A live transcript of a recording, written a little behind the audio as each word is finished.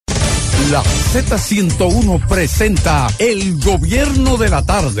La Z101 presenta El Gobierno de la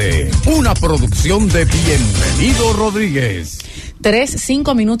Tarde, una producción de Bienvenido Rodríguez.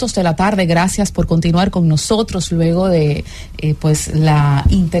 3-5 minutos de la tarde. Gracias por continuar con nosotros luego de pues la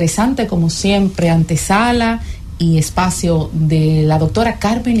interesante, como siempre, antesala y espacio de la doctora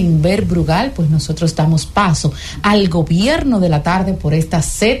Carmen Inver Brugal. Pues nosotros damos paso al Gobierno de la Tarde por esta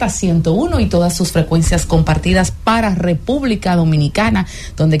Z101 y todas sus frecuencias compartidas para República Dominicana.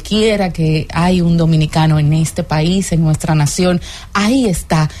 Donde quiera que hay un dominicano en este país, en nuestra nación, ahí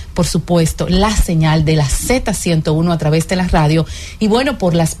está, por supuesto, la señal de la Z101 a través de la radio y bueno,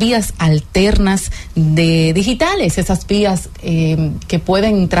 por las vías alternas de digitales, esas vías que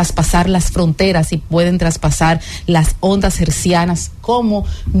pueden traspasar las fronteras y pueden traspasar las ondas hercianas, como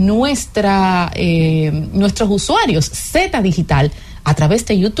nuestros usuarios Z Digital a través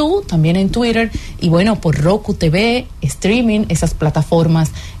de YouTube, también en Twitter y bueno, por Roku TV, streaming, esas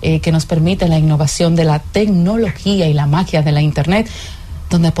plataformas que nos permiten la innovación de la tecnología y la magia de la internet,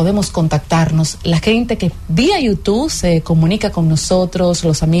 donde podemos contactarnos. La gente que vía YouTube se comunica con nosotros,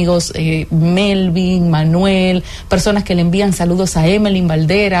 los amigos Melvin, Manuel, personas que le envían saludos a Emelyn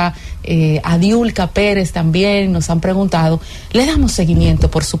Valdera, a Diulca Pérez también nos han preguntado. Le damos seguimiento,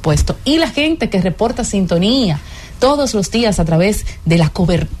 por supuesto. Y la gente que reporta sintonía todos los días a través de la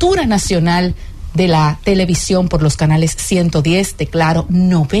cobertura nacional de la televisión por los canales 110 de Claro,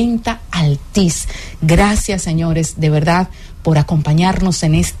 90 Altiz. Gracias, señores, de verdad, por acompañarnos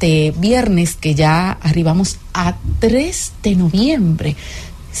en este viernes que ya arribamos a 3 de noviembre.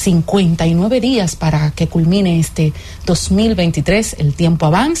 59 días para que culmine este 2023. El tiempo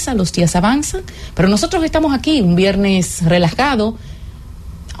avanza, los días avanzan, pero nosotros estamos aquí un viernes relajado,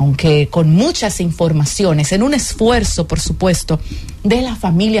 aunque con muchas informaciones, en un esfuerzo, por supuesto, de la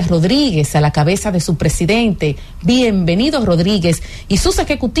familia Rodríguez a la cabeza de su presidente, Bienvenido Rodríguez, y sus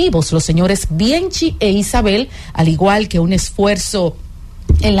ejecutivos, los señores Bienchi e Isabel, al igual que un esfuerzo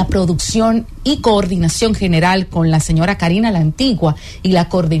en la producción y coordinación general con la señora Karina La Antigua y la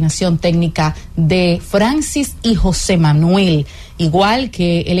coordinación técnica de Francis y José Manuel, igual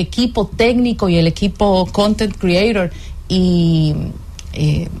que el equipo técnico y el equipo content creator y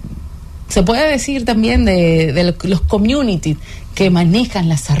se puede decir también de los community que manejan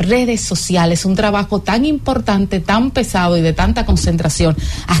las redes sociales, un trabajo tan importante, tan pesado y de tanta concentración.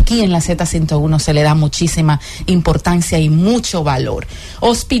 Aquí en la Z101 se le da muchísima importancia y mucho valor.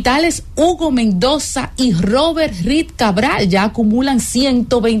 Hospitales Hugo Mendoza y Robert Reed Cabral ya acumulan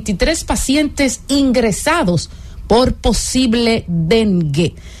 123 pacientes ingresados por posible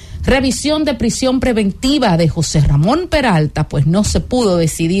dengue. Revisión de prisión preventiva de José Ramón Peralta, pues no se pudo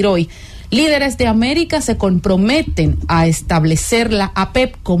decidir hoy. Líderes de América se comprometen a establecer la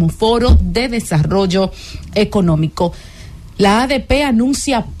APEP como foro de desarrollo económico. La ADP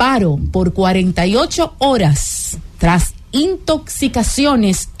anuncia paro por 48 horas tras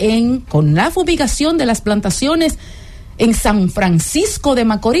intoxicaciones con la fumigación de las plantaciones en San Francisco de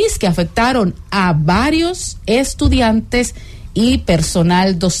Macorís que afectaron a varios estudiantes y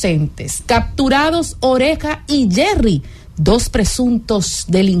personal docentes. Capturados Oreja y Jerry, 2 presuntos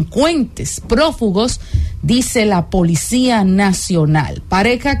delincuentes prófugos, dice la Policía Nacional.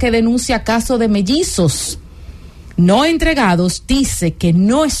 Pareja que denuncia caso de mellizos no entregados dice que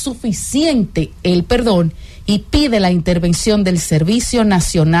no es suficiente el perdón y pide la intervención del Servicio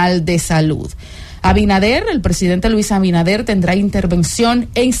Nacional de Salud. Abinader, el presidente Luis Abinader, tendrá intervención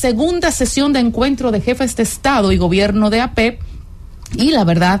en segunda sesión de encuentro de jefes de Estado y gobierno de APEP. Y la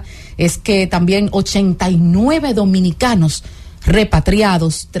verdad es que también 89 dominicanos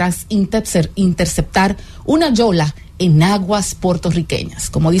repatriados tras interceptar una yola en aguas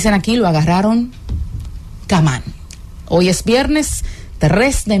puertorriqueñas. Como dicen aquí, lo agarraron camán. Hoy es viernes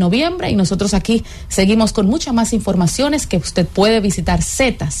 3 de noviembre y nosotros aquí seguimos con muchas más informaciones que usted puede visitar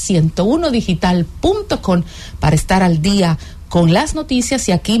z101digital.com para estar al día con las noticias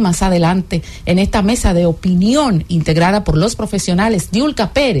y aquí más adelante en esta mesa de opinión integrada por los profesionales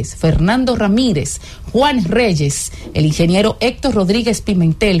Diulca Pérez, Fernando Ramírez, Juan Reyes, el ingeniero Héctor Rodríguez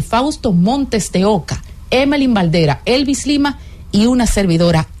Pimentel, Fausto Montes de Oca, Emelyn Valdera, Elvis Lima y una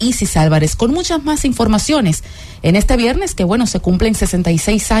servidora Isis Álvarez, con muchas más informaciones en este viernes que bueno, se cumplen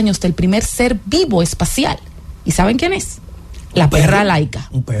 66 años del primer ser vivo espacial. ¿Y saben quién es? La perra laica.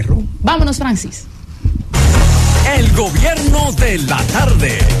 Un perro. Vámonos, Francis. El Gobierno de la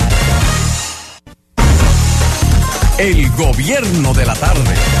Tarde. El Gobierno de la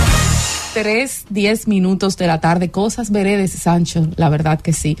Tarde. 3:10 de la tarde. Cosas veredes, Sancho, la verdad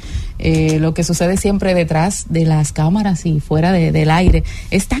que sí. Lo que sucede siempre detrás de las cámaras y fuera del aire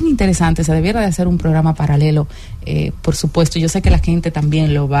es tan interesante. Se debiera de hacer un programa paralelo. Por supuesto, yo sé que la gente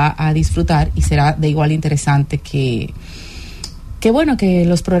también lo va a disfrutar y será de igual interesante que bueno, que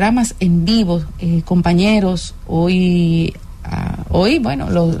los programas en vivo, compañeros, hoy, bueno,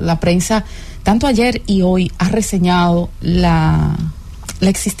 la prensa, tanto ayer y hoy, ha reseñado la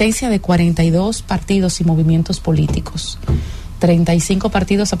existencia de 42 partidos y movimientos políticos, 35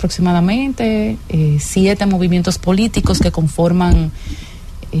 partidos aproximadamente, 7 movimientos políticos que conforman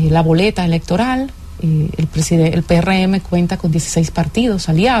la boleta electoral. El PRM cuenta con 16 partidos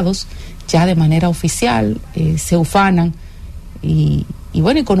aliados, ya de manera oficial, se ufanan y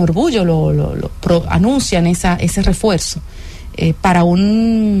bueno, y con orgullo anuncian ese refuerzo para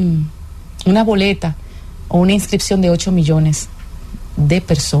una boleta o una inscripción de 8 millones de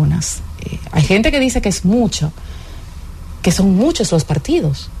personas. Hay gente que dice que es mucho, que son muchos los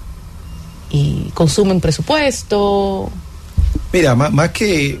partidos y consumen presupuesto. Mira, más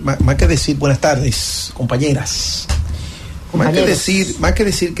que decir buenas tardes, compañeras. Más que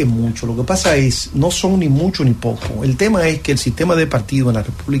decir que mucho, lo que pasa es, no son ni mucho ni poco. El tema es que el sistema de partido en la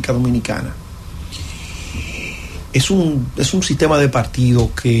República Dominicana es un sistema de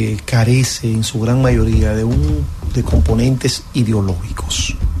partido que carece en su gran mayoría de componentes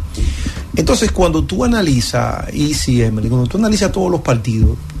ideológicos. Entonces, cuando tú analizas cuando tú analizas todos los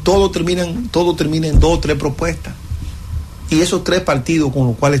partidos, todo termina en 2 o 3 propuestas. Y esos 3 partidos con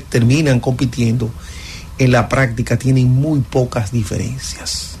los cuales terminan compitiendo, en la práctica tienen muy pocas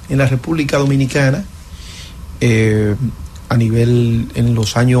diferencias. En la República Dominicana, en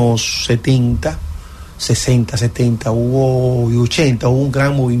los años 60, 70 y 80, hubo un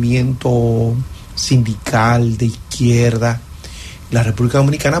gran movimiento sindical de izquierda en la República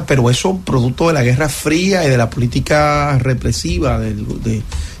Dominicana, pero eso producto de la Guerra Fría y de la política represiva de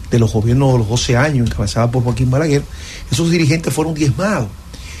los gobiernos de los 12 años, encabezada por Joaquín Balaguer. Esos dirigentes fueron diezmados.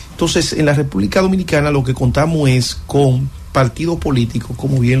 Entonces, en la República Dominicana lo que contamos es con partidos políticos,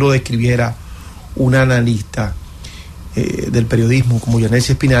 como bien lo describiera una analista del periodismo como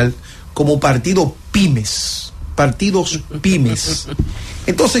Yanesi Espinal, como partidos pymes.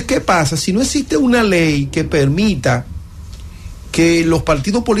 Entonces, ¿qué pasa? Si no existe una ley que permita que los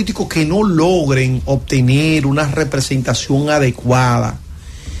partidos políticos que no logren obtener una representación adecuada,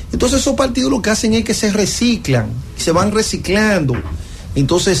 entonces esos partidos lo que hacen es que se reciclan, se van reciclando.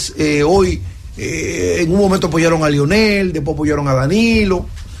 Entonces, hoy, en un momento apoyaron a Lionel, después apoyaron a Danilo,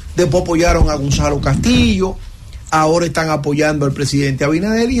 después apoyaron a Gonzalo Castillo, ahora están apoyando al presidente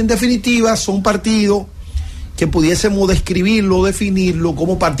Abinader, y en definitiva son partidos que pudiésemos definirlo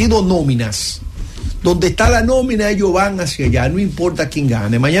como partidos nóminas. Donde está la nómina, ellos van hacia allá, no importa quién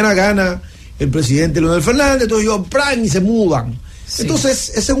gane. Mañana gana el presidente Leonel Fernández, entonces ellos y se mudan. Sí. Entonces,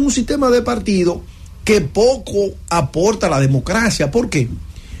 ese es un sistema de partido que poco aporta a la democracia. ¿Por qué?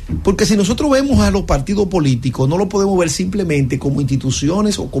 Porque si nosotros vemos a los partidos políticos, no lo podemos ver simplemente como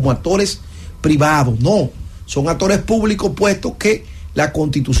instituciones o como actores privados, no, son actores públicos, puesto que la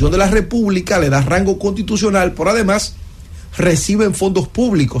Constitución de la República le da rango constitucional, pero además reciben fondos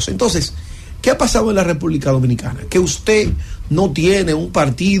públicos. Entonces, ¿qué ha pasado en la República Dominicana? Que usted no tiene un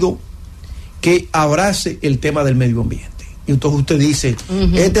partido que abrace el tema del medio ambiente. Y entonces usted dice,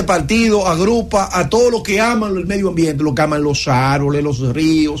 este partido agrupa a todos los que aman el medio ambiente, los que aman los árboles, los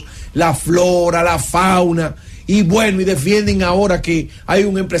ríos, la flora, la fauna, y bueno, y defienden ahora que hay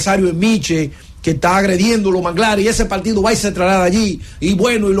un empresario en Miche que está agrediendo los manglares, y ese partido va y se traslada allí, y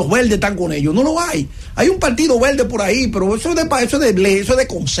bueno, y los verdes están con ellos. No lo hay. Hay un partido verde por ahí, pero eso es de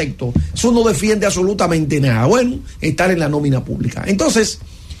concepto. Eso no defiende absolutamente nada. Bueno, estar en la nómina pública. Entonces,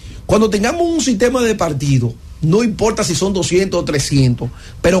 cuando tengamos un sistema de partido, no importa si son 200 o 300,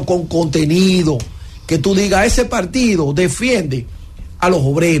 pero con contenido, que tú digas, ese partido defiende a los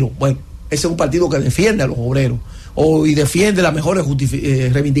obreros. Bueno, ese es un partido que defiende a los obreros, y defiende las mejores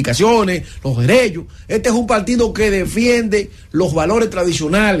reivindicaciones, los derechos. Este es un partido que defiende los valores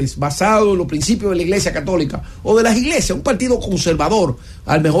tradicionales basados en los principios de la Iglesia Católica o de las iglesias, un partido conservador,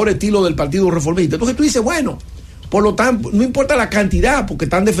 al mejor estilo del Partido Reformista. Entonces tú dices, bueno, por lo tanto, no importa la cantidad, porque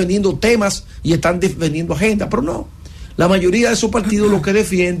están defendiendo temas y están defendiendo agendas, pero no. La mayoría de esos partidos lo que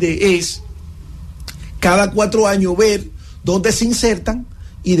defiende es cada 4 años ver dónde se insertan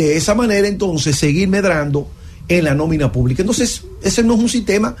y de esa manera entonces seguir medrando en la nómina pública. Entonces, ese no es un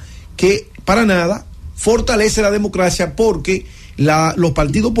sistema que para nada fortalece la democracia, porque los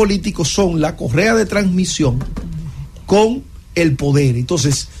partidos políticos son la correa de transmisión con el poder.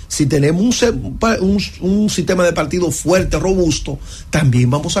 Entonces, si tenemos un sistema de partidos fuerte, robusto, también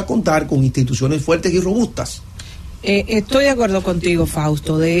vamos a contar con instituciones fuertes y robustas. Estoy de acuerdo contigo,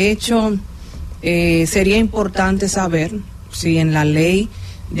 Fausto. De hecho, sería importante saber si en la ley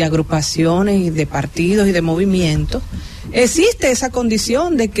de agrupaciones y de partidos y de movimientos existe esa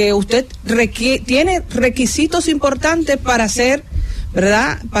condición de que usted tiene requisitos importantes para ser,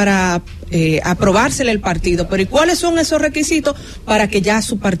 ¿verdad?, para aprobársele el partido. Pero ¿y cuáles son esos requisitos para que ya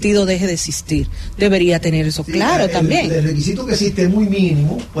su partido deje de existir? Debería tener eso claro también. El requisito que existe es muy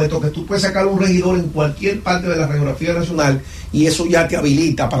mínimo, puesto que tú puedes sacar un regidor en cualquier parte de la geografía nacional y eso ya te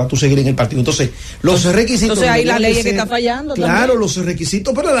habilita para tú seguir en el partido. Entonces, los requisitos... Entonces ahí la ley es que está fallando. Claro, también. Los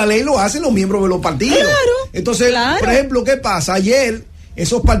requisitos, pero la ley lo hacen los miembros de los partidos. Claro. Entonces, claro. Por ejemplo, ¿qué pasa? Ayer,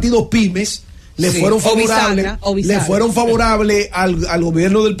 esos partidos pymes le fueron favorables al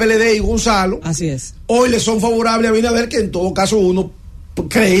gobierno del PLD y Gonzalo. Así es. Hoy le son favorables a Abinader, que en todo caso uno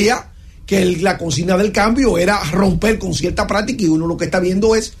creía que la consigna del cambio era romper con cierta práctica y uno lo que está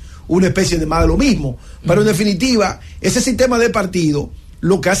viendo es una especie de más de lo mismo. Pero en definitiva, ese sistema de partido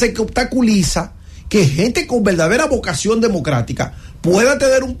lo que hace es que obstaculiza que gente con verdadera vocación democrática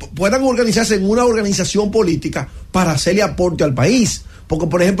puedan organizarse en una organización política para hacerle aporte al país. Porque,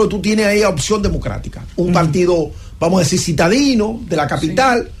 por ejemplo, tú tienes ahí Opción Democrática, un partido, vamos a decir, citadino de la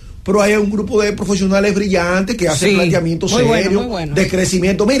capital, pero hay un grupo de profesionales brillantes que hacen planteamientos serios de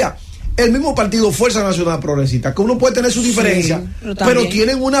crecimiento. Mira, el mismo partido Fuerza Nacional Progresista, que uno puede tener su diferencia, pero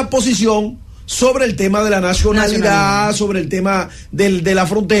tienen una posición sobre el tema de la nacionalidad, sobre el tema de la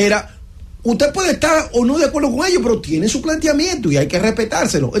frontera. Usted puede estar o no de acuerdo con ellos, pero tienen su planteamiento y hay que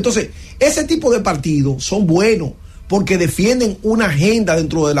respetárselo. Entonces, ese tipo de partidos son buenos porque defienden una agenda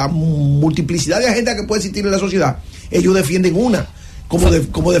dentro de la multiplicidad de agendas que puede existir en la sociedad. Ellos defienden una,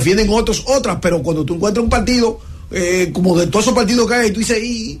 como defienden otras, pero cuando tú encuentras un partido, como de todos esos partidos que hay, tú dices,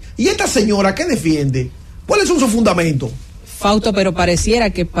 ¿y esta señora qué defiende? ¿Cuáles son sus fundamentos? Fausto, pero pareciera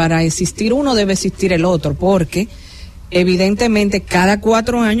que para existir uno debe existir el otro, porque evidentemente cada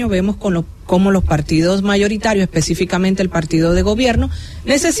 4 años vemos cómo los partidos mayoritarios, específicamente el partido de gobierno,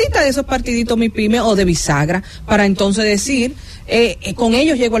 necesita de esos partiditos MIPYME o de bisagra para entonces decir, con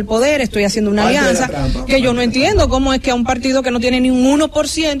ellos llego al poder, estoy haciendo una alianza, que yo no entiendo cómo es que a un partido que no tiene ni un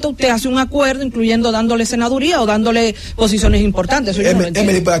 1%, usted hace un acuerdo, incluyendo dándole senaduría o dándole posiciones importantes. Eso yo no lo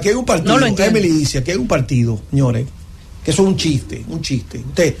entiendo. Emily, pero aquí hay un partido, no lo entiendo. Emily dice, aquí hay un partido, señores, que eso es un chiste.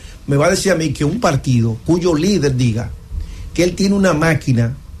 Usted me va a decir a mí que un partido cuyo líder diga que él tiene una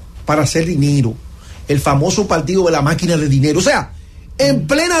máquina para hacer dinero, el famoso partido de la máquina de dinero, o sea, en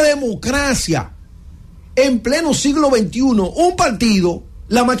plena democracia, en pleno siglo XXI, un partido,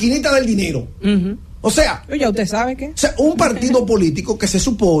 la maquinita del dinero. O sea, ya usted sabe que, o sea, un partido político que se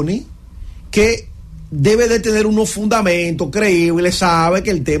supone que debe de tener unos fundamentos creíbles, sabe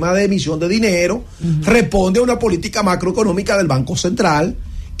que el tema de emisión de dinero responde a una política macroeconómica del Banco Central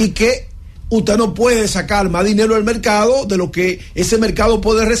y que usted no puede sacar más dinero del mercado de lo que ese mercado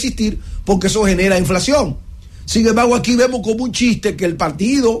puede resistir, porque eso genera inflación. Sin embargo, aquí vemos como un chiste que el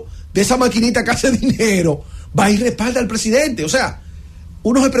partido de esa maquinita que hace dinero va y respalda al presidente. O sea,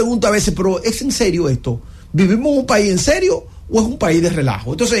 uno se pregunta a veces, pero ¿es en serio esto? ¿Vivimos en un país en serio o es un país de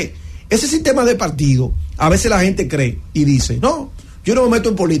relajo? Entonces, ese sistema de partido, a veces la gente cree y dice, no, yo no me meto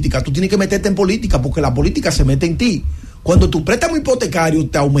en política. Tú tienes que meterte en política porque la política se mete en ti. Cuando tu préstamo hipotecario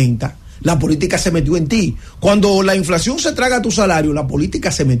te aumenta, la política se metió en ti. Cuando la inflación se traga tu salario, la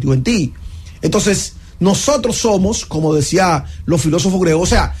política se metió en ti. Entonces, nosotros somos, como decía los filósofos griegos, o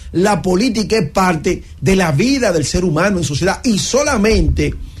sea, la política es parte de la vida del ser humano en sociedad, y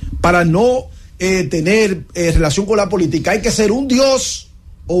solamente para no tener relación con la política hay que ser un dios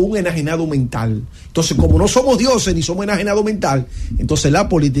o un enajenado mental. Entonces, como no somos dioses ni somos enajenados mental, entonces la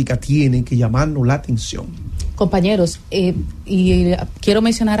política tiene que llamarnos la atención. Compañeros, y quiero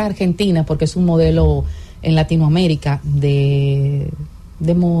mencionar a Argentina porque es un modelo en Latinoamérica de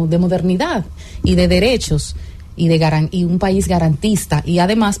modernidad y de derechos y un país garantista, y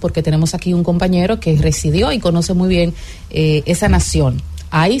además porque tenemos aquí un compañero que residió y conoce muy bien esa nación.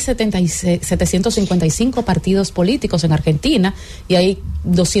 Hay 755 partidos políticos en Argentina y hay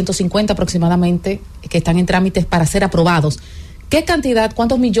 250 aproximadamente que están en trámites para ser aprobados. ¿Qué cantidad,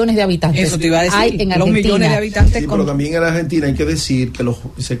 cuántos millones de habitantes eso te iba a decir, hay en Argentina? Los millones de habitantes. Sí, pero también en Argentina hay que decir que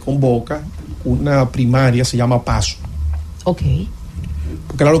se convoca una primaria, se llama PASO. Ok.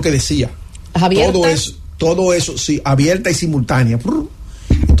 Porque era lo que decía. Todo eso, sí, abierta y simultánea.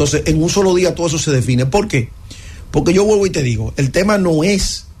 Entonces, en un solo día todo eso se define. ¿Por qué? Porque yo vuelvo y te digo, el tema no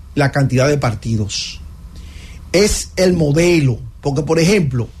es la cantidad de partidos, es el modelo. Porque, por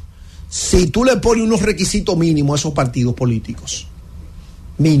ejemplo, si tú le pones unos requisitos mínimos a esos partidos políticos,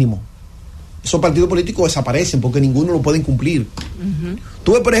 mínimo, esos partidos políticos desaparecen porque ninguno lo pueden cumplir.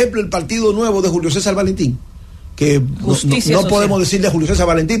 Tú ves, por ejemplo, el partido nuevo de Julio César Valentín, que no podemos decir de Julio César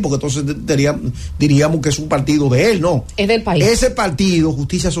Valentín porque entonces diríamos que es un partido de él, no. Es del país. Ese partido,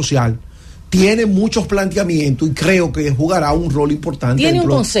 Justicia Social, tiene muchos planteamientos y creo que jugará un rol importante. Tiene un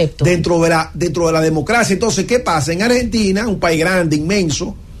concepto. Dentro de la democracia. Entonces, ¿qué pasa? En Argentina, un país grande,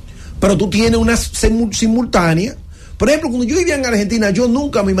 inmenso, pero tú tienes una simultánea. Por ejemplo, cuando yo vivía en Argentina, yo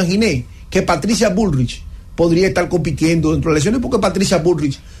nunca me imaginé que Patricia Bullrich podría estar compitiendo dentro de las elecciones, porque Patricia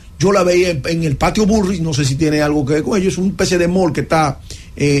Bullrich, yo la veía en el patio Bullrich, no sé si tiene algo que ver con ello, es una especie de mall que está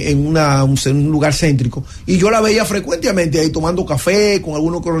en un lugar céntrico, y yo la veía frecuentemente ahí tomando café con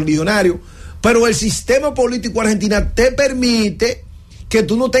algunos correligionarios, pero el sistema político argentino te permite que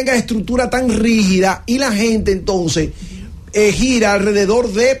tú no tengas estructura tan rígida y la gente entonces gira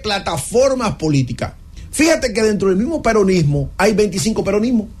alrededor de plataformas políticas. Fíjate que dentro del mismo peronismo hay 25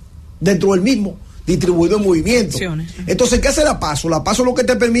 peronismos, dentro del mismo, distribuido en movimientos. Entonces, ¿qué hace la PASO? La PASO lo que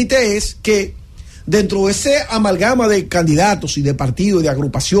te permite es que dentro de ese amalgama de candidatos y de partidos, de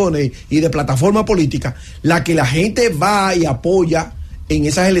agrupaciones y de plataformas políticas, la que la gente va y apoya en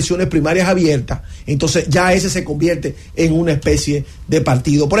esas elecciones primarias abiertas, entonces ya ese se convierte en una especie de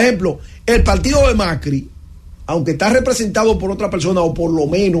partido. Por ejemplo, el partido de Macri, aunque está representado por otra persona o por lo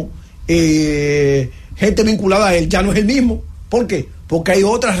menos gente vinculada a él, ya no es el mismo. ¿Por qué? Porque hay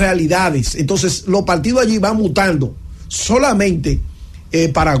otras realidades. Entonces los partidos allí van mutando. Solamente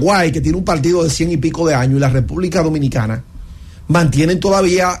Paraguay, que tiene un partido de 100 y pico de años, y la República Dominicana mantienen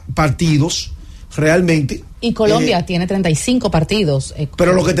todavía partidos realmente. Y Colombia tiene 35 partidos.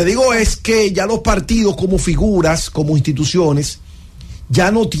 Pero lo que te digo es que ya los partidos como figuras, como instituciones,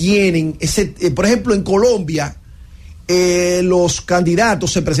 ya no tienen ese... por ejemplo, en Colombia, los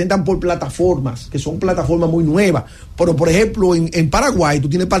candidatos se presentan por plataformas, que son plataformas muy nuevas. Pero, por ejemplo, en Paraguay, tú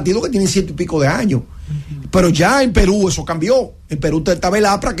tienes partidos que tienen 100 y pico de años. Pero ya en Perú eso cambió. En Perú está el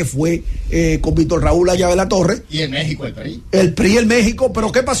APRA, que fue con Víctor Raúl allá de la Torre. Y en México el PRI. El PRI en México,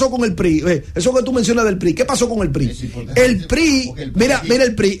 pero ¿qué pasó con el PRI? Eso que tú mencionas del PRI, ¿qué pasó con el PRI? El PRI, mira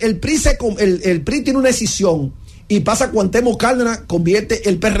el PRI. El PRI tiene una decisión y pasa Cuauhtémoc Cárdenas, convierte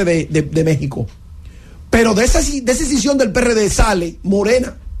el PRD de México. Pero de esa decisión del PRD sale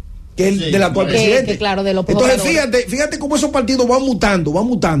Morena, que es el del actual presidente. Claro, de los Entonces fíjate cómo esos partidos van mutando.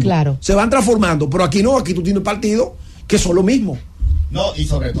 Claro. Se van transformando, pero aquí no, aquí tú tienes partidos que son lo mismo. No, y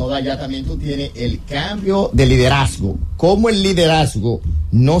sobre todo allá también tú tienes el cambio de liderazgo. Cómo el liderazgo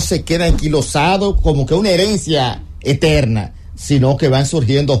no se queda enquilosado como que una herencia eterna, sino que van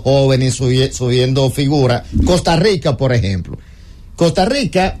surgiendo jóvenes, subiendo figuras. Costa Rica, por ejemplo. Costa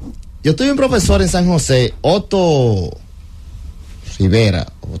Rica, yo tuve un profesor en San José, Otto Rivera.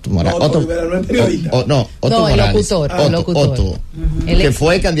 Otto Rivera no es periodista. Otto Morales. El locutor. Otto, que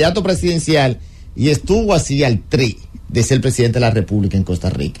fue candidato presidencial y estuvo así al tri de ser presidente de la República en Costa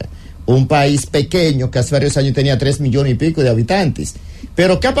Rica. Un país pequeño que hace varios años tenía 3 millones y pico de habitantes.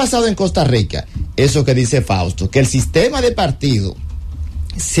 Pero ¿qué ha pasado en Costa Rica? Eso que dice Fausto, que el sistema de partido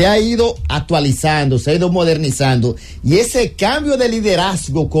se ha ido actualizando, se ha ido modernizando, y ese cambio de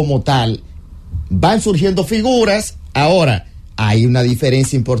liderazgo como tal, van surgiendo figuras. Ahora, hay una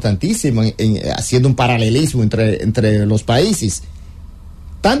diferencia importantísima haciendo un paralelismo entre los países.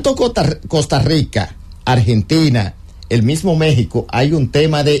 Tanto Costa Rica, Argentina, el mismo México, hay un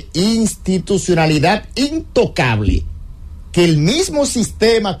tema de institucionalidad intocable, que el mismo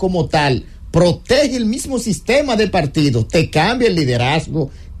sistema como tal protege el mismo sistema de partidos, te cambia el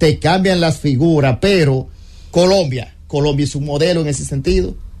liderazgo, te cambian las figuras, pero Colombia es un modelo en ese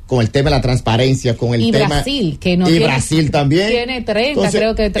sentido, con el tema de la transparencia, con el tema... Brasil, que no y tiene, Brasil también. Tiene 30, entonces,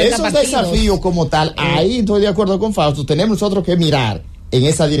 creo que 30 esos partidos. desafíos como tal, ahí estoy de acuerdo con Fausto, tenemos nosotros que mirar en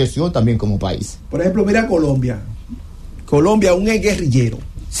esa dirección también como país. Por ejemplo, mira Colombia, un guerrillero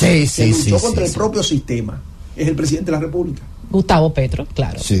que luchó contra el propio sistema, es el presidente de la República. Gustavo Petro,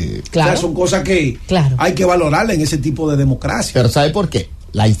 claro. Sí. Claro. O sea, son cosas que hay que valorarla en ese tipo de democracia. Pero ¿sabe por qué?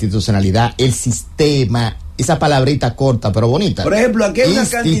 La institucionalidad, el sistema, esa palabrita corta pero bonita. Por ejemplo, aquí hay una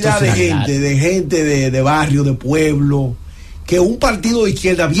cantidad de gente de barrio, de pueblo, que un partido de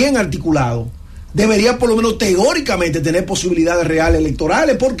izquierda bien articulado debería por lo menos teóricamente tener posibilidades reales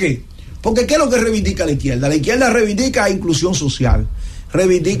electorales. ¿Por qué? Porque ¿qué es lo que reivindica la izquierda? La izquierda reivindica inclusión social,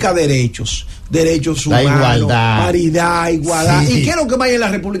 reivindica derechos humanos, igualdad, paridad, igualdad. Sí. ¿Y qué es lo que más hay en la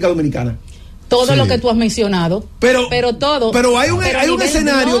República Dominicana? Todo lo que tú has mencionado. Pero todo. Pero hay un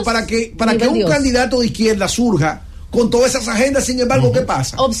escenario para que un candidato de izquierda surja con todas esas agendas. Sin embargo, ¿qué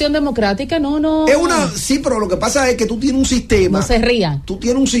pasa? Opción democrática, no. Es sí, pero lo que pasa es que tú tienes un sistema. No se rían. Tú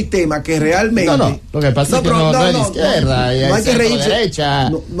tienes un sistema que realmente. No. Lo que pasa es que no es de izquierda. No hay que reírse. Derecha,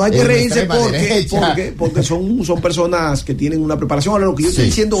 no hay que reírse porque son personas que tienen una preparación. Ahora, lo que yo estoy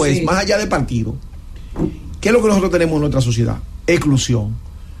diciendo es, más allá de partido, ¿qué es lo que nosotros tenemos en nuestra sociedad? Exclusión,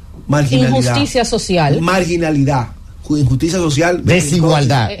 marginalidad. Injusticia social. Marginalidad. Injusticia social.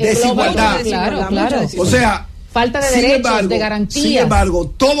 Desigualdad. Desigualdad. Claro. O sea, falta de derechos, de garantías. Sin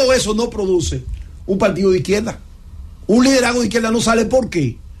embargo, todo eso no produce un partido de izquierda. Un liderazgo de izquierda no sale. ¿Por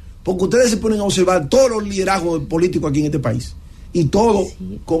qué? Porque ustedes se ponen a observar todos los liderazgos políticos aquí en este país. Y todo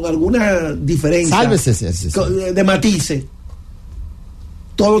con alguna diferencia. Sálvese. De matices.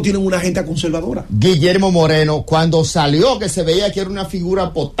 Todos tienen una agenda conservadora. Guillermo Moreno, cuando salió, que se veía que era una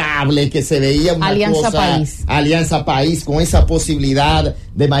figura potable, que se veía una Alianza País, con esa posibilidad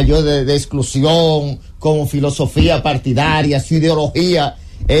de mayor de exclusión, como filosofía partidaria, su ideología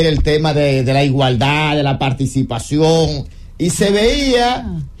era el tema de la igualdad, de la participación, y se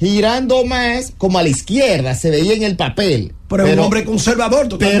veía girando más como a la izquierda, se veía en el papel. Pero un hombre conservador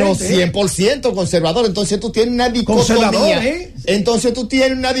totalmente. Pero 100% conservador. Entonces tú tienes una dicotomía. Entonces tú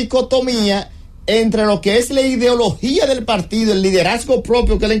tienes una dicotomía entre lo que es la ideología del partido, el liderazgo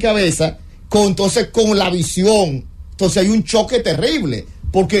propio que le encabeza, con la visión. Entonces hay un choque terrible.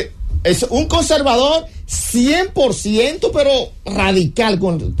 Porque es un conservador 100%, pero radical,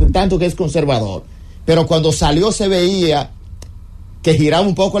 tanto que es conservador. Pero cuando salió se veía que giraba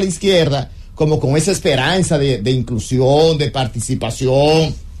un poco a la izquierda, como con esa esperanza de inclusión, de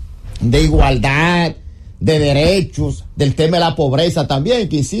participación, de igualdad, de derechos, del tema de la pobreza también,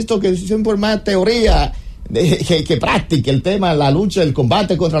 que insisto que siempre más teoría que práctica el tema, la lucha, el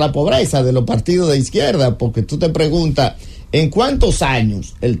combate contra la pobreza de los partidos de izquierda, porque tú te preguntas, ¿en cuántos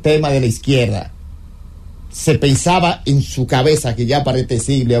años el tema de la izquierda se pensaba en su cabeza que ya para este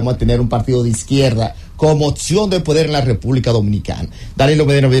siglo vamos a tener un partido de izquierda como opción de poder en la República Dominicana? Danilo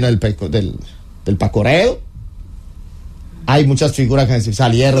Medina viene del Pacoreo. Hay muchas figuras que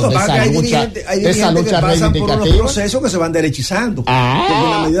salieron de esa lucha reivindicativa. Por unos procesos que se van derechizando. Porque en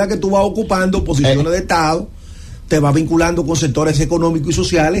la medida que tú vas ocupando posiciones de Estado, te vas vinculando con sectores económicos y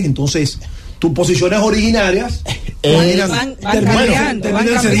sociales, entonces tus posiciones originarias terminan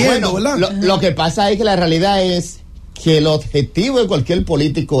cediendo, ¿verdad? Lo que pasa es que la realidad es que el objetivo de cualquier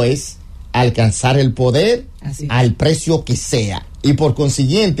político es alcanzar el poder al precio que sea, y por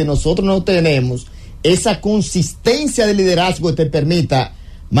consiguiente nosotros no tenemos esa consistencia de liderazgo que te permita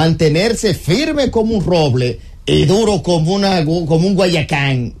mantenerse firme como un roble y duro como un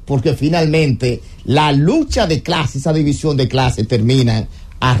guayacán, porque finalmente la lucha de clase, esa división de clase, termina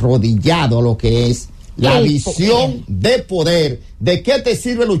arrodillado a lo que es la visión de poder. ¿De qué te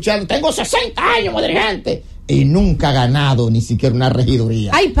sirve luchar? Tengo 60 años, dirigente, y nunca ha ganado ni siquiera una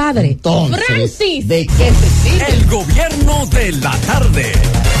regiduría. ¡Ay, padre! Entonces, Francis, ¿de qué te sirve? El gobierno de la tarde.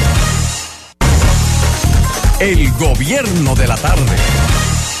 El gobierno de la tarde.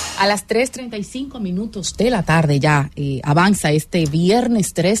 A las 3:35 de la tarde ya avanza este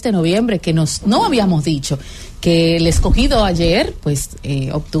viernes 3 de noviembre que no habíamos dicho que el escogido ayer pues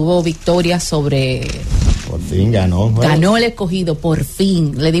obtuvo victoria sobre... Por fin ganó. Ganó el escogido, por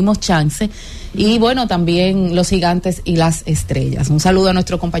fin, le dimos chance. Y bueno, también los Gigantes y las Estrellas. Un saludo a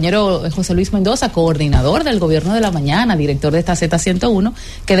nuestro compañero José Luis Mendoza, coordinador del Gobierno de la Mañana, director de esta Z101,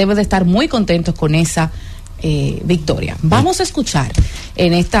 que debe de estar muy contentos con esa victoria. Vamos a escuchar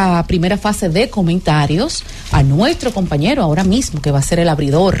en esta primera fase de comentarios a nuestro compañero ahora mismo, que va a ser el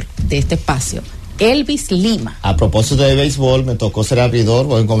abridor de este espacio, Elvis Lima. A propósito de béisbol, me tocó ser abridor,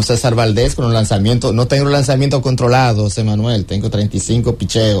 voy con César Valdés con un lanzamiento, no tengo un lanzamiento controlado, José Manuel, tengo 35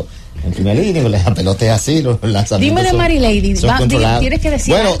 picheos en primer línea, la pelota es así, los lanzamientos. Dime de Mary Lady, tienes que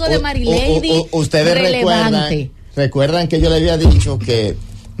decir algo de Mary Lady. Ustedes recuerdan que yo le había dicho que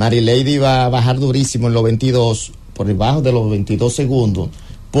Mary Lady va a bajar durísimo en los 22, por debajo de los 22 segundos,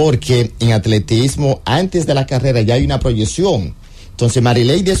 porque en atletismo, antes de la carrera ya hay una proyección. Entonces, Mary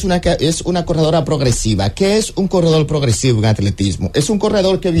Lady es una corredora progresiva. ¿Qué es un corredor progresivo en atletismo? Es un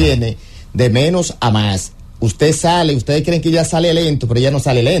corredor que viene de menos a más. Ustedes creen que ella sale lento, pero ella no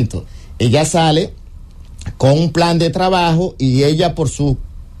sale lento. Ella sale con un plan de trabajo y ella, por su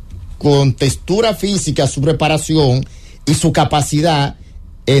contextura física, su preparación y su capacidad,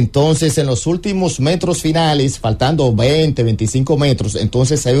 entonces en los últimos metros finales, faltando 20, 25 metros,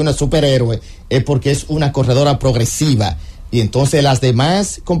 entonces se ve una superhéroe, es porque es una corredora progresiva. Y entonces las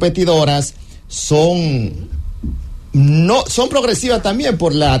demás competidoras son progresivas también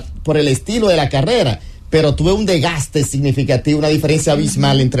por el estilo de la carrera, pero tuve un desgaste significativo, una diferencia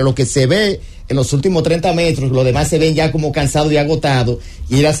abismal entre lo que se ve en los últimos 30 metros, los demás se ven ya como cansados y agotados,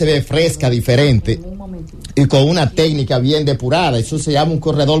 y ella se ve fresca, diferente, y con una técnica bien depurada. Eso se llama un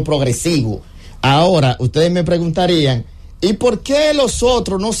corredor progresivo. Ahora, ustedes me preguntarían, ¿y por qué los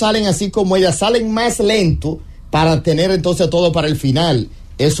otros no salen así como ella? Salen más lento para tener entonces todo para el final.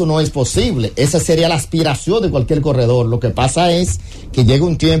 Eso no es posible. Esa sería la aspiración de cualquier corredor. Lo que pasa es que llega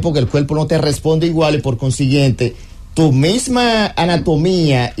un tiempo que el cuerpo no te responde igual, y por consiguiente tu misma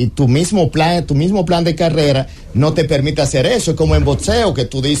anatomía y tu mismo plan de carrera no te permite hacer eso. Es como en boxeo, que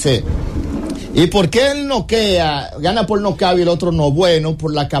tú dices, ¿y por qué él noquea, gana por nocaut y el otro no? Bueno,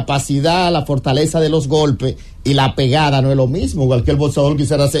 por la capacidad, la fortaleza de los golpes y la pegada. No es lo mismo. Cualquier boxeador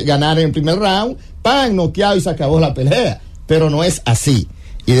quisiera ganar en el primer round, ¡pam!, noqueado y se acabó la pelea. Pero no es así.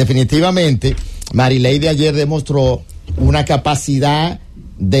 Y definitivamente Marileidy ayer demostró una capacidad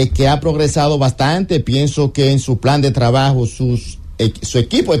de que ha progresado bastante. Pienso que en su plan de trabajo, su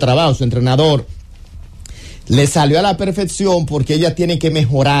equipo de trabajo, su entrenador, le salió a la perfección, porque ella tiene que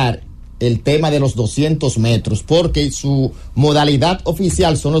mejorar el tema de los 200 metros, porque su modalidad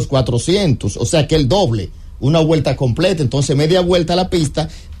oficial son los 400, o sea que el doble, una vuelta completa. Entonces media vuelta a la pista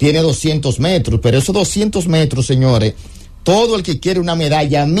tiene 200 metros, pero esos 200 metros, señores, todo el que quiere una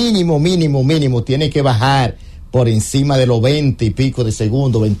medalla mínimo tiene que bajar por encima de los 20 y pico de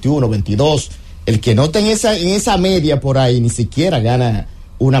segundos, 21, 22. El que no está en esa media por ahí ni siquiera gana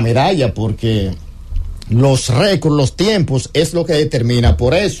una medalla, porque los récords, los tiempos es lo que determina.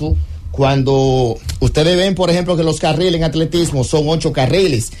 Por eso, cuando ustedes ven, por ejemplo, que los carriles en atletismo son 8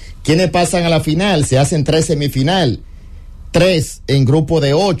 carriles, ¿quiénes pasan a la final? Se hacen 3 semifinales, 3 en grupo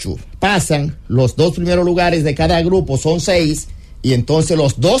de 8. Pasan los 2 primeros lugares de cada grupo, son 6, y entonces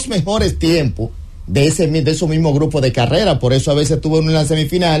los 2 mejores tiempos de esos mismos grupos de carrera. Por eso a veces tuve una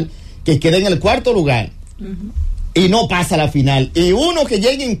semifinal que queda en el 4º lugar y no pasa a la final, y uno que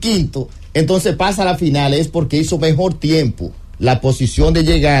llegue en 5º entonces pasa a la final. Es porque hizo mejor tiempo. La posición de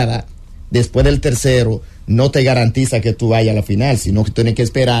llegada después del tercero no te garantiza que tú vayas a la final, sino que tienes que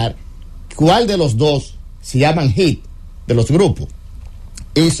esperar cuál de los 2 se llaman hit de los grupos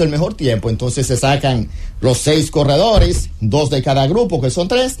hizo el mejor tiempo. Entonces se sacan los 6 corredores, 2 de cada grupo, que son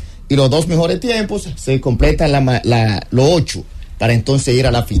 3, y los 2 mejores tiempos se completan los 8 para entonces ir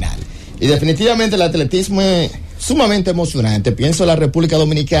a la final. Y definitivamente el atletismo es sumamente emocionante. Pienso la República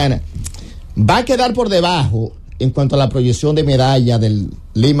Dominicana va a quedar por debajo en cuanto a la proyección de medalla del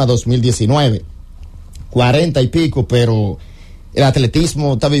Lima 2019, 40 y pico, pero el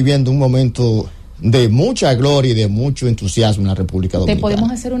atletismo está viviendo un momento de mucha gloria y de mucho entusiasmo en la República Dominicana. Te podemos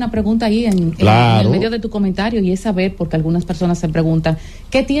hacer una pregunta ahí en el medio de tu comentario, y es saber, porque algunas personas se preguntan,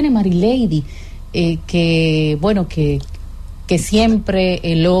 ¿qué tiene Marileidy que siempre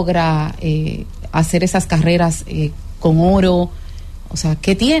logra hacer esas carreras con oro? O sea,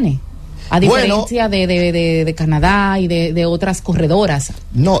 ¿qué tiene? A diferencia de Canadá y de otras corredoras.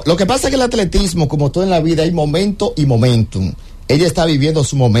 No, lo que pasa es que el atletismo, como todo en la vida, hay momento y momentum. Ella está viviendo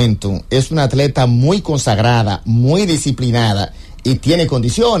su momentum. Es una atleta muy consagrada, muy disciplinada, y tiene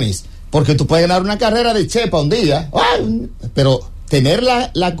condiciones. Porque tú puedes ganar una carrera de chepa un día, pero tener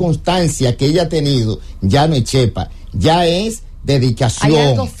la constancia que ella ha tenido ya no es chepa, ya es dedicación. ¿Hay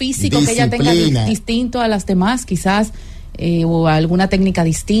algo físico disciplina que ella tenga distinto a las demás, quizás? O alguna técnica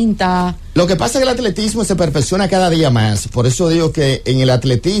distinta. Lo que pasa es que el atletismo se perfecciona cada día más. Por eso digo que en el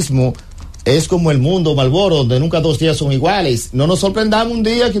atletismo es como el mundo Malboro, donde nunca 2 días son iguales. No nos sorprendamos un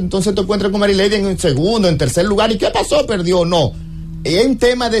día que entonces te encuentres con Marileidy en segundo, en tercer lugar, ¿y qué pasó? Perdió. No, en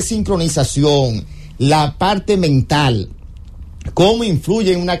tema de sincronización, la parte mental, cómo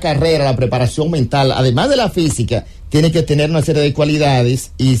influye en una carrera la preparación mental, además de la física, tiene que tener una serie de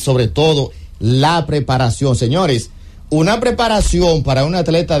cualidades, y sobre todo la preparación. Señores, una preparación para un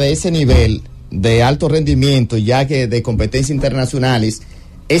atleta de ese nivel de alto rendimiento, ya que de competencias internacionales,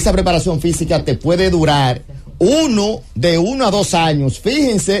 esa preparación física te puede durar de 1 a 2 años.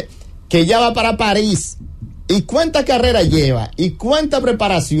 Fíjense que ya va para París. ¿Y cuánta carrera lleva? ¿Y cuánta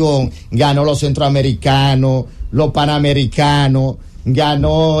preparación? Ganó los centroamericanos, los panamericanos,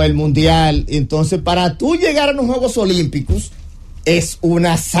 ganó el mundial. Entonces, para tú llegar a los Juegos Olímpicos, es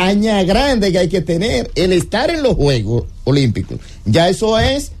una hazaña grande que hay que tener. El estar en los Juegos Olímpicos, ya eso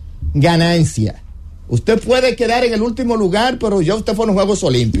es ganancia. Usted puede quedar en el último lugar, pero ya usted fue en los Juegos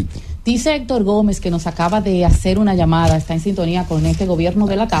Olímpicos. Dice Héctor Gómez, que nos acaba de hacer una llamada, está en sintonía con este gobierno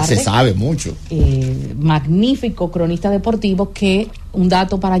de la tarde. Se sabe mucho. Magnífico cronista deportivo, que un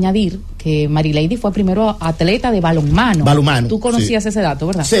dato para añadir, que Marileidy fue primero atleta de balonmano. Tú conocías ese dato,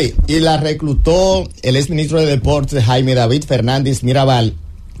 ¿verdad? Sí, y la reclutó el exministro de Deportes, Jaime David Fernández Mirabal.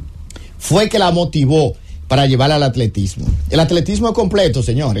 fue que la motivó para llevarla al atletismo. El atletismo es completo,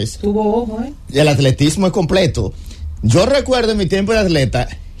 señores. Tuvo ojo, ¿eh? El atletismo es completo. Yo recuerdo en mi tiempo de atleta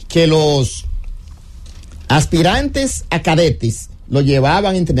que los aspirantes a cadetes lo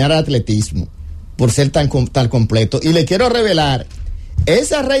llevaban a entrenar al atletismo por ser tan completo. Y le quiero revelar,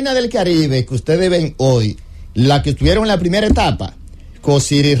 esa reina del Caribe que ustedes ven hoy, la que estuvieron en la primera etapa,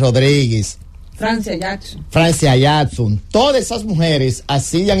 Cosiris Rodríguez, Francia Jackson, todas esas mujeres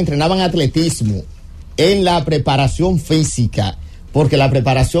entrenaban atletismo en la preparación física, porque la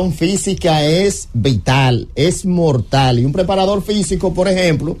preparación física es vital, es mortal. Y un preparador físico, por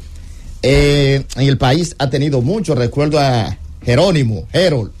ejemplo, en el país ha tenido mucho. Recuerdo a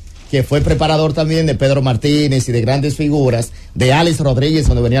Harold, que fue preparador también de Pedro Martínez y de grandes figuras, de Alex Rodríguez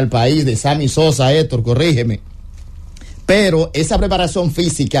cuando venía al país, de Sammy Sosa, Héctor, corrígeme. Pero esa preparación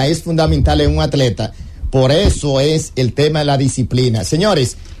física es fundamental en un atleta. Por eso es el tema de la disciplina.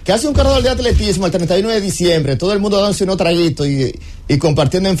 Señores, que hace un corredor de atletismo el 31 de diciembre, todo el mundo dándose unos traguitos y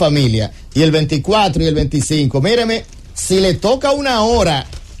compartiendo en familia, y el 24 y el 25, míreme, si le toca una hora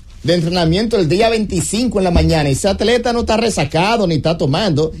de entrenamiento el día 25 en la mañana, ese atleta no está resacado ni está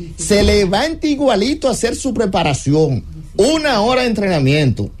tomando, se levanta igualito a hacer su preparación, una hora de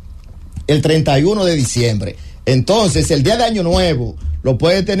entrenamiento el 31 de diciembre. Entonces, el día de Año Nuevo lo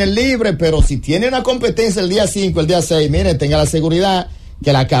puede tener libre, pero si tiene una competencia el día 5, el día 6, mire, tenga la seguridad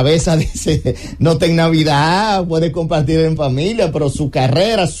que la cabeza dice, no está en Navidad, puede compartir en familia, pero su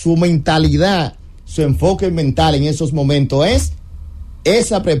carrera, su mentalidad, su enfoque mental en esos momentos es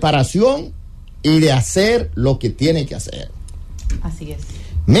esa preparación y de hacer lo que tiene que hacer. Así es.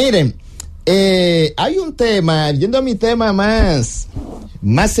 Miren, hay un tema, yendo a mi tema más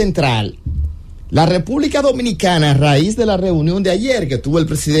central. La República Dominicana, a raíz de la reunión de ayer que tuvo el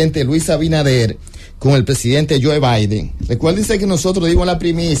presidente Luis Abinader con el presidente Joe Biden. Recuérdense que nosotros dimos la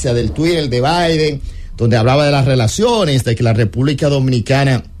primicia del Twitter de Biden, donde hablaba de las relaciones, de que la República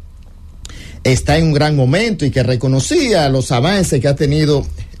Dominicana está en un gran momento y que reconocía los avances que ha tenido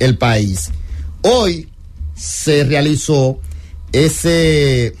el país. Hoy se realizó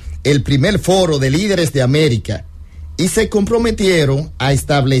el primer foro de líderes de América y se comprometieron a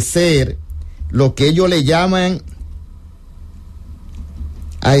establecer lo que ellos le llaman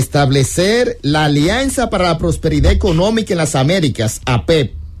a establecer la Alianza para la Prosperidad Económica en las Américas,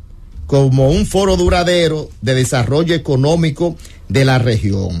 APEP, como un foro duradero de desarrollo económico de la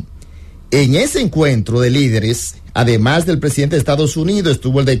región. En ese encuentro de líderes, además del presidente de Estados Unidos,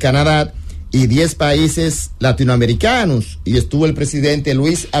 estuvo el de Canadá y 10 países latinoamericanos, y estuvo el presidente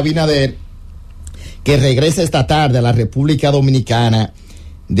Luis Abinader, que regresa esta tarde a la República Dominicana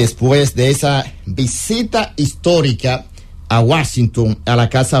después de esa visita histórica a Washington, a la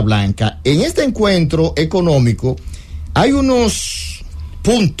Casa Blanca. En este encuentro económico hay unos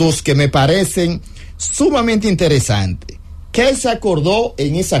puntos que me parecen sumamente interesantes. ¿Qué se acordó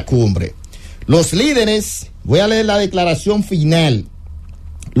en esa cumbre? Los líderes, voy a leer la declaración final,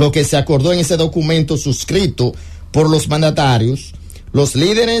 lo que se acordó en ese documento suscrito por los mandatarios. Los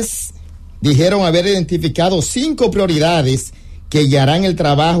líderes dijeron haber identificado 5 prioridades que guiarán el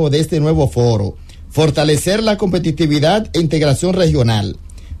trabajo de este nuevo foro: fortalecer la competitividad e integración regional,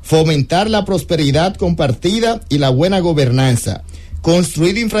 fomentar la prosperidad compartida y la buena gobernanza,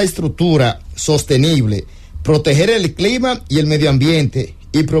 construir infraestructura sostenible, proteger el clima y el medio ambiente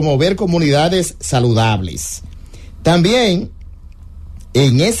y promover comunidades saludables. También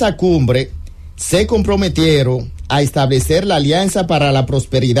en esa cumbre se comprometieron a establecer la Alianza para la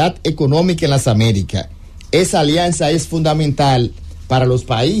Prosperidad Económica en las Américas. Esa alianza es fundamental para los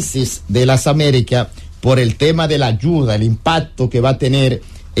países de las Américas por el tema de la ayuda, el impacto que va a tener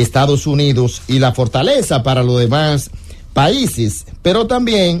Estados Unidos y la fortaleza para los demás países. Pero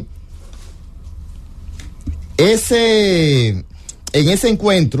también en ese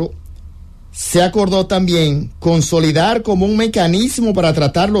encuentro se acordó también consolidar como un mecanismo para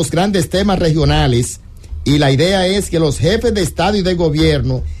tratar los grandes temas regionales, y la idea es que los jefes de Estado y de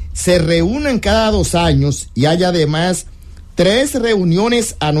gobierno se reúnan cada 2 años y haya además 3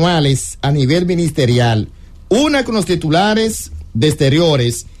 reuniones anuales a nivel ministerial, una con los titulares de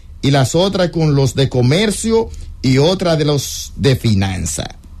exteriores y las otras con los de comercio y otra de los de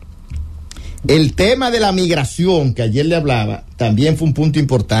finanza. El tema de la migración que ayer le hablaba también fue un punto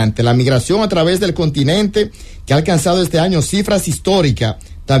importante. La migración a través del continente, que ha alcanzado este año cifras históricas,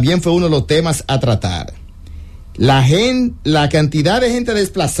 también fue uno de los temas a tratar. La cantidad de gente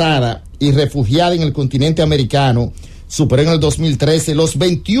desplazada y refugiada en el continente americano superó en el 2013 los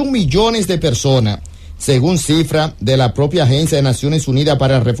 21 millones de personas, según cifra de la propia Agencia de Naciones Unidas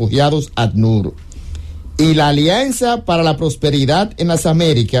para Refugiados, ACNUR. Y la Alianza para la Prosperidad en las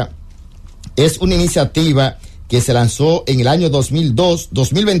Américas Es una iniciativa que se lanzó en el año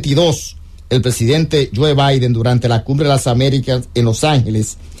 2022, el presidente Joe Biden durante la Cumbre de las Américas en Los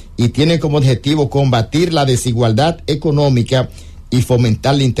Ángeles, y tiene como objetivo combatir la desigualdad económica y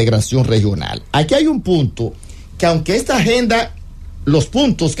fomentar la integración regional. Aquí hay un punto que, aunque esta agenda, los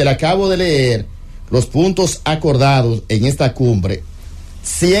puntos que le acabo de leer, los puntos acordados en esta cumbre,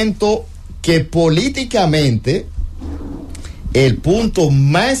 siento que políticamente el punto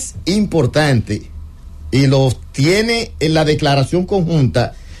más importante, y lo tiene en la declaración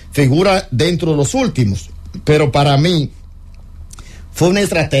conjunta, figura dentro de los últimos, pero para mí fue una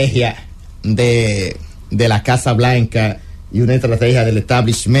estrategia de la Casa Blanca y una estrategia del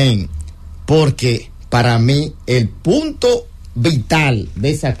establishment, porque para mí el punto vital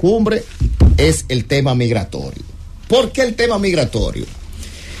de esa cumbre es el tema migratorio. ¿Por qué el tema migratorio?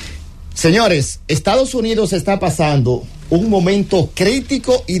 Señores, Estados Unidos está pasando un momento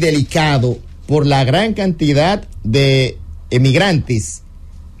crítico y delicado por la gran cantidad de emigrantes.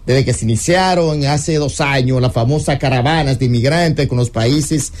 Desde que se iniciaron hace 2 años las famosas caravanas de inmigrantes con los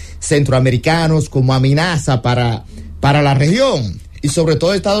países centroamericanos como amenaza para la región, y sobre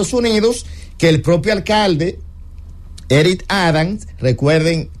todo Estados Unidos, que el propio alcalde Eric Adams,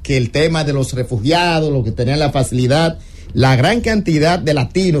 recuerden que el tema de los refugiados, los que tenían la facilidad, la gran cantidad de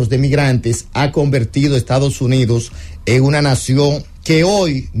latinos, de migrantes, ha convertido a Estados Unidos en una nación que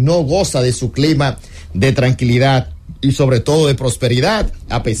hoy no goza de su clima de tranquilidad y sobre todo de prosperidad,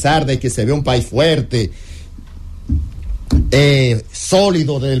 a pesar de que se ve un país fuerte,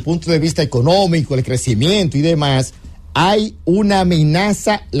 sólido desde el punto de vista económico, el crecimiento y demás. Hay una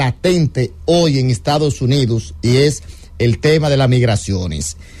amenaza latente hoy en Estados Unidos, y es el tema de las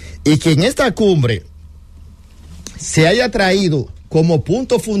migraciones. Y que en esta cumbre se haya traído como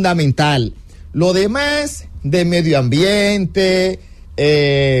punto fundamental lo demás de medio ambiente,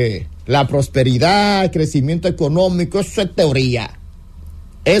 la prosperidad, crecimiento económico, eso es teoría,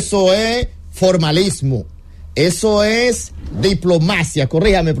 eso es formalismo, eso es diplomacia.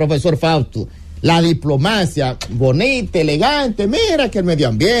 Corríjame, profesor Fausto. La diplomacia bonita, elegante, mira que el medio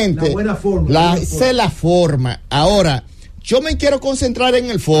ambiente, la buena forma, esa es la forma. Ahora, yo me quiero concentrar en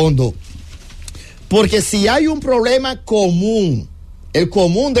el fondo, porque si hay un problema común, el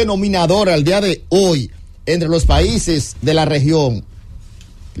común denominador al día de hoy entre los países de la región,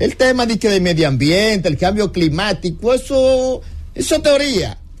 el tema de medio ambiente, el cambio climático, eso es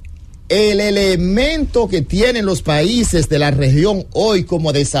teoría. El elemento que tienen los países de la región hoy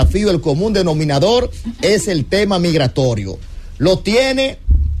como desafío, el común denominador, es el tema migratorio. Lo tiene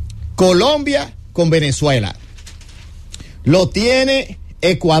Colombia con Venezuela, lo tiene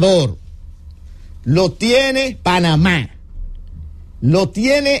Ecuador, lo tiene Panamá, lo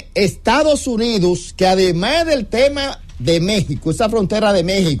tiene Estados Unidos, que además del tema de México, esa frontera de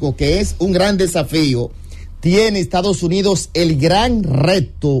México, que es un gran desafío, tiene Estados Unidos el gran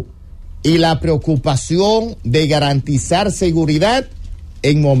reto y la preocupación de garantizar seguridad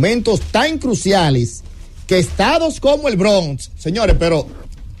en momentos tan cruciales que estados como el Bronx, señores, pero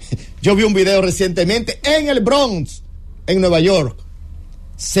yo vi un video recientemente en el Bronx, en Nueva York,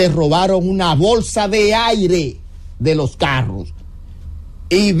 se robaron una bolsa de aire de los carros,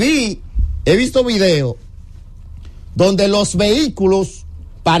 y he visto videos donde los vehículos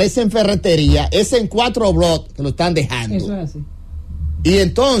parecen ferretería, es en 4 bloques que lo están dejando. Eso es así. Y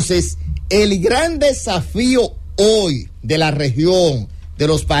entonces, el gran desafío hoy de la región, de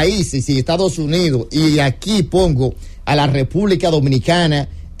los países y Estados Unidos, y aquí pongo a la República Dominicana,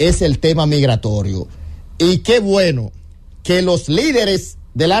 es el tema migratorio. Y qué bueno que los líderes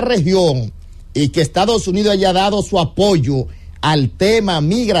de la región y que Estados Unidos haya dado su apoyo al tema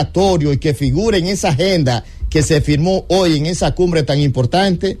migratorio y que figure en esa agenda que se firmó hoy en esa cumbre tan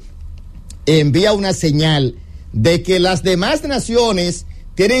importante, envía una señal de que las demás naciones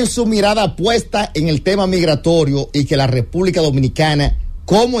tienen su mirada puesta en el tema migratorio y que la República Dominicana,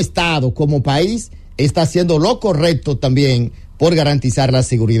 como Estado, como país, está haciendo lo correcto también por garantizar la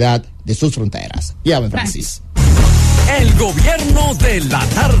seguridad de sus fronteras. Llame, Francis. El gobierno de la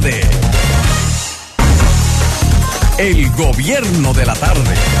tarde. El gobierno de la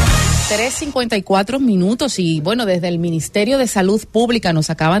tarde. 3:54 y bueno, desde el Ministerio de Salud Pública nos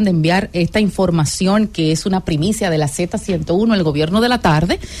acaban de enviar esta información que es una primicia de la Z101, el gobierno de la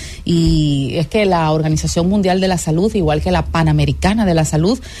tarde, y es que la Organización Mundial de la Salud, igual que la Panamericana de la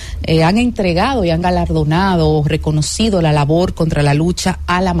Salud, han entregado y han galardonado, reconocido la labor contra la lucha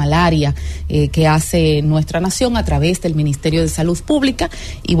a la malaria que hace nuestra nación a través del Ministerio de Salud Pública,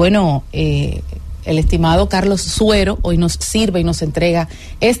 y bueno, el estimado Carlos Suero hoy nos sirve y nos entrega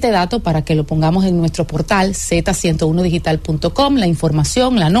este dato para que lo pongamos en nuestro portal z101digital.com, la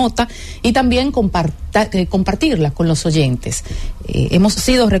información, la nota, y también compartirla con los oyentes. Hemos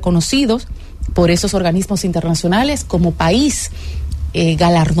sido reconocidos por esos organismos internacionales como país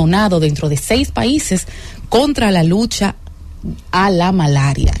galardonado dentro de 6 países contra la lucha a la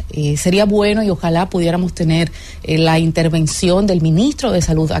malaria. Sería bueno y ojalá pudiéramos tener la intervención del ministro de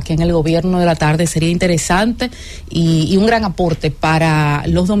Salud aquí en el Gobierno de la Tarde. Sería interesante y un gran aporte para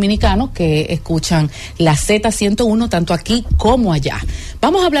los dominicanos que escuchan la Z101 tanto aquí como allá.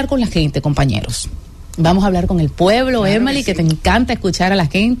 Vamos a hablar con la gente, compañeros. Vamos a hablar con el pueblo, claro, Emily, que te encanta escuchar a la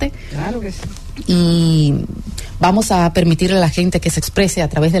gente. Claro que sí. Y vamos a permitirle a la gente que se exprese a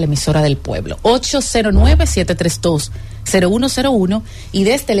través de la emisora del pueblo. 809-732-0101. Y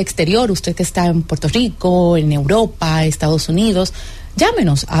desde el exterior, usted que está en Puerto Rico, en Europa, Estados Unidos,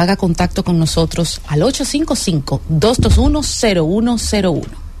 llámenos, haga contacto con nosotros al 855-221-0101.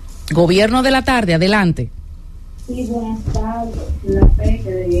 Gobierno de la Tarde, adelante. Sí, buenas tardes, la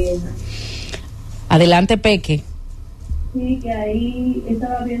Peque de Viena. Adelante, Peque. Sí, que ahí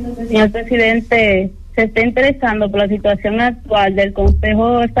estaba viendo que el señor presidente se está interesando por la situación actual del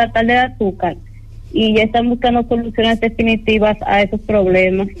Consejo Estatal de Azúcar y ya están buscando soluciones definitivas a esos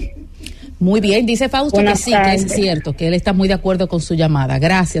problemas. Muy bien, dice Fausto Buenas que sí, tardes. que es cierto, que él está muy de acuerdo con su llamada.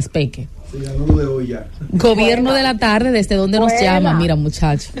 Gracias, Peque. Sí, ya no lo de hoy ya. Gobierno de la Tarde, ¿desde dónde nos llama? Mira,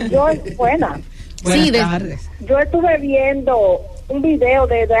 muchacho. Buenas Sí, tardes. Yo estuve viendo un video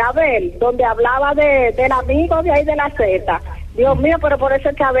de Abel donde hablaba del amigo de ahí de la Z. Dios mío, pero por eso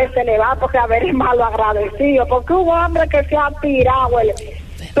es que Abel se le va, porque Abel es malo agradecido, porque un hombre que se ha tirado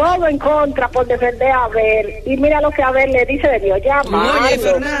todo en contra por defender a Abel, y mira lo que Abel le dice, debió llamarlo. Oye,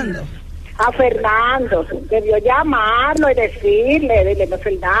 Fernando. A Fernando, debió llamarlo y dile, no,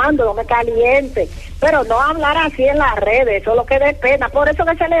 Fernando, no me caliente, pero no hablar así en las redes, eso es lo que da pena, por eso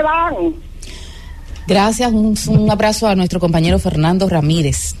que se le van. Gracias, un abrazo a nuestro compañero Fernando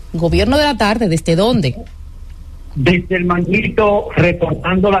Ramírez. Gobierno de la Tarde, ¿desde dónde? Desde el Manguito,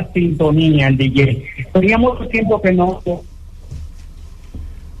 reportando la sintonía, el DJ. Tenía mucho tiempo que no.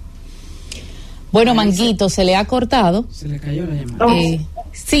 Bueno, Manguito, se le ha cortado. Se le cayó la llamada.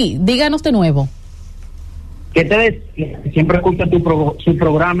 Sí, díganos de nuevo. ¿Qué te decía? Siempre escucho su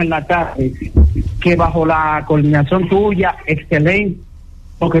programa en la tarde, que bajo la coordinación tuya, excelente,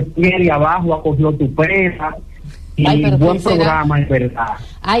 porque de abajo acogió tu presa. Y buen programa, es verdad.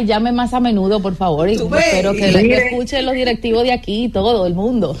 Ay, llame más a menudo, por favor, y espero que le escuchen los directivos de aquí y todo el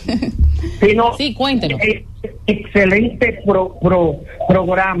mundo. Sí, cuéntenos. Excelente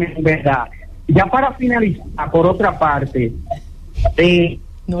programa, en verdad. Ya para finalizar, por otra parte,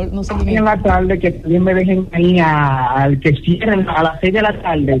 no sé en la tarde, que también me dejen ahí al que cierren a las 6 de la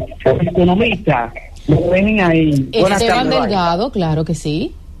tarde, el economista, lo dejen ahí. Esteban Delgado, bye. Claro que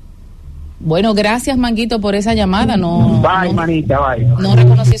sí. Bueno, gracias, Manguito, por esa llamada. Bye, manita, bye. No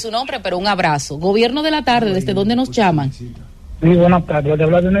reconocí su nombre, pero un abrazo. Gobierno de la Tarde, ¿desde dónde nos llaman? Sí, buenas tardes, de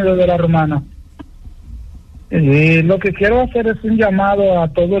hablar de la Romana. Lo que quiero hacer es un llamado a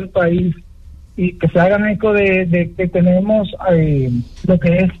todo el país y que se hagan eco de que tenemos lo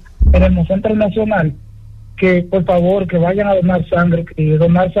que es el Hemocentro Nacional, que por favor que vayan a donar sangre, que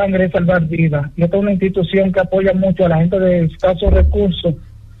donar sangre es salvar vidas. Y esta es una institución que apoya mucho a la gente de escasos recursos,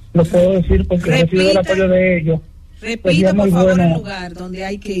 lo puedo decir porque recibo el apoyo de ellos. Repita por favor el lugar donde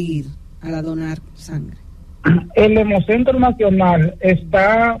hay que ir a donar sangre. El Hemocentro Nacional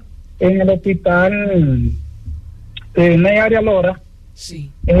está en el hospital Ney Arias Lora. Sí.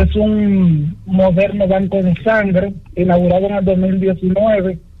 Es un moderno banco de sangre inaugurado en el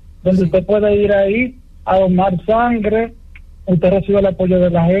 2019, donde usted puede ir ahí a donar sangre. Usted recibe el apoyo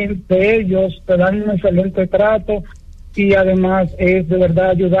de la gente, ellos te dan un excelente trato y además es de verdad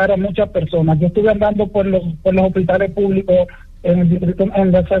ayudar a muchas personas. Yo estuve andando por los hospitales públicos en el distrito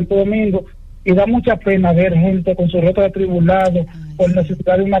de Santo Domingo y da mucha pena ver gente con su rostro atribulado por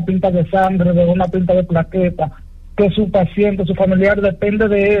necesidad de una pinta de sangre, de una pinta de plaqueta, que su paciente, su familiar depende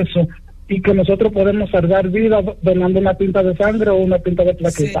de eso y que nosotros podemos salvar vidas donando una pinta de sangre o una pinta de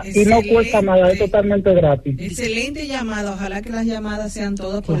plaqueta. Y no cuesta nada, es totalmente gratis. Excelente llamada, ojalá que las llamadas sean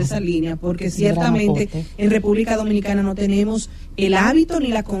todas por esa línea, porque ciertamente en República Dominicana no tenemos el hábito ni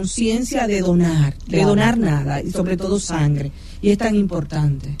la conciencia de donar nada, y sobre todo sangre, y es tan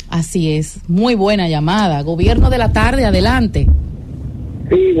importante. Así es, muy buena llamada. Gobierno de la Tarde, adelante.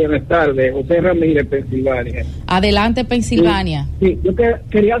 Sí, buenas tardes. José Ramírez, Pensilvania. Adelante, Pensilvania. Sí, yo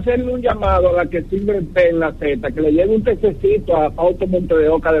quería hacerle un llamado a la que sirve en la Z, que le lleve un tececito a Fausto Monte de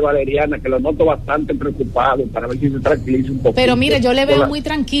Oca de Valeriana, que lo noto bastante preocupado, para ver si se tranquiliza un poco. Pero mire, yo le veo muy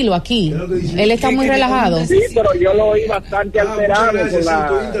tranquilo aquí. Él está muy relajado. Sí, pero yo lo oí bastante alterado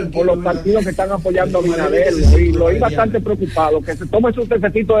por los partidos que están apoyando a Binader. Lo oí bastante preocupado. Que se tome su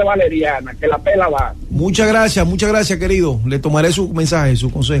tececito de Valeriana, que la pela va. Muchas gracias, querido. Le tomaré su mensaje,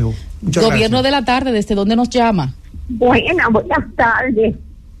 su consejo. Muchas Gobierno gracias. de la tarde, ¿desde dónde nos llama? Buenas tardes,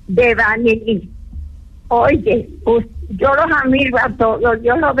 de Dani. Oye, pues yo los admiro a todos,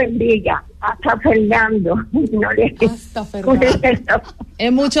 Dios los bendiga. Hasta Fernando. No le... Hasta Fernando.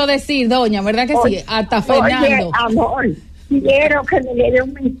 Es mucho decir, doña, ¿verdad que sí? Hasta Fernando. Oye, amor, quiero que me le dé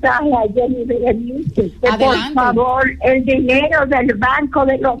un mensaje a Jenny Berenice, que Adelante. por favor, el dinero del Banco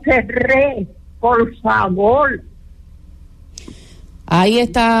de los Ferré, por favor. Ahí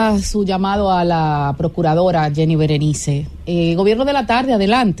está su llamado a la procuradora Jenny Berenice. Gobierno de la tarde,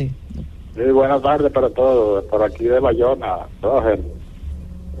 adelante. Sí, buenas tardes para todos, por aquí de Bayona, Roger.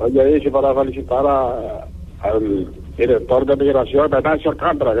 Oye, dice para felicitar al director de migración, Venancio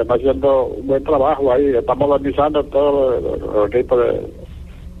Alcántara, que está haciendo un buen trabajo ahí, está modernizando todo el equipo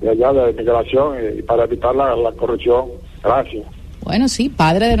de allá de migración y para evitar la corrupción. Gracias. Bueno, sí,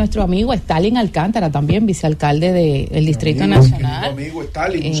 padre de nuestro amigo Stalin Alcántara, también vicealcalde del Distrito Nacional. Mi amigo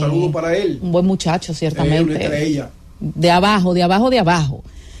Stalin, un saludo para él. Un buen muchacho, ciertamente. Una estrella. De abajo.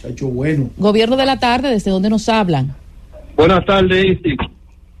 Ha hecho bueno. Gobierno de la tarde, ¿desde dónde nos hablan? Buenas tardes, Isi.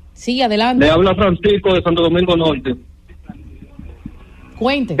 Sí, adelante. Le habla Francisco de Santo Domingo Norte.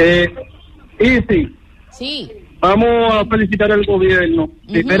 Cuente. Isi. Sí. Vamos a felicitar al gobierno.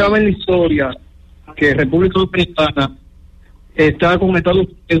 Primera vez en la historia que República Dominicana está con Estados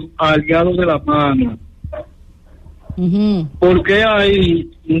Unidos aliados de la mano. ¿Por qué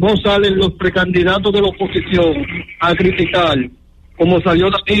ahí no salen los precandidatos de la oposición a criticar, como salió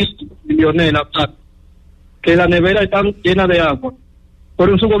David Lionel, que la nevera está llena de agua,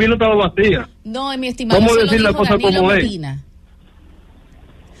 pero en su gobierno estaba vacía? No, mi estimado, ¿cómo eso decir lo la dijo cosa Danilo como Medina.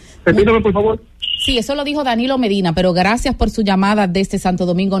 Repítame, por favor. Sí, eso lo dijo Danilo Medina, pero gracias por su llamada desde Santo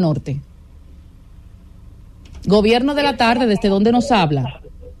Domingo Norte. Gobierno de la tarde, ¿desde dónde nos habla?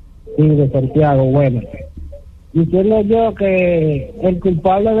 Sí, de Santiago, bueno. Diciendo yo que el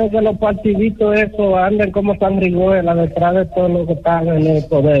culpable de que los partiditos esos anden como sangrigüelas detrás de todos los que están en el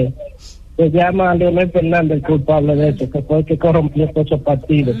poder, se llama Leonel Fernández, el culpable de eso, que fue el que corrompió todos esos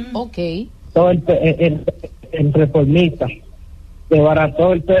partidos. Ok. Todo el reformista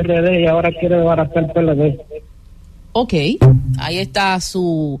desbarató el PRD y ahora quiere desbaratar el PLD. Ok, ahí está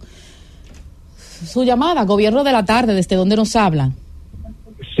su llamada. Gobierno de la tarde, ¿desde dónde nos hablan?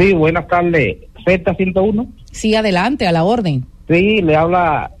 Sí, buenas tardes. Z101. Sí, adelante, a la orden. Sí, le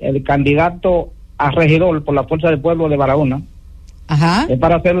habla el candidato a regidor por la Fuerza del Pueblo de Barahona. Ajá. Es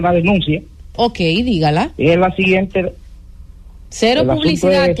para hacer una denuncia. Ok, dígala. Y es la siguiente. Cero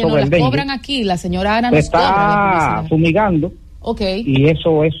publicidad, que nos la cobran aquí. La señora Ana nos cobra la está publicidad. fumigando. Ok. Y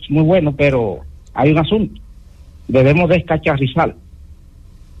eso es muy bueno, pero hay un asunto. Debemos descacharrizar.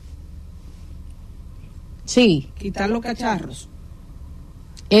 Sí. Quitar los cacharros.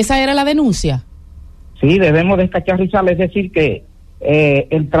 ¿Esa era la denuncia? Sí, debemos descacharrizar, es decir que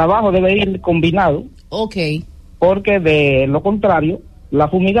el trabajo debe ir combinado. Ok. Porque de lo contrario, la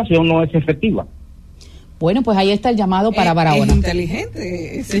fumigación no es efectiva. Bueno, pues ahí está el llamado para Barahona. Es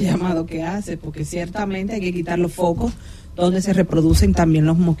inteligente ese llamado que hace, porque ciertamente hay que quitar los focos donde se reproducen también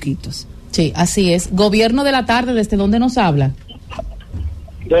los mosquitos. Sí, así es. Gobierno de la tarde, ¿desde dónde nos habla?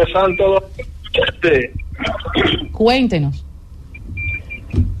 De Santo Domingo. Cuéntenos.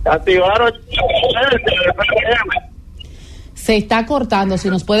 Activaron. Se está cortando, si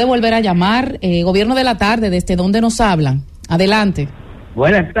nos puede volver a llamar. Gobierno de la tarde, ¿desde dónde nos hablan? Adelante.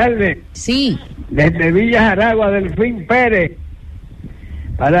 Buenas tardes. Sí. Desde Villa Jaragua, Delfín Pérez,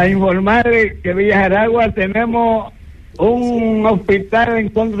 para informarle que Villa Jaragua tenemos un hospital en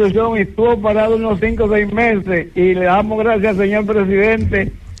construcción y estuvo parado unos 5 o 6 meses y le damos gracias, señor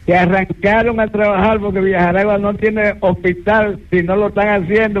presidente, que arrancaron a trabajar porque Villa Jaragua no tiene hospital, si no lo están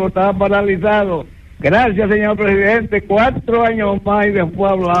haciendo, estaba paralizado. Gracias, señor presidente. 4 años más y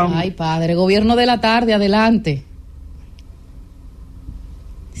después hablamos. Ay, padre. Gobierno de la tarde, adelante.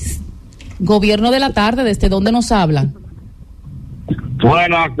 Gobierno de la tarde, ¿desde dónde nos hablan?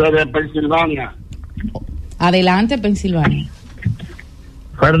 Buenas, desde Pensilvania. Adelante, Pensilvania.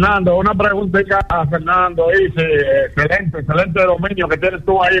 Fernando, una preguntita a Fernando. Dice, excelente dominio que tienes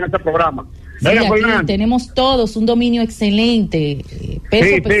tú ahí en este programa. Sí, Venga, aquí Fernando. tenemos todos un dominio excelente,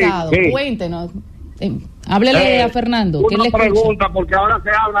 peso Sí, pesado. sí. Cuéntenos. Háblele a Fernando. Una pregunta, porque ahora se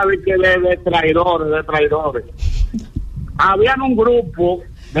habla de traidores. Habían un grupo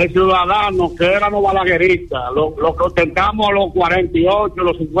de ciudadanos que éramos balagueristas, los que ostentamos los 48,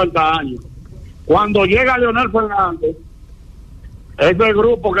 los 50 años. Cuando llega Leonel Fernández, ese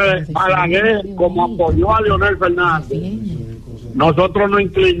grupo que Balaguer, como apoyó a Leonel Fernández, nosotros nos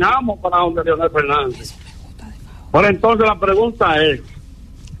inclinamos para donde Leonel Fernández. Pero entonces la pregunta es,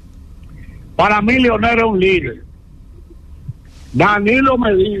 para mí Leonel es un líder. Danilo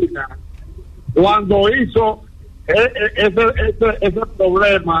Medina, cuando hizo ese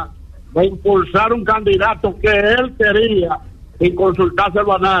problema de impulsar un candidato que él quería sin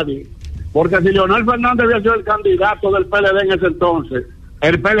consultárselo a nadie, porque si Leonel Fernández había sido el candidato del PLD en ese entonces,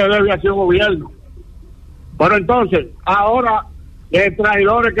 el PLD había sido gobierno. Pero entonces, ahora,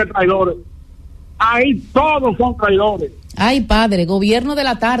 traidores, ahí todos son traidores. Ay, padre, gobierno de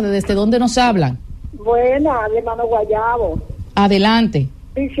la tarde, ¿desde dónde nos hablan? Buena, hermano Guayabo. Adelante.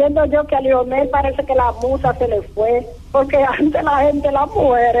 Diciendo yo que a Leonel parece que la musa se le fue, porque antes la gente la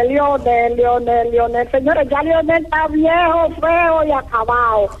muere, Leonel. Señores, ya Leonel está viejo, feo y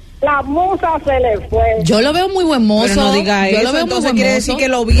acabado. La musa se le fue. Yo lo veo muy buen mozo. Pero no diga yo eso, lo veo entonces muy buen quiere mozo. decir que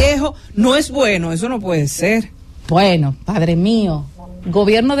lo viejo no es bueno, eso no puede ser. Bueno, padre mío,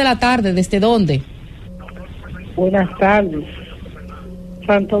 gobierno de la tarde, ¿desde dónde? Buenas tardes.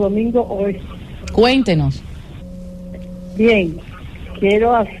 Santo Domingo hoy. Cuéntenos. Bien,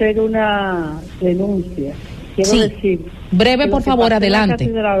 quiero hacer una denuncia. Quiero decir. Breve, por favor, adelante. La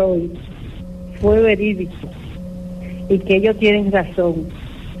catedral hoy fue verídico y que ellos tienen razón.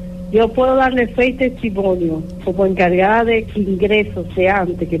 Yo puedo darle fe y testimonio como encargada de ingresos de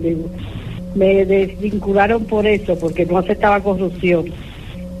antes, que me desvincularon por eso, porque no aceptaba corrupción,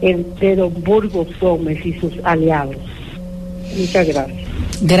 de don Burgos Gómez y sus aliados. Muchas gracias.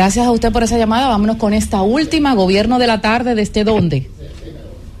 Gracias a usted por esa llamada. Vámonos con esta última. Gobierno de la tarde, ¿desde dónde?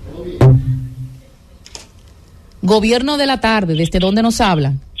 Gobierno de la tarde, ¿desde dónde nos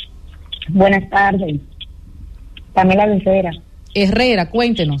hablan? Buenas tardes. Pamela Herrera,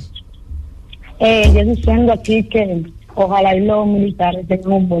 cuéntenos. Yo diciendo aquí que ojalá y los militares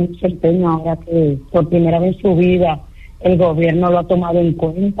tengan un buen desempeño ahora que por primera vez en su vida el gobierno lo ha tomado en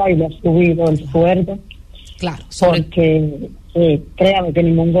cuenta y le ha subido el sueldo. Claro. Porque créame que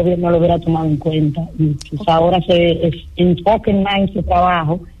ningún gobierno lo hubiera tomado en cuenta y quizá ahora se enfoquen más en su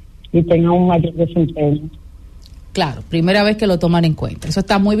trabajo y tengan un mayor desempeño. Claro, primera vez que lo toman en cuenta. Eso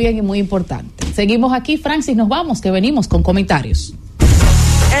está muy bien y muy importante. Seguimos aquí, Francis, nos vamos, que venimos con comentarios.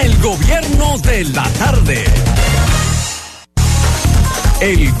 El gobierno de la tarde.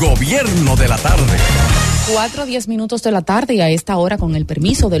 El gobierno de la tarde. 4:10 de la tarde y a esta hora, con el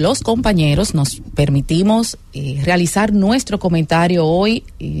permiso de los compañeros, nos permitimos realizar nuestro comentario hoy,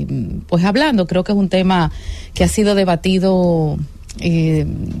 pues hablando, creo que es un tema que ha sido debatido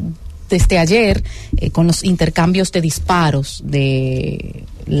desde ayer con los intercambios de disparos de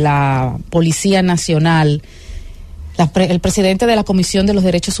la Policía Nacional. El presidente de la Comisión de los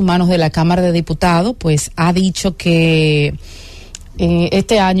Derechos Humanos de la Cámara de Diputados, pues ha dicho que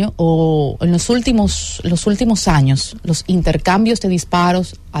este año o en los últimos años los intercambios de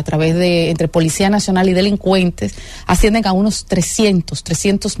disparos a través de entre Policía Nacional y delincuentes ascienden a unos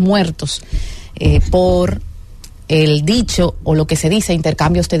 300 muertos por el dicho o lo que se dice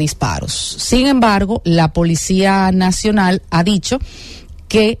intercambios de disparos. Sin embargo, la Policía Nacional ha dicho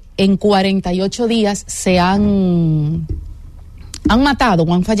que en 48 días se han matado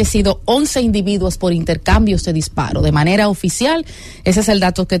o han fallecido 11 individuos por intercambios de disparo. De manera oficial, ese es el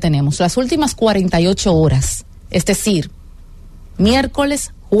dato que tenemos. Las últimas 48 horas, es decir,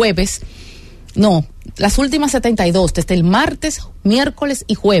 miércoles, jueves, las últimas 72, desde el martes, miércoles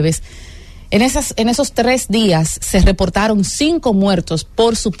y jueves. En esos 3 días se reportaron 5 muertos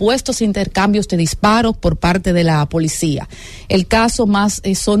por supuestos intercambios de disparos por parte de la policía. El caso más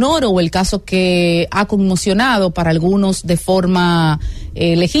sonoro o el caso que ha conmocionado para algunos de forma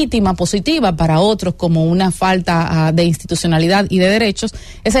legítima, positiva, para otros como una falta de institucionalidad y de derechos,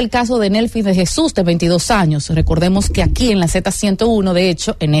 es el caso de Nelfi de Jesús, de 22 años. Recordemos que aquí en la Z101, de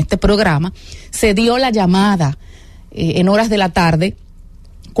hecho, en este programa, se dio la llamada en horas de la tarde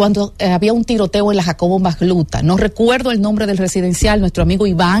cuando había un tiroteo en la Jacobo Magluta. No recuerdo el nombre del residencial. Nuestro amigo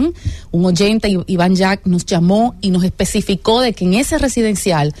Iván, un oyente, Iván Jack, nos llamó y nos especificó de que en ese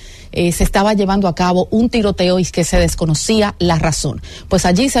residencial se estaba llevando a cabo un tiroteo y que se desconocía la razón. Pues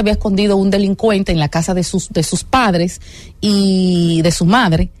allí se había escondido un delincuente en la casa de sus padres y de su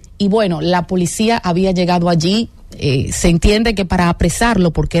madre. Y bueno, la policía había llegado allí se entiende que para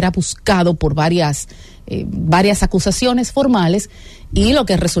apresarlo, porque era buscado por varias acusaciones formales, y lo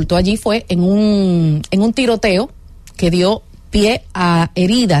que resultó allí fue en un tiroteo que dio pie a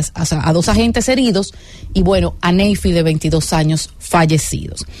heridas, a 2 agentes heridos, y bueno, a Neyfi de 22 años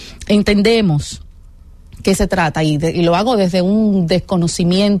fallecidos. Entendemos que se trata, y lo hago desde un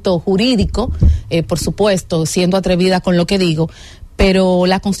desconocimiento jurídico, por supuesto, siendo atrevida con lo que digo, pero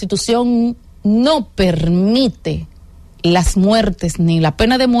la Constitución no permite las muertes, ni la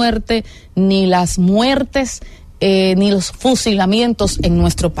pena de muerte, ni las muertes, ni los fusilamientos en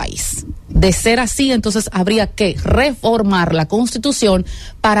nuestro país. De ser así, entonces habría que reformar la Constitución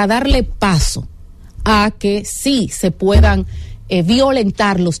para darle paso a que sí se puedan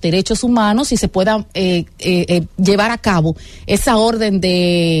violentar los derechos humanos y se pueda llevar a cabo esa orden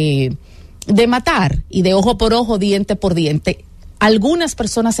de matar y de ojo por ojo, diente por diente. Algunas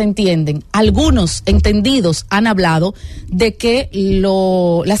personas entienden, algunos entendidos han hablado de que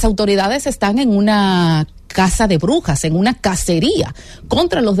las autoridades están en una casa de brujas, en una cacería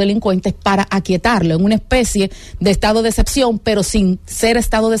contra los delincuentes para aquietarlo, en una especie de estado de excepción, pero sin ser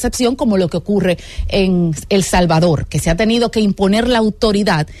estado de excepción como lo que ocurre en El Salvador, que se ha tenido que imponer la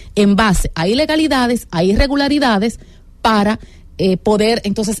autoridad en base a ilegalidades, a irregularidades, para poder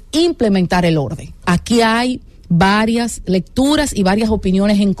entonces implementar el orden. Aquí hay varias lecturas y varias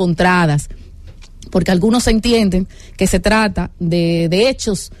opiniones encontradas, porque algunos entienden que se trata de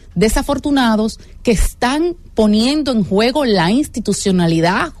hechos desafortunados que están poniendo en juego la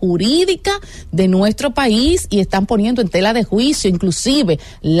institucionalidad jurídica de nuestro país y están poniendo en tela de juicio inclusive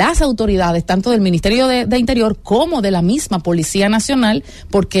las autoridades tanto del Ministerio de Interior como de la misma Policía Nacional,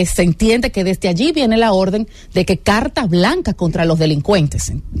 porque se entiende que desde allí viene la orden de que carta blanca contra los delincuentes.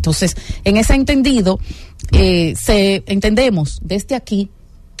 Entonces, en ese entendido, entendemos desde aquí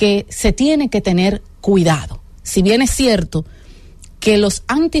que se tiene que tener cuidado. Si bien es cierto que los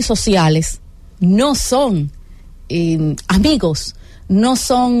antisociales no son amigos, no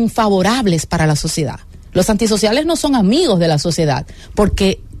son favorables para la sociedad. Los antisociales no son amigos de la sociedad,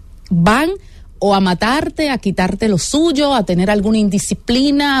 porque van o a matarte, a quitarte lo suyo, a tener alguna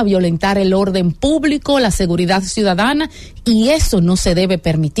indisciplina, a violentar el orden público, la seguridad ciudadana, y eso no se debe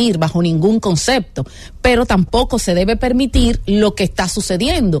permitir bajo ningún concepto. Pero tampoco se debe permitir lo que está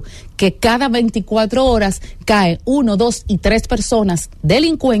sucediendo, que cada 24 horas caen 1, 2 y 3 personas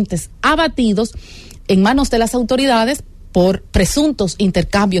delincuentes abatidos en manos de las autoridades por presuntos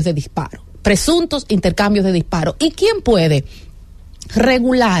intercambios de disparo. ¿Y quién puede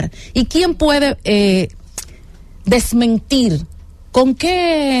regular? ¿Y quién puede desmentir? ¿Con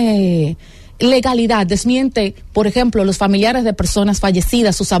qué legalidad desmiente, por ejemplo, los familiares de personas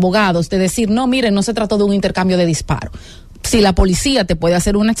fallecidas, sus abogados, de decir, no, miren, no se trató de un intercambio de disparo? Si la policía te puede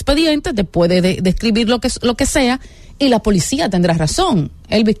hacer un expediente, te puede describir lo que sea, y la policía tendrá razón.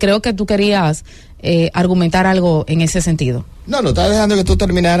 Elvis, creo que tú querías argumentar algo en ese sentido. No, estaba dejando que tú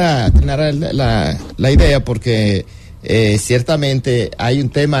terminara la idea, porque ciertamente hay un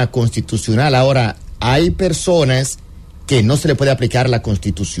tema constitucional. Ahora, hay personas que no se le puede aplicar la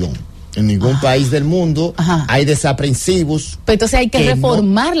Constitución. En ningún país del mundo hay desaprensivos. Pero entonces hay que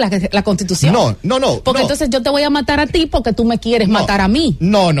reformar la Constitución. No. Porque entonces yo te voy a matar a ti porque tú me quieres matar a mí.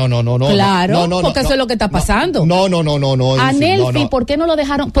 No. Claro, porque eso es lo que está pasando. No. A Nelfi, ¿por qué no lo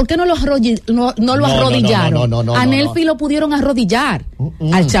dejaron? ¿Por qué no lo arrodillaron? A Nelfi lo pudieron arrodillar.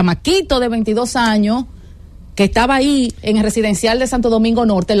 Al chamaquito de 22 años que estaba ahí en el residencial de Santo Domingo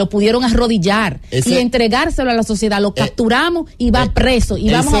Norte, lo pudieron arrodillar y entregárselo a la sociedad. Lo capturamos y va preso. Y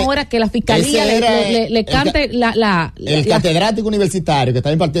vamos ahora que la fiscalía le cante el catedrático universitario que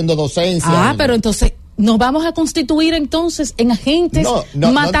está impartiendo docencia. Pero entonces nos vamos a constituir entonces en agentes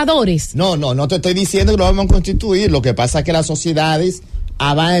matadores. No te estoy diciendo que lo vamos a constituir. Lo que pasa es que las sociedades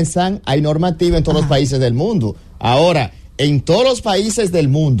avanzan, hay normativa en todos los países del mundo. Ahora, en todos los países del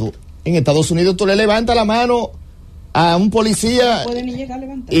mundo, en Estados Unidos tú le levantas la mano a un policía, no puede ni llegar a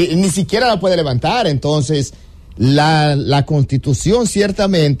levantar. Y ni siquiera la puede levantar. Entonces, la Constitución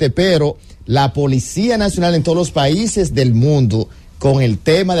ciertamente, pero la Policía Nacional en todos los países del mundo, con el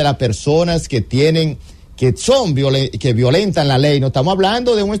tema de las personas que violentan la ley. No estamos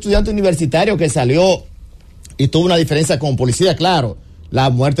hablando de un estudiante universitario que salió y tuvo una diferencia con policía, claro.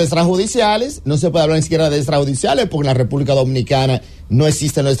 Las muertes extrajudiciales, no se puede hablar ni siquiera de extrajudiciales, porque en la República Dominicana no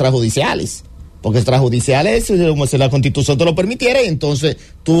existen los extrajudiciales. Porque extrajudiciales, como si la Constitución te lo permitiera, entonces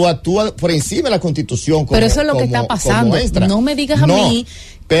tú actúas por encima de la Constitución. Pero eso es lo que está pasando. No me digas a mí,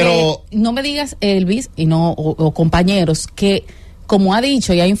 no me digas, Elvis, o compañeros, que como ha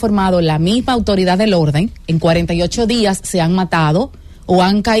dicho y ha informado la misma autoridad del orden, en 48 días se han matado o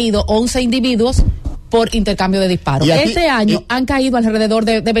han caído 11 individuos por intercambio de disparos. Este año han caído alrededor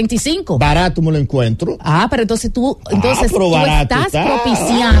de 25. Barato me lo encuentro. Pero entonces tú estás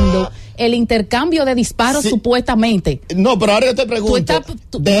propiciando el intercambio de disparos supuestamente. No, pero ahora yo te pregunto,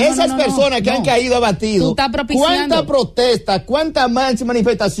 esas personas que han caído abatidos, ¿cuánta protesta, cuánta marcha y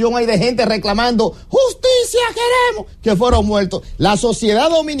manifestación hay de gente reclamando justicia queremos, que fueron muertos? La sociedad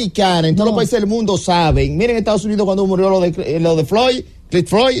dominicana en todos los países del mundo saben. Miren Estados Unidos cuando murió lo de Floyd,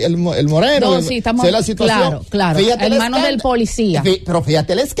 el moreno. No, sí, estamos, la situación. Claro, en manos del policía. Pero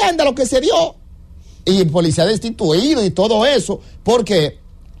fíjate el escándalo que se dio. Y el policía destituido y todo eso, porque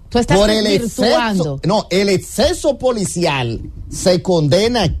por el exceso policial se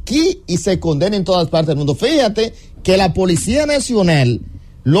condena aquí y se condena en todas partes del mundo. Fíjate que la Policía Nacional,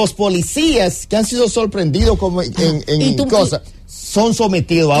 los policías que han sido sorprendidos como en cosas, son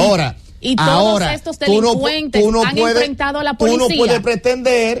sometidos ahora. Y todos estos delincuentes han enfrentado a la policía. Tú no puedes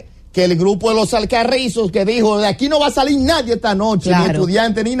pretender que el grupo de los alcarrizos que dijo de aquí no va a salir nadie esta noche, ni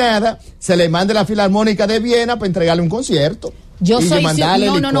estudiante ni nada, se le mande la Filarmónica de Viena para entregarle un concierto. Yo soy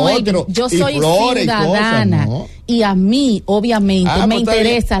ciudadana y a mí obviamente me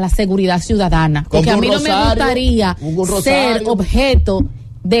interesa la seguridad ciudadana, porque a mí no me gustaría ser objeto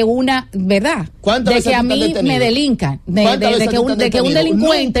de una, ¿verdad? De que a mí me delincan, de que un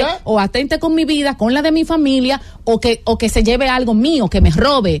delincuente o atente con mi vida, con la de mi familia, o que se lleve algo mío, que me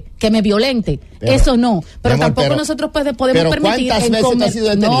robe, que me violente. Eso no. Pero tampoco nosotros podemos permitir. ¿Cuántas veces te has sido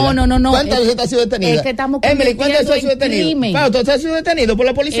detenida? No. ¿Cuántas veces te has sido detenida? Es que estamos Emily, ¿cuántas veces has sido detenido? Claro, ¿tú has sido detenido por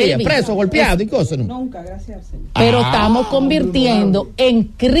la policía? Preso, golpeado y cosas, ¿no? Nunca, gracias. Pero estamos convirtiendo en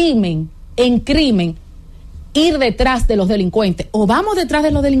crimen ir detrás de los delincuentes, o vamos detrás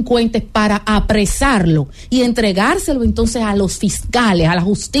de los delincuentes para apresarlo y entregárselo entonces a los fiscales, a la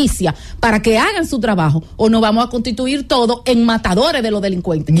justicia, para que hagan su trabajo, o nos vamos a constituir todo en matadores de los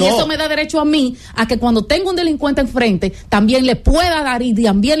delincuentes. Y eso me da derecho a mí a que cuando tengo un delincuente enfrente también le pueda dar y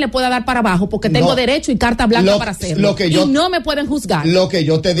también le pueda dar para abajo, porque tengo derecho y carta blanca para hacerlo, y no me pueden juzgar. Lo que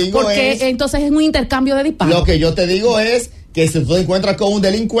yo te digo porque entonces es un intercambio de disparos. Lo que yo te digo es que si tú te encuentras con un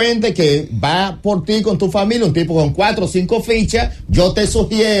delincuente que va por ti con tu familia, un tipo con 4 o 5 fichas, yo te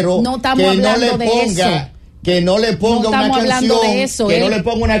sugiero que no le ponga una canción, no le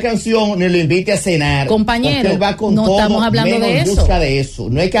ponga una canción ni le invite a cenar. Compañero, él va con no todo estamos hablando de eso. Busca de eso.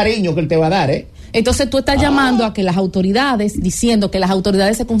 No es cariño que él te va a dar, Entonces tú estás llamando a que las autoridades, diciendo que las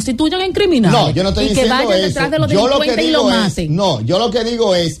autoridades se constituyan en criminales. No, yo no estoy diciendo eso. Y que vayan detrás de los delincuentes y lo maten. No, yo lo que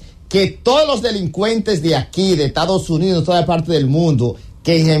digo es que todos los delincuentes de aquí, de Estados Unidos, de toda parte del mundo,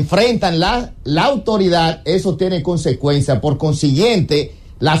 que enfrentan la autoridad, eso tiene consecuencias. Por consiguiente,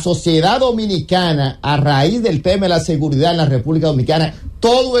 la sociedad dominicana, a raíz del tema de la seguridad en la República Dominicana,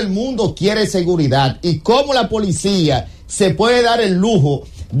 todo el mundo quiere seguridad. Y cómo la policía se puede dar el lujo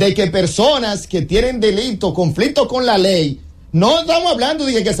de que personas que tienen delito, conflicto con la ley, no estamos hablando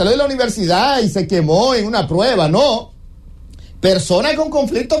de que salió de la universidad y se quemó en una prueba, no. Personas con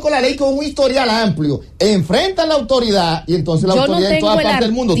conflicto con la ley, con un historial amplio, enfrentan la autoridad y entonces la autoridad en toda parte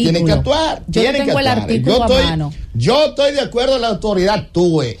del mundo tiene que actuar. Yo estoy de acuerdo en la autoridad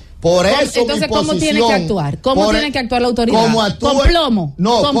actúe. Por eso entonces, mi posición, ¿cómo tiene que actuar? ¿Cómo tiene que actuar la autoridad? ¿Con plomo?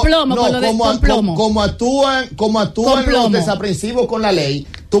 No, con plomo. Como actúan los desaprensivos con la ley.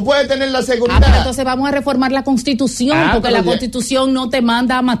 Tú puedes tener la seguridad. Pero entonces vamos a reformar la Constitución, porque la Constitución no te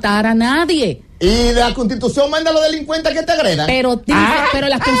manda a matar a nadie. Y la Constitución manda a los delincuentes que te agredan. Pero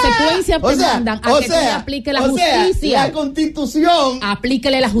las consecuencias te mandan a que tú le aplique la justicia. La Constitución.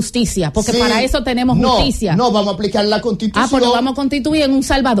 Aplíquele la justicia, porque para eso tenemos justicia. No, vamos a aplicar la Constitución. Pues nos vamos a constituir en un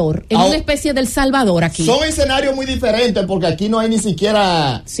Salvador, en una especie del Salvador aquí. Son escenarios muy diferentes, porque aquí no hay ni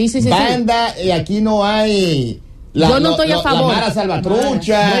siquiera banda, y aquí no hay... Yo no estoy a favor. La Mara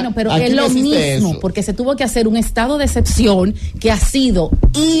Salvatrucha. Bueno, pero es lo mismo, porque se tuvo que hacer un estado de excepción que ha sido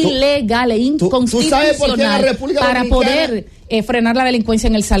ilegal e inconstitucional para poder frenar la delincuencia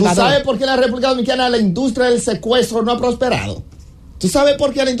en El Salvador. ¿Tú sabes por qué en la República Dominicana la industria del secuestro no ha prosperado? ¿Tú sabes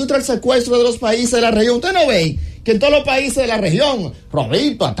por qué la industria del secuestro de los países de la región? ¿Usted no ve que en todos los países de la región,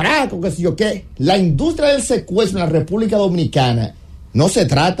 robito, atraco, qué sé yo qué, la industria del secuestro en la República Dominicana no se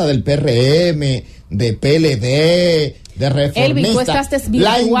trata del PRM, de PLD, de reformista. Elvin, tú estás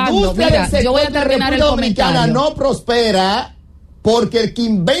desvirtuando. La industria del yo voy a terminar el comentario. No prospera porque el que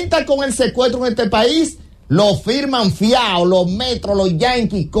inventa con el secuestro en este país lo firman fiao, los metros, los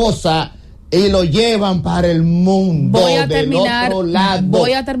yankees, cosas. y lo llevan para el mundo del otro lado.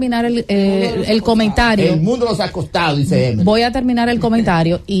 Voy a terminar el comentario. El mundo los ha costado, dice Emily. Voy a terminar el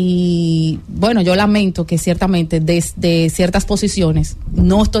comentario y bueno, yo lamento que ciertamente desde ciertas posiciones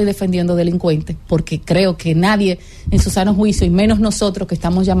no estoy defendiendo delincuentes, porque creo que nadie en su sano juicio, y menos nosotros que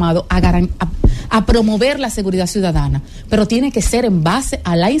estamos llamados a promover la seguridad ciudadana, pero tiene que ser en base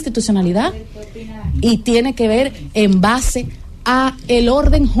a la institucionalidad y tiene que ver en base a el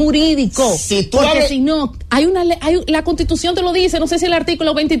orden jurídico, porque si no hay una la Constitución te lo dice, no sé si el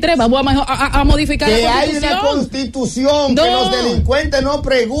artículo 23, vamos a modificar que la Constitución. Hay una Constitución que los delincuentes no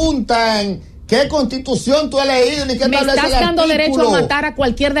preguntan qué Constitución tú has leído ni qué me estás dando derecho a matar a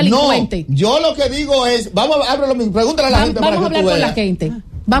cualquier delincuente. No, yo lo que digo es, pregúntale a la gente para que tú veas. Vamos a hablar con la gente,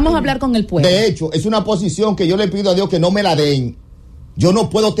 vamos a hablar con el pueblo. De hecho, es una posición que yo le pido a Dios que no me la den. Yo no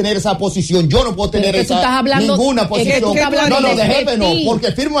puedo tener esa posición, yo no puedo tener ninguna posición. No, de jefe no,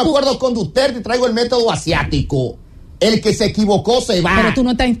 porque firmo acuerdos con Duterte y traigo el método asiático. El que se equivocó se va. Pero tú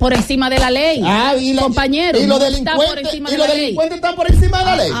no estás por encima de la ley, compañero. Y los delincuentes están por encima de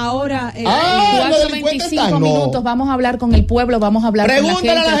la ley. Ahora, 4:25 minutos, vamos a hablar con el pueblo, vamos a hablar Pregúntale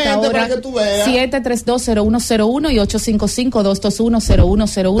con la gente. A la gente para que tú veas. 7320101 y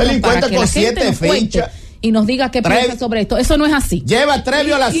 855-221-0101 para que la gente nos cuente y nos diga qué piensa sobre esto. Eso no es así. Lleva 3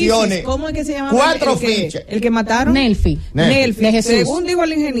 violaciones. ¿Cómo es que se llama? 4 fichas. El que mataron. Nelfi. De Jesús. Según dijo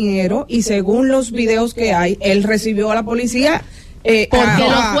el ingeniero y según los videos que hay, él recibió a la policía. Porque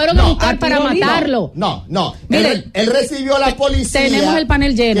lo fueron a buscar para matarlo. No. Miren, él recibió a la policía. Tenemos el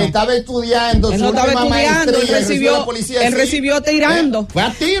panel lleno. Que estaba estudiando. Él no estaba estudiando. Él recibió tirando. Fue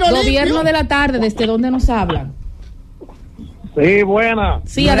a tiro. Gobierno de la tarde, ¿desde dónde nos hablan? Sí, buena.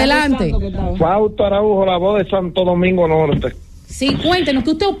 Sí, adelante. Fausto Araujo, la voz de Santo Domingo Norte. Sí, cuéntenos, ¿qué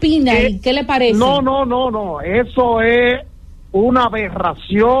usted opina y qué le parece? No. Eso es una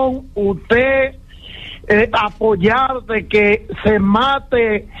aberración. Usted apoyar de que se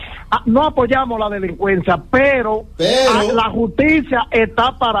mate. No apoyamos la delincuencia, pero la justicia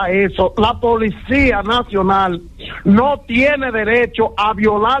está para eso. La Policía Nacional no tiene derecho a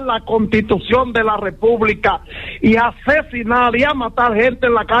violar la Constitución de la República y a asesinar y a matar gente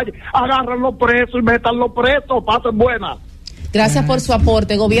en la calle. Agárrenlo presos y métanlo presos. Pasen buenas. Gracias por su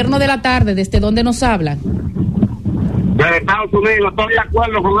aporte. Gobierno de la tarde, ¿desde dónde nos hablan? De Estados Unidos, estoy de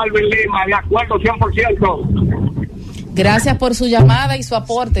acuerdo con Alvin Lima, de acuerdo 100%. Gracias por su llamada y su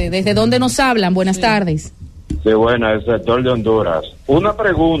aporte. ¿Desde dónde nos hablan? Buenas tardes. Sí, bueno, el sector de Honduras. Una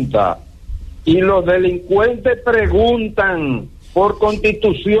pregunta. ¿Y los delincuentes preguntan por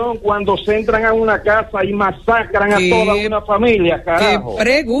Constitución cuando se entran a una casa y masacran a toda una familia, carajo? ¿Qué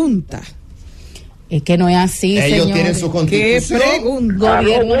pregunta? Es que no es así, ellos señores. Tienen su Constitución. ¿Qué pregunta?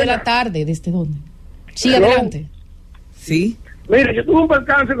 Gobierno de la tarde, ¿desde dónde? Sí, adelante. Sí. Mire, yo tuve un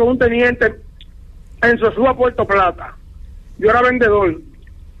percance con un teniente en Sosúa, Puerto Plata. Yo era vendedor.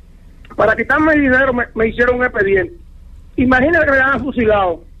 Para quitarme el dinero me hicieron un expediente. Imagínate que me habían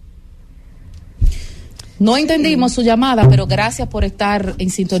fusilado. No entendimos su llamada, pero gracias por estar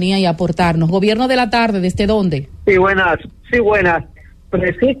en sintonía y aportarnos. Gobierno de la tarde, ¿desde dónde? Sí, buenas.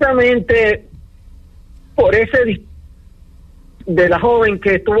 Precisamente por ese de la joven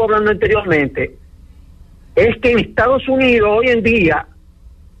que estuvo hablando anteriormente, es que en Estados Unidos hoy en día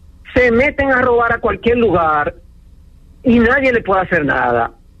se meten a robar a cualquier lugar y nadie le puede hacer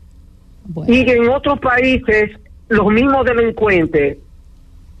nada. Bueno. Y en otros países los mismos delincuentes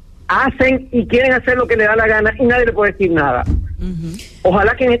hacen y quieren hacer lo que le da la gana y nadie le puede decir nada.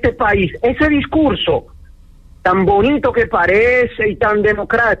 Ojalá que en este país ese discurso tan bonito que parece y tan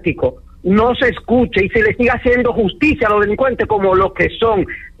democrático no se escuche y se le siga haciendo justicia a los delincuentes como los que son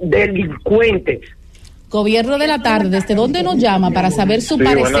delincuentes. Gobierno de la tarde, ¿desde dónde nos llama para saber su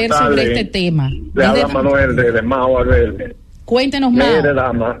parecer sobre este tema? Le habla Manuel de Mao Albert. Cuéntenos más. Mire,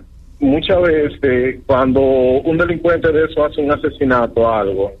 dama, muchas veces cuando un delincuente de eso hace un asesinato o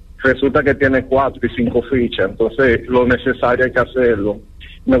algo, resulta que tiene 4 y 5 fichas, entonces lo necesario hay que hacerlo.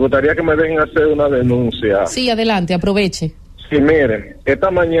 Me gustaría que me dejen hacer una denuncia. Sí, adelante, aproveche. Sí, miren,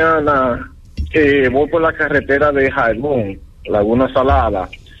 esta mañana voy por la carretera de Jaimón, Laguna Salada,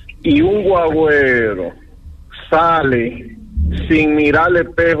 y un guagüero sale sin mirar el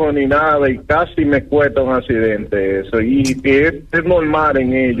espejo ni nada y casi me cuesta un accidente eso, y es normal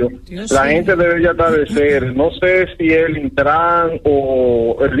en ello. La gente debería establecer, no sé si el Intran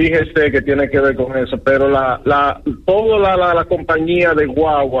o el IGC que tiene que ver con eso, pero toda la compañía de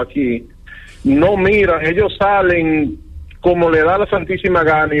guagua aquí no miran, ellos salen como le da la santísima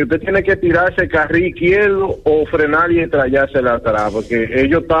gana y usted tiene que tirarse el carril izquierdo o frenar y estrellársela atrás, porque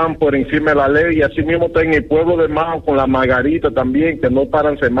ellos están por encima de la ley y así mismo está en el pueblo de Mao con la Margarita también, que no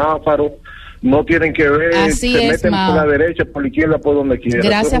paran semáforos. no tienen que ver, Así se es, meten Mao. por la derecha, por la izquierda, por donde quieran.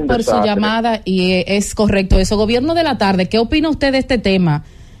 Gracias por su llamada y es correcto eso. Gobierno de la tarde, ¿qué opina usted de este tema?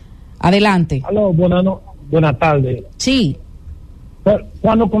 Adelante. Aló, buenas tardes. Sí.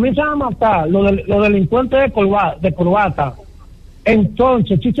 Cuando comienzan a matar los delincuentes de corbata,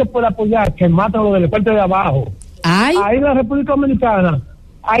 entonces sí se puede apoyar que matan a los delincuentes de abajo. Ahí en la República Dominicana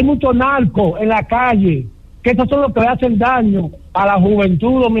hay muchos narcos en la calle, que esos son los que le hacen daño a la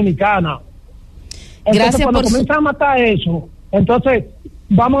juventud dominicana. Entonces, Gracias cuando por comienzan a matar eso, entonces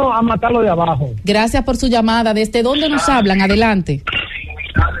vamos a matarlo de abajo. Gracias por su llamada. ¿Desde dónde nos hablan? Adelante.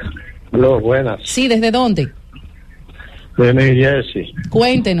 Aló, buenas. Sí, ¿desde dónde? De New Jersey.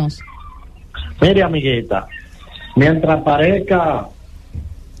 Cuéntenos. Mire, amiguita, mientras parezca,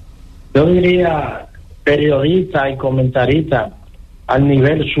 yo diría periodista y comentarista al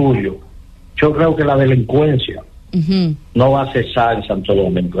nivel suyo, yo creo que la delincuencia no va a cesar en Santo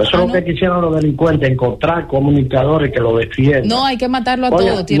Domingo. Eso es lo que quisieron los delincuentes, encontrar comunicadores que lo defiendan. No, hay que matarlo a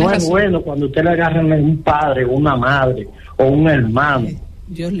Oiga, todos. Tiene no razón. es bueno cuando usted le agarren a un padre, una madre o un hermano.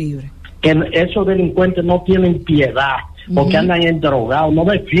 Dios libre. Que esos delincuentes no tienen piedad porque andan en drogados, no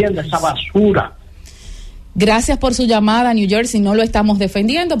defienden esa basura. Gracias por su llamada, New Jersey. No lo estamos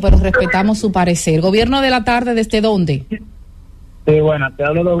defendiendo, pero respetamos su parecer. Gobierno de la tarde, ¿desde dónde? Sí, bueno, te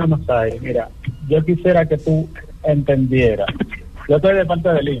hablo de Buenos Aires. Mira, yo quisiera que tú entendieras. Yo estoy de parte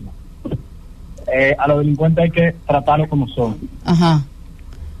de Lima. A los delincuentes hay que tratarlos como son. Ajá.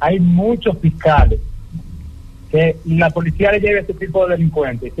 Hay muchos fiscales que la policía le lleve a ese tipo de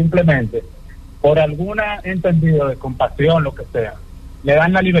delincuentes y simplemente por alguna entendido de compasión, lo que sea, le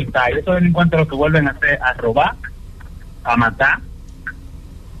dan la libertad y esos delincuentes lo que vuelven a hacer a robar, a matar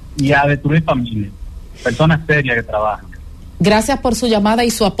y a destruir familias, personas serias que trabajan. Gracias por su llamada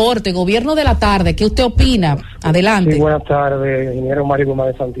y su aporte. Gobierno de la tarde, ¿qué usted opina? Adelante. Sí, buenas tardes, ingeniero Mario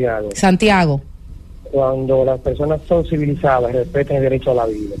Gómez de Santiago. Santiago. Cuando las personas son civilizadas, respetan el derecho a la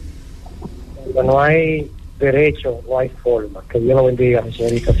vida. Cuando no hay derecho, no hay forma. Que Dios lo bendiga,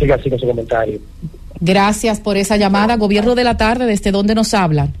 señorita. Siga así con su comentario. Gracias por esa llamada. Gobierno de la tarde, ¿desde dónde nos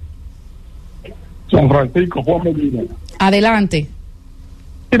hablan? San Francisco, Juan Medina. Adelante.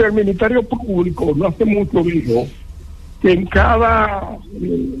 Mira, el Ministerio Público no hace mucho dijo que de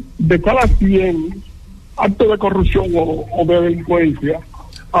cada 100 actos de corrupción o de delincuencia,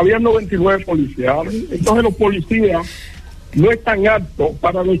 había 99 policiales. Entonces los policías no están aptos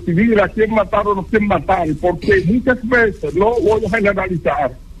para decidir a quién matar o no quién matar, porque muchas veces, no voy a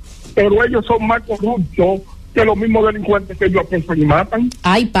generalizar, pero ellos son más corruptos que los mismos delincuentes que ellos apresan y matan.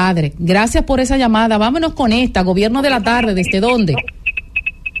 Ay, padre, gracias por esa llamada. Vámonos con esta. Gobierno de la tarde, ¿desde dónde?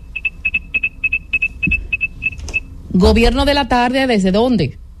 Gobierno de la tarde, ¿desde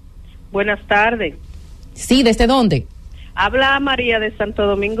dónde? Buenas tardes. Sí, ¿desde dónde? Habla María de Santo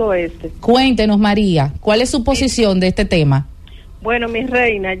Domingo Este. Cuéntenos, María, ¿cuál es su posición de este tema? Bueno, mi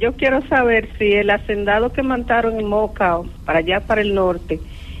reina, yo quiero saber si el hacendado que mataron en Mocao, para allá, para el norte,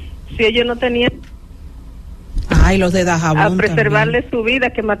 si ellos no tenían Ay, los de Dajabón a preservarle también. su vida,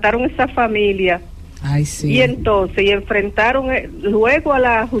 que mataron esa familia. Ay, sí. Y entonces, y enfrentaron luego a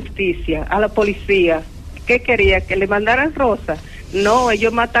la justicia, a la policía. ¿Qué quería? ¿Que le mandaran rosa? No,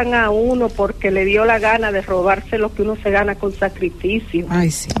 ellos matan a uno porque le dio la gana de robarse lo que uno se gana con sacrificio.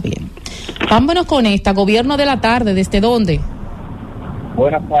 Ay, sí. Está bien. Vámonos con esta. Gobierno de la tarde, ¿desde dónde?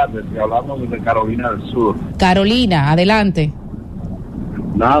 Buenas tardes, hablamos desde Carolina del Sur. Carolina, adelante.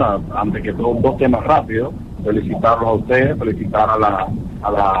 Nada, antes que todo, dos temas rápidos. Felicitarlos a ustedes, felicitar a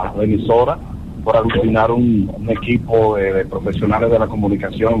la emisora por aglutinar un equipo de profesionales de la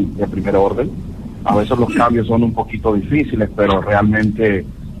comunicación de primer orden. A veces los cambios son un poquito difíciles, pero realmente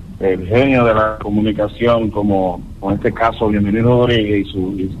el genio de la comunicación, como en este caso Bienvenido Rodríguez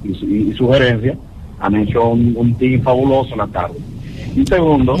y su gerencia, han hecho un team fabuloso en la tarde. Y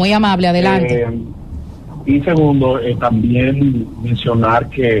segundo, muy amable, adelante. También mencionar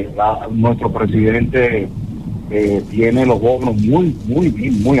que nuestro presidente tiene los bonos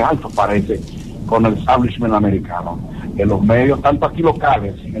muy altos, parece, con el establishment americano. En los medios, tanto aquí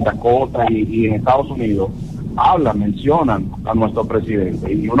locales, en Dakota y en Estados Unidos, mencionan a nuestro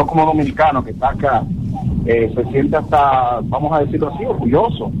presidente. Y uno como dominicano que está acá, se siente hasta, vamos a decirlo así,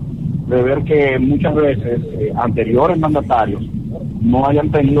 orgulloso de ver que muchas veces anteriores mandatarios no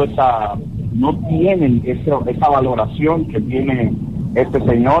tienen esa valoración que tiene este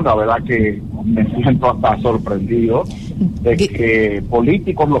señor. La verdad que me siento hasta sorprendido de que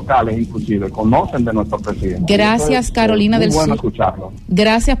políticos locales inclusive conocen de nuestro presidente. Gracias, Carolina del Sur. Escucharlo.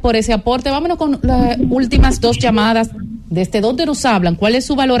 Gracias por ese aporte. Vámonos con las últimas dos llamadas. ¿Desde dónde nos hablan? ¿Cuál es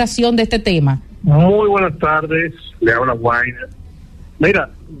su valoración de este tema? Muy buenas tardes, le habla Wayne Mira,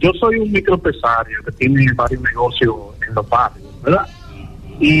 yo soy un microempresario que tiene varios negocios en los barrios, ¿verdad?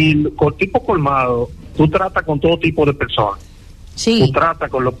 Y con tipo colmado, tú tratas con todo tipo de personas. Sí. Tú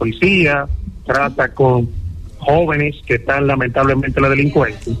tratas con los policías, tratas con jóvenes que están lamentablemente en la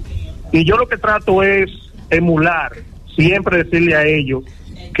delincuencia. Y yo lo que trato es emular, siempre decirle a ellos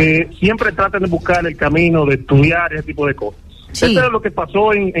que siempre traten de buscar el camino de estudiar ese tipo de cosas. Sí. Eso es lo que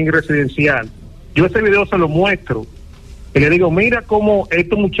pasó en residencial. Yo ese video se lo muestro y le digo, mira cómo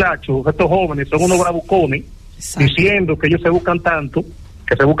estos muchachos, estos jóvenes son unos bravucones, diciendo que ellos se buscan tanto,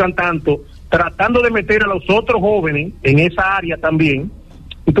 tratando de meter a los otros jóvenes en esa área también.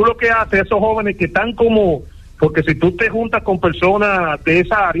 Y tú lo que haces, esos jóvenes que están como, porque si tú te juntas con personas de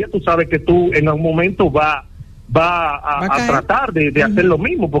esa área, tú sabes que tú en algún momento va a tratar de hacer lo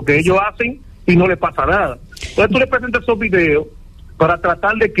mismo, porque ellos hacen y no les pasa nada. Entonces tú le presentas esos videos para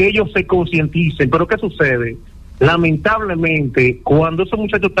tratar de que ellos se concienticen. Pero ¿qué sucede? Lamentablemente, cuando esos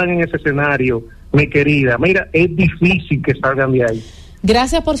muchachos están en ese escenario, mi querida, mira, es difícil que salgan de ahí.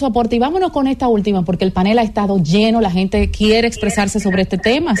 Gracias por su aporte y vámonos con esta última porque el panel ha estado lleno, la gente quiere expresarse sobre este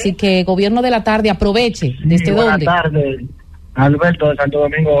tema, así que Gobierno de la Tarde, aproveche. ¿Desde dónde? Buenas tardes, Alberto de Santo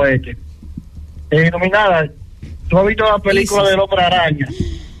Domingo Oeste. Iluminada, ¿tú has visto la película del Hombre Araña?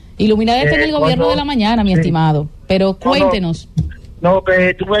 Iluminada está en el Gobierno de la Mañana, mi estimado, pero cuéntenos. No,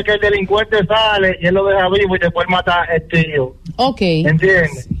 que tú ves que el delincuente sale y él lo deja vivo y después mata al tío. Ok.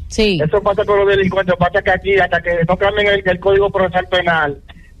 ¿Entiendes? Sí. Eso pasa con los delincuentes, pasa que aquí, hasta que no cambien el Código Procesal Penal,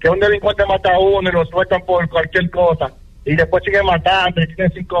 que un delincuente mata a uno y lo sueltan por cualquier cosa, y después sigue matando y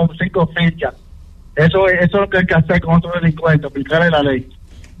tiene cinco fichas. Eso es lo que hay que hacer con otros delincuentes, aplicarle la ley.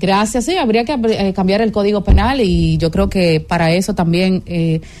 Gracias, sí, habría que cambiar el Código Penal y yo creo que para eso también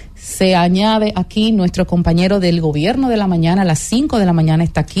se añade aquí nuestro compañero del Gobierno de la Mañana, a las 5 de la mañana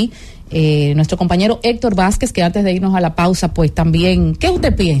está aquí, nuestro compañero Héctor Vázquez, que antes de irnos a la pausa, pues también, ¿qué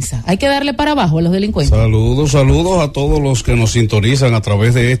usted piensa? ¿Hay que darle para abajo a los delincuentes? Saludos a todos los que nos sintonizan a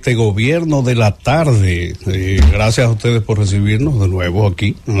través de este Gobierno de la Tarde. Gracias a ustedes por recibirnos de nuevo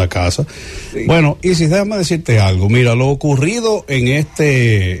aquí en la casa. Sí. Bueno, Isis, déjame decirte algo. Mira, lo ocurrido en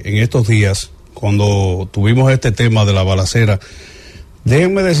estos días, cuando tuvimos este tema de la balacera,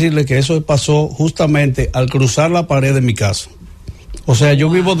 déjenme decirle que eso pasó justamente al cruzar la pared de mi casa. O sea, yo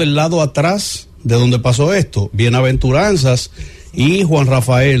vivo del lado atrás de donde pasó esto. Bienaventuranzas y Juan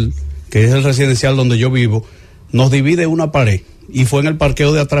Rafael, que es el residencial donde yo vivo, nos divide una pared y fue en el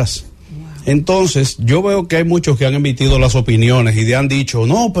parqueo de atrás. Entonces, yo veo que hay muchos que han emitido las opiniones y han dicho,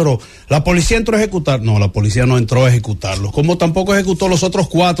 no, pero la policía entró a ejecutar. No, la policía no entró a ejecutarlos, como tampoco ejecutó los otros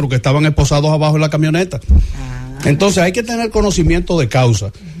 4 que estaban esposados abajo en la camioneta. Entonces, hay que tener conocimiento de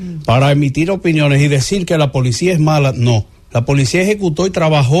causa para emitir opiniones y decir que la policía es mala. No, la policía ejecutó y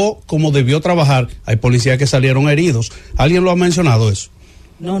trabajó como debió trabajar. Hay policías que salieron heridos. ¿Alguien lo ha mencionado eso?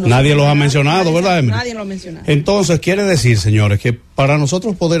 No, nadie lo ha mencionado, ¿verdad, Emily? Nadie lo ha mencionado. Entonces, quiere decir, señores, que para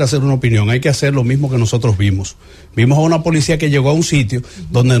nosotros poder hacer una opinión hay que hacer lo mismo que nosotros vimos. Vimos a una policía que llegó a un sitio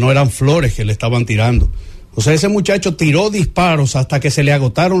donde no eran flores que le estaban tirando. O sea, ese muchacho tiró disparos hasta que se le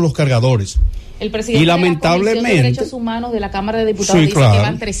agotaron los cargadores. El presidente y lamentablemente, de la Comisión de Derechos Humanos de la Cámara de Diputados sí, dice claro, que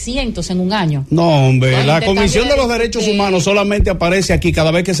van 300 en un año. No, hombre, la Comisión de los Derechos Humanos solamente aparece aquí cada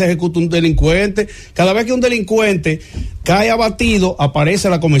vez que se ejecuta un delincuente. Cada vez que un delincuente cae abatido, aparece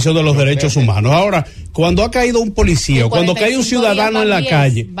la Comisión de los Derechos Humanos. Ahora, cuando ha caído un policía o cuando cae un ciudadano en la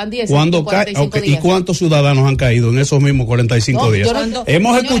calle, cuando cae, ¿y cuántos ciudadanos han caído en esos mismos 45 días?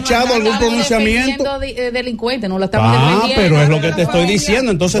 ¿Hemos escuchado algún pronunciamiento? Delincuente, no lo estamos defendiendo. Pero es lo que te estoy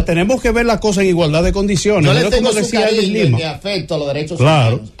diciendo. Entonces tenemos que ver las cosas en igualdad de condiciones. Yo les tengo su cariño y afecto a los derechos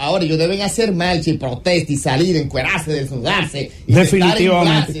humanos. Ahora, ellos deben hacer marcha y protesta y salir, encuerarse, desnudarse y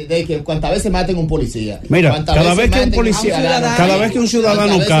definitivamente de que cuantas veces maten un policía. Mira, cada vez que un policía, cada vez que un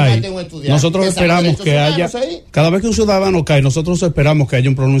ciudadano cae, nosotros esperamos que haya, cada vez que un ciudadano cae, nosotros esperamos que haya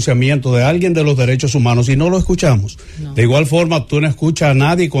un pronunciamiento de alguien de los derechos humanos y no lo escuchamos. No. De igual forma, tú no escuchas a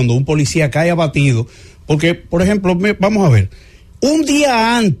nadie cuando un policía cae abatido, porque, por ejemplo, vamos a ver, un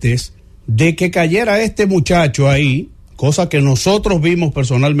día antes de que cayera este muchacho ahí, cosa que nosotros vimos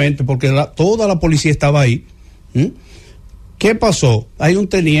personalmente, porque toda la policía estaba ahí. ¿Qué pasó? Hay un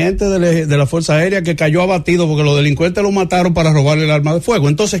teniente de la Fuerza Aérea que cayó abatido porque los delincuentes lo mataron para robarle el arma de fuego.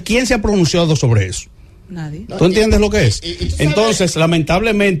 Entonces, ¿quién se ha pronunciado sobre eso? Nadie. ¿Tú entiendes lo que es? Entonces,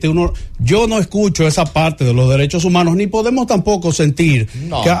 lamentablemente, yo no escucho esa parte de los derechos humanos, ni podemos tampoco sentir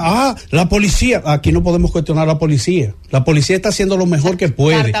que, la policía, aquí no podemos cuestionar a la policía. La policía está haciendo lo mejor que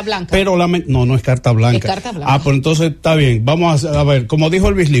puede. Carta blanca. Pero no es carta blanca. Es carta blanca. Pues entonces está bien. Vamos a ver, como dijo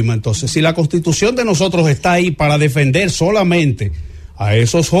Elvis Lima, entonces, si la Constitución de nosotros está ahí para defender solamente a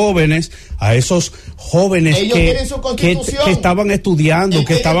esos jóvenes ellos tienen su constitución. que estaban estudiando,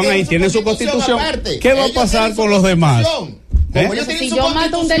 que estaban ahí, tienen su constitución. Aparte. ¿Qué va a pasar con los demás? Si yo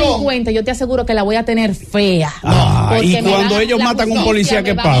mato a un delincuente, yo te aseguro que la voy a tener fea. Y cuando ellos matan a un policía,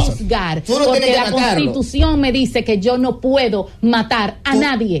 ¿qué pasa? Porque la Constitución me dice que yo no puedo matar a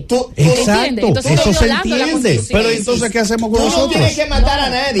nadie. Exacto, entonces, eso se entiende. Pero entonces, ¿qué hacemos con nosotros? No tienes que matar a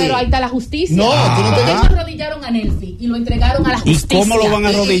nadie. Pero ahí está la justicia. No, tú no ellos arrodillaron a Nelfi y lo entregaron a la justicia. ¿Y cómo lo van a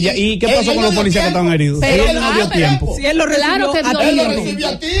arrodillar? ¿Y qué pasó con los policías que estaban heridos? Pero él no dio tiempo. Si él lo recibió, claro que él lo recibió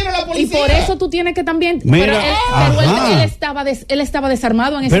a tiro la policía. Y por eso tú tienes que también. Mira, él estaba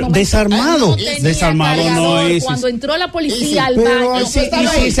desarmado en ese momento. Desarmado. Desarmado no es. Cuando entró la policía al baño. baño. Y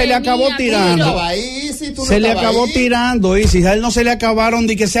si se le acabó tirando. Se le acabó tirando. Y si a él no se le acabaron,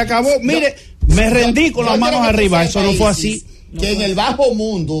 de que se acabó. Mire, me rendí con las manos arriba. Eso no fue así. Que en el bajo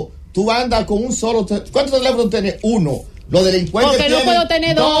mundo tú andas con un solo. ¿Cuántos teléfonos tienes? Uno. Los delincuentes porque no puedo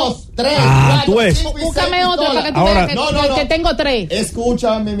tener dos, tres, tú ves. Búscame otro para que tú veas que tengo tres.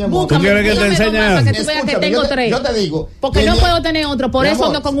 Escúchame, mi amor. ¿Tú quieres que te enseñe? Para que tú veas que tengo tres. Yo te digo. Porque no puedo tener otro, por eso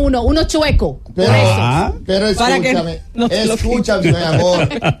ando con uno chueco. Por eso. Pero escúchame, escúchame, mi amor.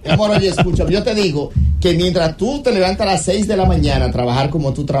 Mi amor, oye, escúchame. Yo te digo que mientras tú te levantas a las 6 de la mañana a trabajar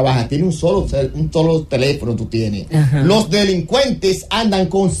como tú trabajas, tienes un solo teléfono tú tienes. Los delincuentes andan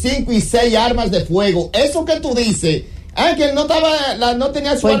con 5 y 6 armas de fuego. Eso que tú dices. Que no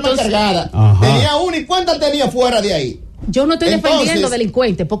tenía su arma cargada. Tenía una. ¿Y cuántas tenía fuera de ahí? Yo no estoy defendiendo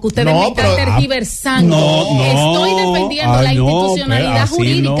delincuentes porque ustedes me están tergiversando. Estoy defendiendo la institucionalidad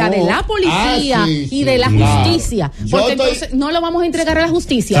jurídica de la policía y de la justicia. Porque entonces no lo vamos a entregar a la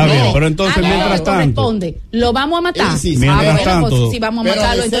justicia. Está bien, pero entonces mientras tanto lo vamos a matar. Mientras tanto, si vamos a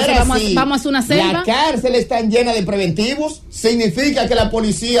matarlo, entonces vamos a hacer una selva. La cárcel está llena de preventivos. Significa que la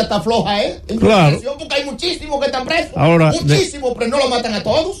policía está floja, Claro. Porque hay muchísimos que están presos. Ahora, muchísimos, pero no lo matan a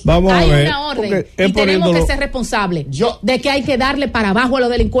todos. Vamos a ver. Hay una orden y tenemos que ser responsables de que hay que darle para abajo a los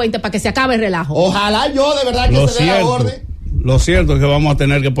delincuentes para que se acabe el relajo. Ojalá yo de verdad que se dé la orden. Lo cierto es que vamos a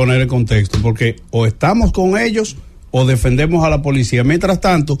tener que poner el contexto, porque o estamos con ellos o defendemos a la policía. Mientras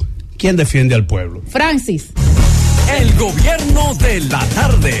tanto, ¿quién defiende al pueblo? Francis. El gobierno de la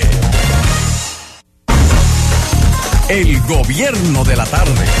tarde. El gobierno de la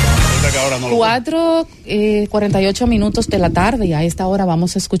tarde. 4:48 minutos de la tarde y a esta hora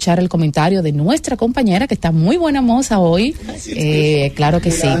vamos a escuchar el comentario de nuestra compañera que está muy buena moza hoy. Claro que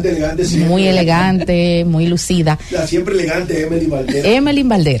elegante, sí. Muy elegante, muy lucida. La siempre elegante Emelyn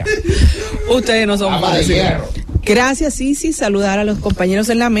Valdera. Ustedes no son Gracias, Isis. Saludar a los compañeros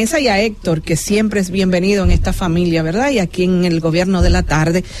en la mesa y a Héctor, que siempre es bienvenido en esta familia, ¿verdad? Y aquí en el gobierno de la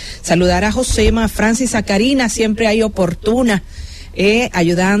tarde. Saludar a Josema, a Francis, a Karina, siempre hay oportuna.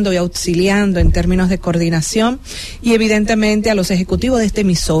 Ayudando y auxiliando en términos de coordinación, y evidentemente a los ejecutivos de esta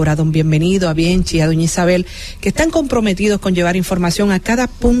emisora, don Bienvenido, a Bienchi, a doña Isabel, que están comprometidos con llevar información a cada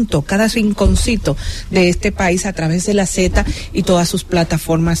punto, cada rinconcito de este país a través de la Z y todas sus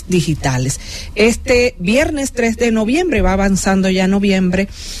plataformas digitales. Este viernes 3 de noviembre, va avanzando ya noviembre,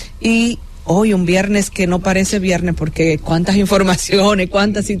 y hoy un viernes que no parece viernes porque cuántas informaciones,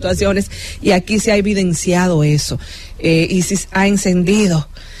 cuántas situaciones, y aquí se ha evidenciado eso. Isis ha encendido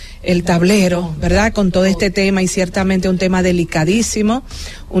el tablero, ¿verdad? Con todo este tema, y ciertamente un tema delicadísimo,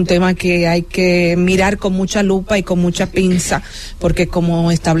 un tema que hay que mirar con mucha lupa y con mucha pinza, porque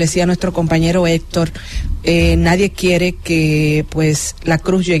como establecía nuestro compañero Héctor, nadie quiere que pues la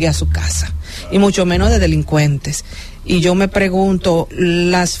cruz llegue a su casa, y mucho menos de delincuentes. Y yo me pregunto,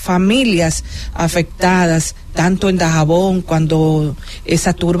 las familias afectadas, tanto en Dajabón, cuando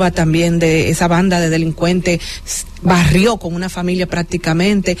esa turba también de esa banda de delincuentes barrió con una familia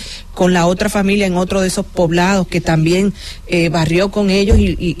prácticamente, con la otra familia en otro de esos poblados que también barrió con ellos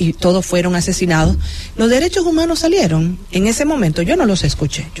y todos fueron asesinados. Los derechos humanos salieron en ese momento. Yo no los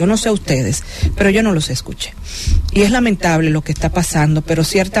escuché, yo no sé ustedes, pero yo no los escuché. Y es lamentable lo que está pasando, pero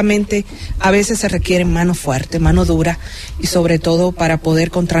ciertamente a veces se requieren mano fuerte, mano dura, y sobre todo para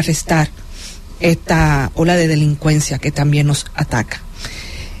poder contrarrestar esta ola de delincuencia que también nos ataca.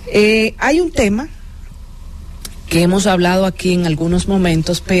 Hay un tema que hemos hablado aquí en algunos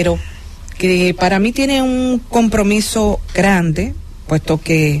momentos, pero que para mí tiene un compromiso grande, puesto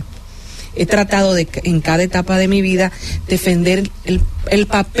que he tratado de, en cada etapa de mi vida, defender el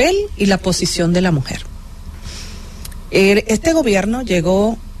papel y la posición de la mujer. Este gobierno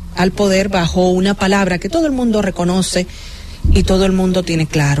llegó al poder bajo una palabra que todo el mundo reconoce y todo el mundo tiene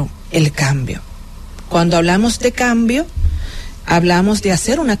claro: el cambio. Cuando hablamos de cambio, hablamos de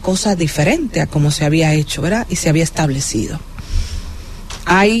hacer una cosa diferente a como se había hecho, ¿verdad? Y se había establecido.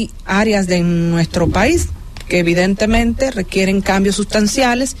 Hay áreas de nuestro país que evidentemente requieren cambios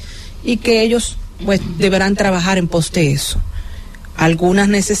sustanciales y que ellos pues deberán trabajar en pos de eso. Algunas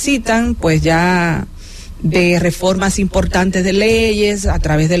necesitan pues ya de reformas importantes de leyes a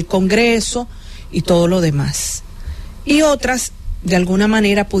través del Congreso y todo lo demás. Y otras, de alguna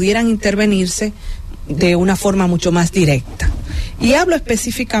manera, pudieran intervenirse de una forma mucho más directa. Y hablo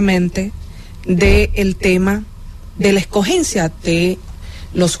específicamente del tema de la escogencia de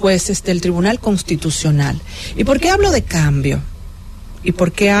los jueces del Tribunal Constitucional. ¿Y por qué hablo de cambio? ¿Y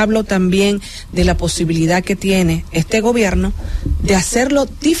por qué hablo también de la posibilidad que tiene este gobierno de hacerlo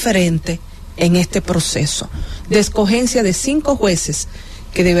diferente en este proceso de escogencia de 5 jueces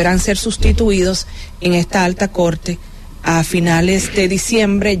que deberán ser sustituidos en esta alta corte? A finales de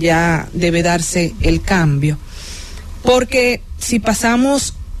diciembre ya debe darse el cambio, porque si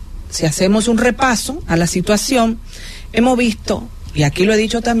hacemos un repaso a la situación, hemos visto, y aquí lo he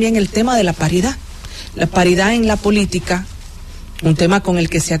dicho también, el tema de la paridad en la política, un tema con el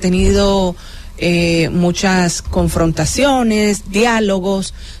que se ha tenido muchas confrontaciones,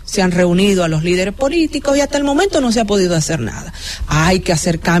 diálogos, se han reunido a los líderes políticos y hasta el momento no se ha podido hacer nada. Hay que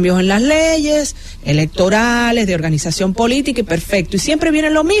hacer cambios en las leyes electorales, de organización política y perfecto. Y siempre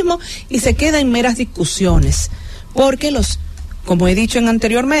viene lo mismo y se queda en meras discusiones. Porque como he dicho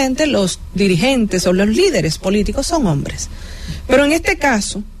anteriormente, los dirigentes o los líderes políticos son hombres. Pero en este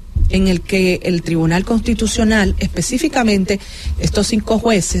caso, en el que el Tribunal Constitucional, específicamente estos 5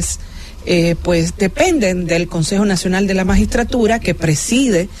 jueces, pues dependen del Consejo Nacional de la Magistratura que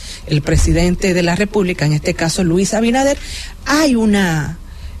preside el presidente de la República, en este caso Luis Abinader,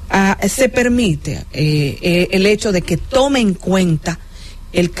 se permite el hecho de que tome en cuenta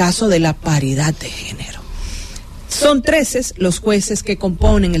el caso de la paridad de género. Son 13 los jueces que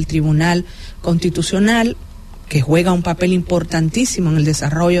componen el Tribunal Constitucional, que juega un papel importantísimo en el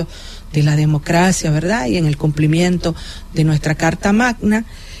desarrollo de la democracia, ¿verdad? Y en el cumplimiento de nuestra Carta Magna.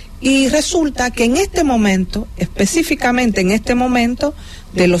 Y resulta que en este momento, específicamente en este momento,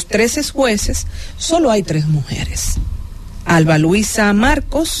 de los 13 jueces, solo hay 3 mujeres. Alba Luisa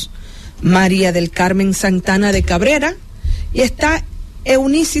Marcos, María del Carmen Santana de Cabrera y está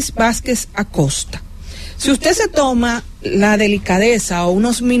Eunicis Vázquez Acosta. Si usted se toma la delicadeza o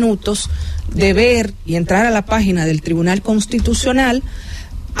unos minutos de ver y entrar a la página del Tribunal Constitucional,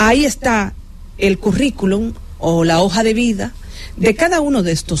 ahí está el currículum o la hoja de vida de cada uno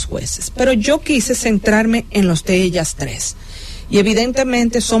de estos jueces, pero yo quise centrarme en los de ellas 3, y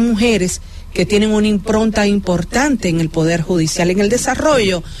evidentemente son mujeres que tienen una impronta importante en el Poder Judicial, en el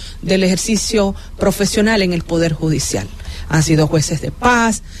desarrollo del ejercicio profesional en el Poder Judicial. Han sido jueces de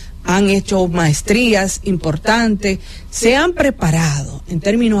paz, han hecho maestrías importantes, se han preparado en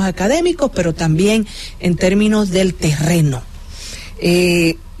términos académicos, pero también en términos del terreno.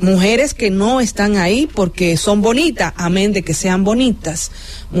 Mujeres que no están ahí porque son bonitas, amén de que sean bonitas.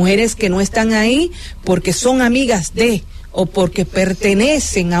 Mujeres que no están ahí porque son amigas de, o porque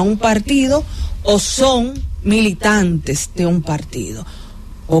pertenecen a un partido, o son militantes de un partido,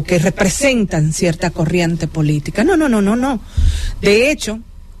 o que representan cierta corriente política. No. De hecho,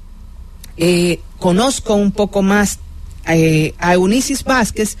 conozco un poco más a Eunicis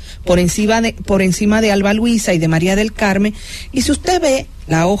Vázquez por encima de Alba Luisa y de María del Carmen, y si usted ve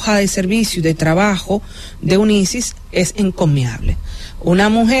la hoja de servicio y de trabajo de Eunicis, es encomiable. Una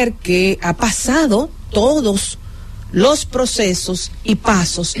mujer que ha pasado todos los procesos y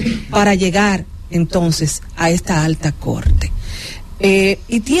pasos para llegar entonces a esta alta corte,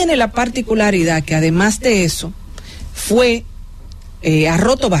 y tiene la particularidad que además de eso ha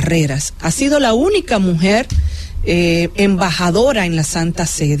roto barreras, ha sido la única mujer embajadora en la Santa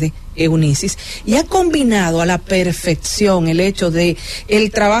Sede, Eunicis, y ha combinado a la perfección el hecho de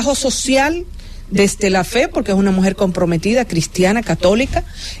el trabajo social desde la fe, porque es una mujer comprometida, cristiana, católica,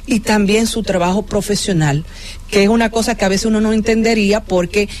 y también su trabajo profesional, que es una cosa que a veces uno no entendería,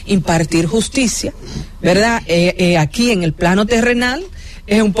 porque impartir justicia, ¿verdad? Aquí en el plano terrenal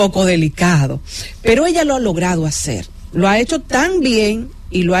es un poco delicado, pero ella lo ha logrado hacer, lo ha hecho tan bien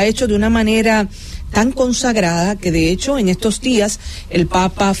y lo ha hecho de una manera tan consagrada que de hecho en estos días el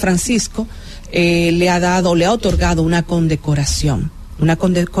Papa Francisco le ha otorgado una condecoración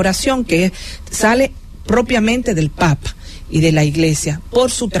que sale propiamente del Papa y de la Iglesia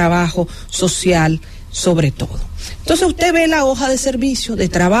por su trabajo social sobre todo. Entonces usted ve la hoja de servicio, de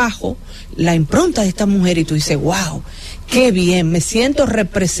trabajo, la impronta de esta mujer y tú dices, wow, qué bien, me siento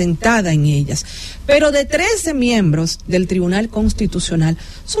representada en ellas. Pero de 13 miembros del Tribunal Constitucional,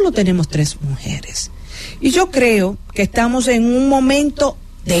 solo tenemos 3 mujeres. Y yo creo que estamos en un momento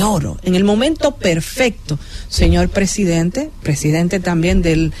de oro, en el momento perfecto, señor presidente también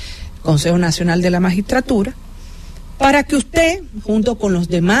del Consejo Nacional de la Magistratura, para que usted, junto con los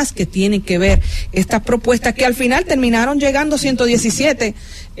demás que tienen que ver estas propuestas, que al final terminaron llegando 117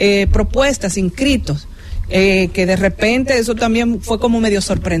 propuestas, inscritos, que de repente eso también fue como medio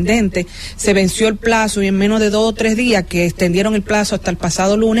sorprendente, se venció el plazo y en menos de 2 o 3 días que extendieron el plazo hasta el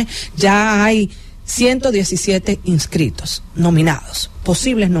pasado lunes, ya hay 117 inscritos, nominados,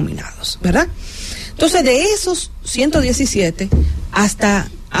 posibles nominados, ¿verdad? Entonces, de esos 117, hasta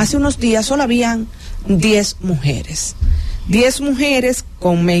hace unos días solo habían 10 mujeres. 10 mujeres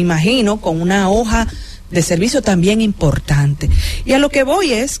me imagino, con una hoja de servicio también importante. Y a lo que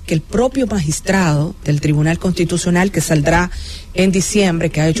voy es que el propio magistrado del Tribunal Constitucional, que saldrá en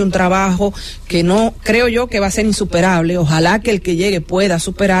diciembre, que ha hecho un trabajo que no creo yo que va a ser insuperable, ojalá que el que llegue pueda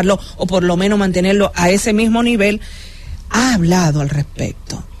superarlo o por lo menos mantenerlo a ese mismo nivel, ha hablado al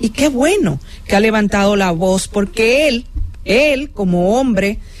respecto. Y qué bueno que ha levantado la voz, porque él como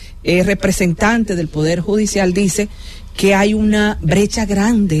hombre representante del Poder Judicial, dice que hay una brecha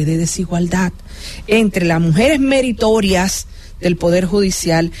grande de desigualdad entre las mujeres meritorias del Poder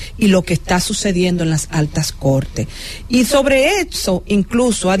Judicial y lo que está sucediendo en las altas cortes. Y sobre eso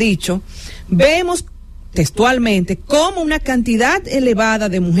incluso ha dicho, vemos textualmente cómo una cantidad elevada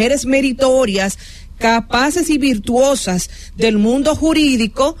de mujeres meritorias, capaces y virtuosas del mundo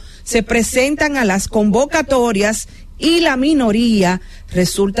jurídico se presentan a las convocatorias y la minoría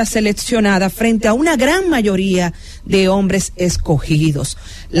resulta seleccionada frente a una gran mayoría de hombres escogidos.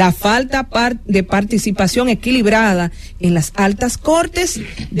 La falta de participación equilibrada en las altas cortes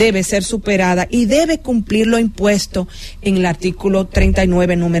debe ser superada y debe cumplir lo impuesto en el artículo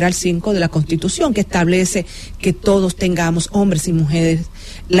 39, numeral 5 de la Constitución, que establece que todos tengamos, hombres y mujeres,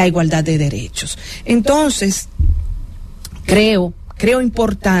 la igualdad de derechos. Entonces, creo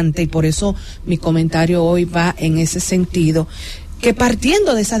importante, y por eso mi comentario hoy va en ese sentido, que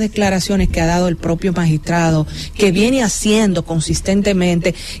partiendo de esas declaraciones que ha dado el propio magistrado, que viene haciendo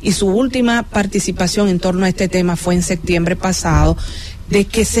consistentemente, y su última participación en torno a este tema fue en septiembre pasado, de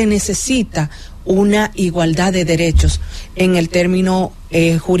que se necesita una igualdad de derechos en el término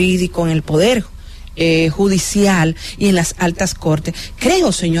jurídico, en el poder judicial y en las altas cortes.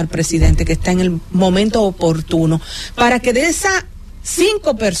 Creo, señor presidente, que está en el momento oportuno para que de esa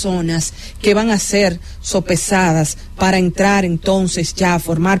 5 personas que van a ser sopesadas para entrar entonces ya a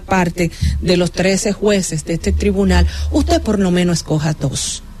formar parte de los 13 jueces de este tribunal, usted por lo menos escoja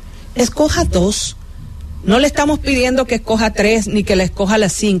 2. Escoja 2. No le estamos pidiendo que escoja 3 ni que le escoja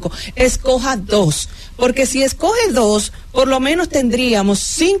las 5. Escoja 2. Porque si escoge 2, por lo menos tendríamos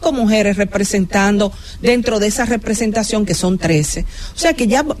 5 mujeres representando dentro de esa representación que son 13. O sea que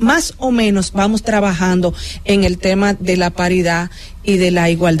ya más o menos vamos trabajando en el tema de la paridad y de la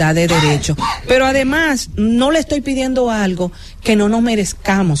igualdad de derechos. Pero además, no le estoy pidiendo algo que no nos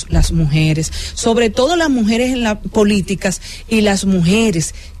merezcamos las mujeres, sobre todo las mujeres en las políticas y las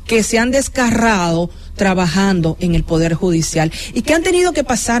mujeres que se han descarrado trabajando en el Poder Judicial y que han tenido que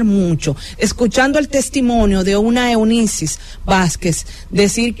pasar mucho, escuchando el testimonio de una Eunices Vázquez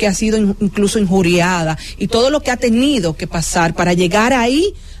decir que ha sido incluso injuriada y todo lo que ha tenido que pasar para llegar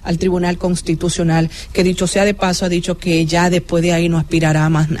ahí al Tribunal Constitucional, que dicho sea de paso ha dicho que ya después de ahí no aspirará a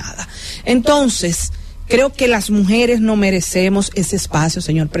más nada. Entonces, creo que las mujeres no merecemos ese espacio,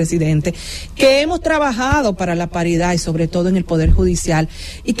 señor presidente, que hemos trabajado para la paridad y sobre todo en el Poder Judicial,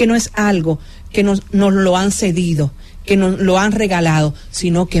 y que no es algo que nos lo han cedido, que nos lo han regalado,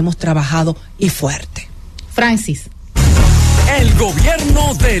 sino que hemos trabajado y fuerte. Francis. El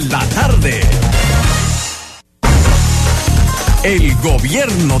gobierno de la tarde. El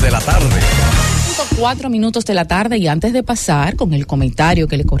gobierno de la tarde. 4 minutos de la tarde, y antes de pasar con el comentario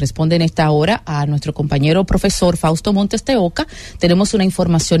que le corresponde en esta hora a nuestro compañero profesor Fausto Montes de Oca, tenemos una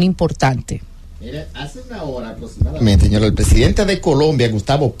información importante. Mire, hace una hora aproximadamente, señor, el presidente de Colombia,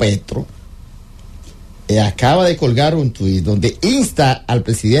 Gustavo Petro, acaba de colgar un tuit donde insta al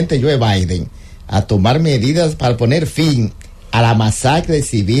presidente Joe Biden a tomar medidas para poner fin a la masacre de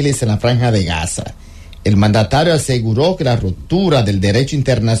civiles en la Franja de Gaza. El mandatario aseguró que la ruptura del derecho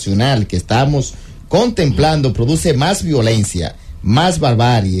internacional que estamos contemplando produce más violencia, más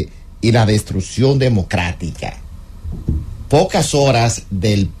barbarie y la destrucción democrática. Pocas horas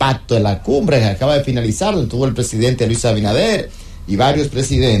del pacto de la cumbre que acaba de finalizar, donde tuvo el presidente Luis Abinader y varios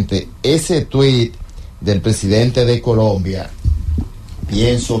presidentes, ese tuit del presidente de Colombia,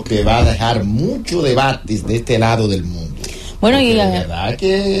 pienso que va a dejar mucho debates de este lado del mundo. Bueno, porque y de verdad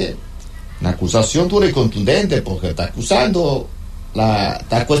que una acusación dura y contundente, porque está cuestionando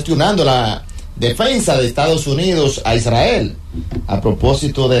la defensa de Estados Unidos a Israel a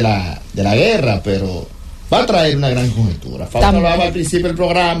propósito de la guerra, pero va a traer una gran conjetura. Fausto hablaba al principio del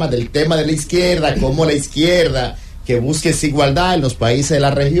programa del tema de la izquierda, cómo la izquierda que busque esa igualdad en los países de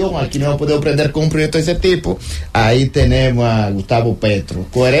la región. Aquí no hemos podido prender con un proyecto de ese tipo. Ahí tenemos a Gustavo Petro,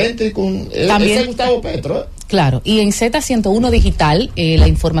 coherente con ese Gustavo Petro. Claro, y en Z101 Digital, la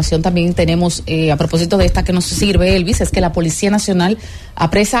información también tenemos, a propósito de esta que nos sirve, Elvis, es que la Policía Nacional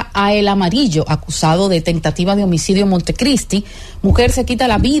apresa a El Amarillo, acusado de tentativa de homicidio en Montecristi. Mujer se quita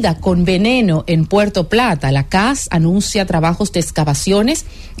la vida con veneno en Puerto Plata. La CAS anuncia trabajos de excavaciones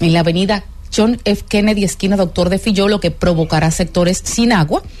en la avenida John F. Kennedy, esquina Doctor de Filló, lo que provocará sectores sin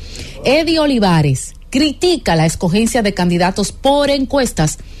agua. Eddie Olivares critica la escogencia de candidatos por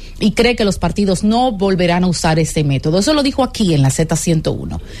encuestas y cree que los partidos no volverán a usar este método. Eso lo dijo aquí en la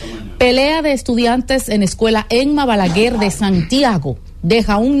Z101. Pelea de estudiantes en escuela Emma Balaguer de Santiago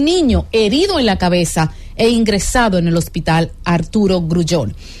deja a un niño herido en la cabeza e ingresado en el hospital Arturo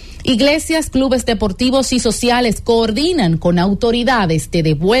Grullón. Iglesias, clubes deportivos y sociales coordinan con autoridades de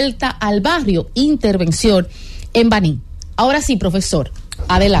devuelta al barrio, intervención en Baní. Ahora sí, profesor,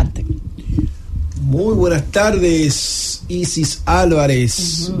 adelante. Muy buenas tardes, Isis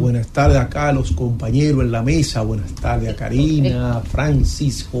Álvarez. Buenas tardes acá a los compañeros en la mesa. Buenas tardes a Karina,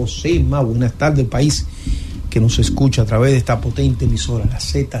 Francis, Josema. Buenas tardes, país que nos escucha a través de esta potente emisora, la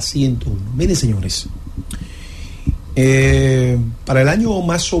Z101. Miren, señores, para el año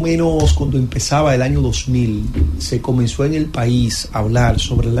más o menos, cuando empezaba el año 2000, se comenzó en el país a hablar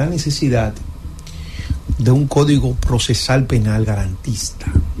sobre la necesidad de un código procesal penal garantista.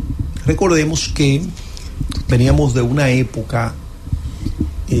 Recordemos que veníamos de una época,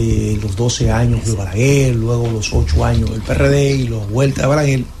 los 12 años de Balaguer, luego los 8 años del PRD y la vuelta de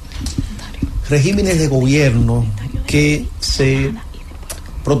Balaguer, regímenes de gobierno que se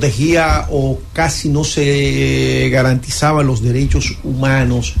protegía o casi no se garantizaban los derechos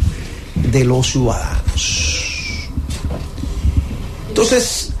humanos de los ciudadanos.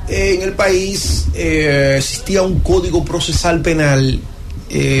 Entonces, en el país existía un código procesal penal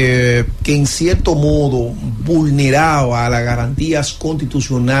que en cierto modo vulneraba las garantías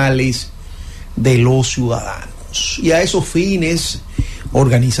constitucionales de los ciudadanos. Y a esos fines,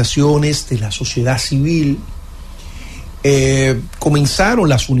 organizaciones de la sociedad civil comenzaron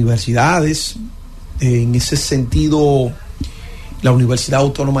las universidades. En ese sentido, la Universidad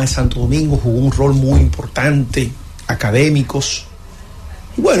Autónoma de Santo Domingo jugó un rol muy importante, académicos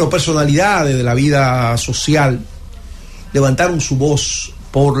y bueno, personalidades de la vida social levantaron su voz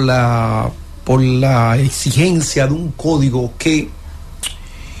por la exigencia de un código que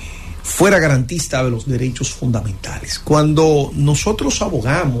fuera garantista de los derechos fundamentales. Cuando nosotros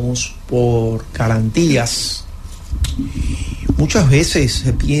abogamos por garantías, muchas veces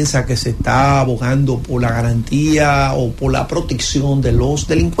se piensa que se está abogando por la garantía o por la protección de los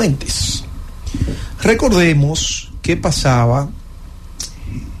delincuentes. Recordemos qué pasaba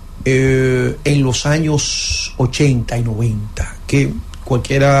en los años 80 y 90, que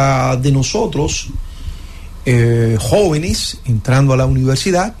cualquiera de nosotros, jóvenes, entrando a la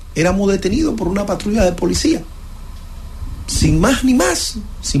universidad, éramos detenidos por una patrulla de policía. Sin más ni más.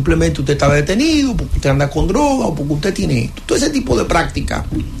 Simplemente usted está detenido porque usted anda con droga o porque usted tiene esto. Todo ese tipo de práctica,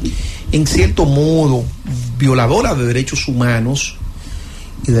 en cierto modo, violadoras de derechos humanos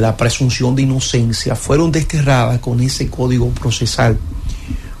y de la presunción de inocencia, fueron desterradas con ese código procesal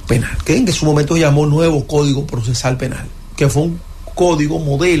penal, que en su momento se llamó nuevo Código Procesal Penal, que fue un código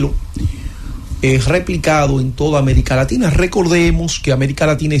modelo replicado en toda América Latina. Recordemos que América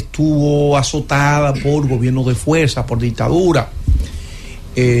Latina estuvo azotada por gobiernos de fuerza, por dictadura.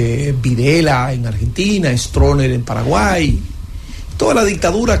 Videla en Argentina, Stroessner en Paraguay, todas las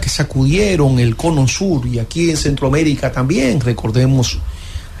dictaduras que sacudieron el cono sur, y aquí en Centroamérica también. Recordemos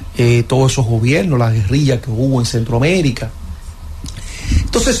todos esos gobiernos, la guerrilla que hubo en Centroamérica.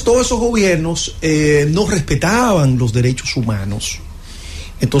 Entonces, todos esos gobiernos no respetaban los derechos humanos.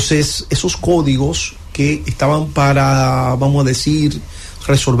 Entonces, esos códigos que estaban para, vamos a decir,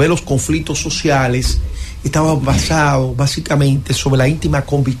 resolver los conflictos sociales, estaban basados básicamente sobre la íntima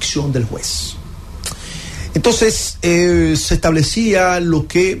convicción del juez. Entonces, se establecía lo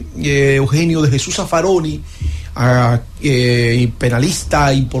que Eugenio de Jesús Zaffaroni,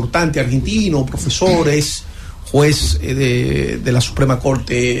 penalista importante argentino, profesor, juez de la Suprema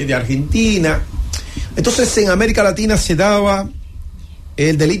Corte de Argentina. Entonces, en América Latina se daba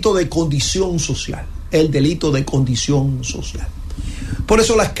el delito de condición social, Por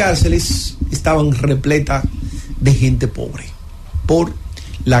eso las cárceles estaban repletas de gente pobre, por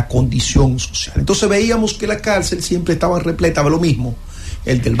la condición social. Entonces veíamos que la cárcel siempre estaba repleta de lo mismo,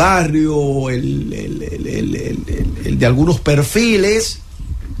 el del barrio, el de algunos perfiles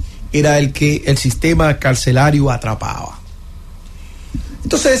era el que el sistema carcelario atrapaba.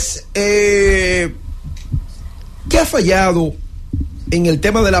 Entonces, ¿qué ha fallado en el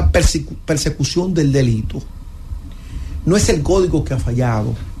tema de la persecución del delito? No es el código que ha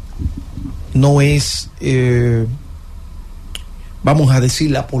fallado, no es, vamos a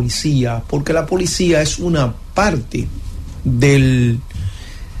decir, la policía, porque la policía es una parte del,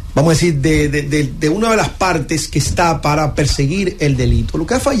 vamos a decir, de una de las partes que está para perseguir el delito. Lo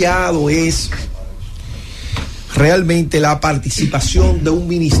que ha fallado es realmente la participación de un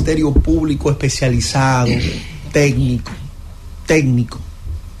ministerio público especializado, técnico.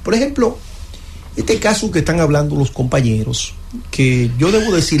 Por ejemplo, este caso que están hablando los compañeros, que yo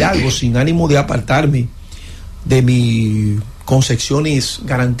debo decir algo sin ánimo de apartarme de mis concepciones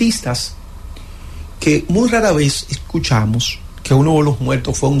garantistas, que muy rara vez escuchamos que uno de los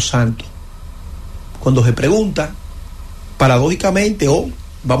muertos fue un santo. Cuando se pregunta, paradójicamente o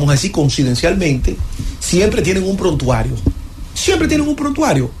vamos a decir coincidencialmente, siempre tienen un prontuario.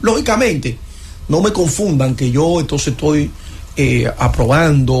 Lógicamente, no me confundan que yo entonces estoy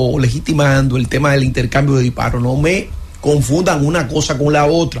aprobando o legitimando el tema del intercambio de disparos. No me confundan una cosa con la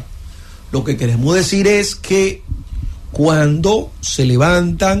otra. Lo que queremos decir es que cuando se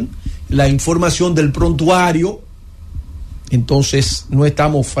levantan la información del prontuario, entonces no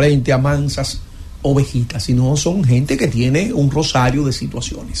estamos frente a mansas ovejitas, sino son gente que tiene un rosario de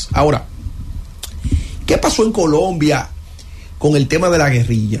situaciones. Ahora, ¿qué pasó en Colombia con el tema de la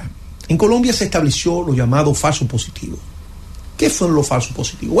guerrilla? En Colombia se estableció lo llamado falso positivo. ¿Qué fueron los falsos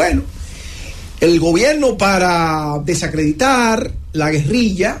positivos? Bueno, el gobierno, para desacreditar la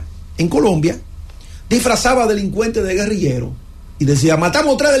guerrilla en Colombia, disfrazaba a delincuentes de guerrilleros y decía: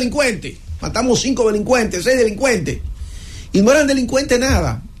 matamos 3 delincuentes, matamos 5 delincuentes, 6 delincuentes. Y no eran delincuentes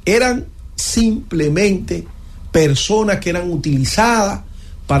nada, eran simplemente personas que eran utilizadas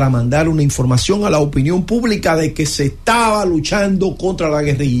para mandar una información a la opinión pública de que se estaba luchando contra la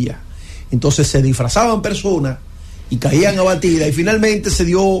guerrilla. Entonces se disfrazaban personas y caían abatidas, y finalmente se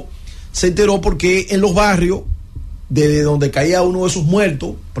enteró porque en los barrios desde donde caía uno de esos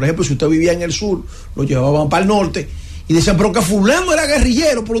muertos, por ejemplo, si usted vivía en el sur, lo llevaban para el norte y decían: pero que fulano era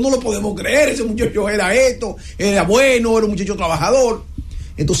guerrillero, pero no lo podemos creer, ese muchacho era esto, era bueno, era un muchacho trabajador.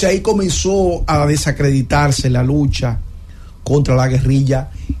 Entonces ahí comenzó a desacreditarse la lucha contra la guerrilla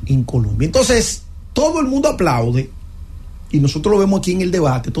en Colombia. Entonces todo el mundo aplaude, y nosotros lo vemos aquí en el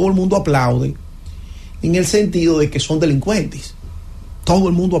debate, todo el mundo aplaude en el sentido de que son delincuentes. Todo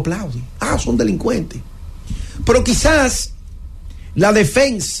el mundo aplaude. Son delincuentes. Pero quizás la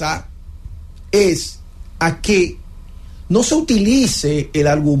defensa es a que no se utilice el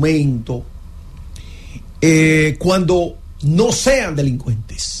argumento cuando no sean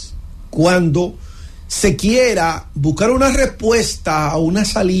delincuentes, cuando se quiera buscar una respuesta a una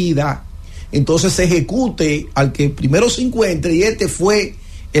salida, entonces se ejecute al que primero se encuentre, y este fue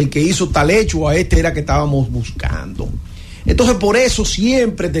el que hizo tal hecho, a este era que estábamos buscando. Entonces por eso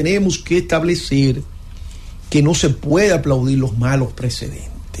siempre tenemos que establecer que no se puede aplaudir los malos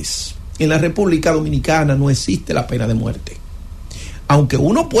precedentes. En la República Dominicana no existe la pena de muerte. Aunque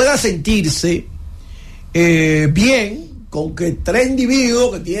uno pueda sentirse bien con que 3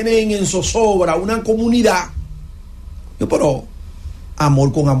 individuos que tienen en zozobra una comunidad, pero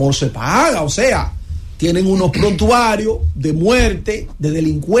amor con amor se paga, o sea, tienen unos prontuarios de muerte, de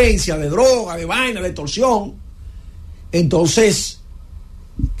delincuencia, de droga, de vaina, de extorsión. Entonces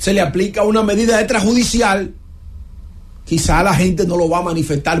se le aplica una medida extrajudicial. Quizá la gente no lo va a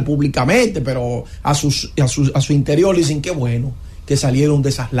manifestar públicamente, pero a su interior dicen: qué bueno que salieron de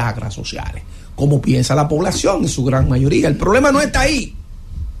esas lacras sociales, como piensa la población en su gran mayoría. El problema no está ahí.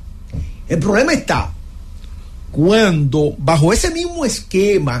 El problema está cuando, bajo ese mismo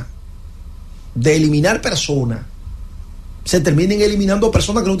esquema de eliminar personas, se terminen eliminando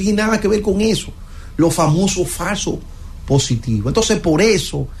personas que no tienen nada que ver con eso, los famosos falsos positivos. Entonces por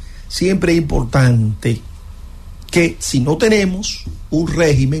eso siempre es importante que, si no tenemos un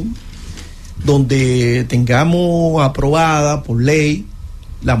régimen donde tengamos aprobada por ley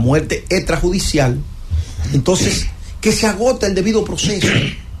la muerte extrajudicial, entonces que se agote el debido proceso.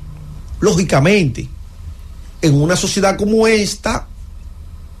 Lógicamente, en una sociedad como esta,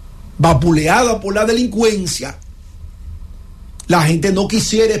 vapuleada por la delincuencia, la gente no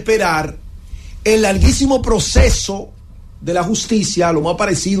quisiera esperar el larguísimo proceso de la justicia, lo más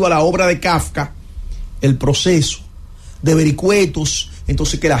parecido a la obra de Kafka, el proceso de vericuetos.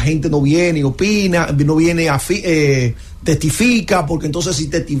 Entonces que la gente no viene y opina, no viene a testifica, porque entonces si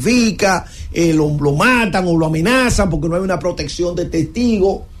testifica lo matan o lo amenazan porque no hay una protección de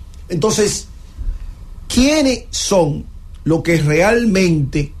testigo. Entonces, ¿quiénes son los que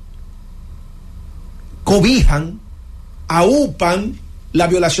realmente cobijan, aupan la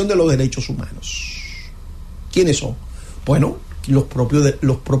violación de los derechos humanos. ¿Quiénes son? Bueno, los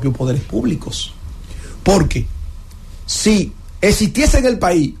propios poderes públicos. Porque si existiese en el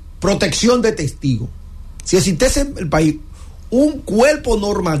país protección de testigos, si existiese en el país un cuerpo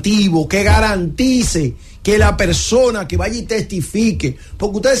normativo que garantice que la persona que vaya y testifique,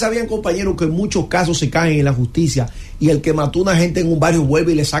 porque ustedes sabían, compañeros, que en muchos casos se caen en la justicia y el que mató a una gente en un barrio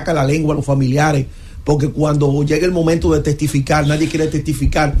vuelve y le saca la lengua a los familiares, porque cuando llega el momento de testificar, nadie quiere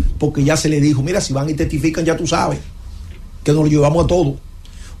testificar porque ya se le dijo, mira, si van y testifican ya tú sabes que nos lo llevamos a todo.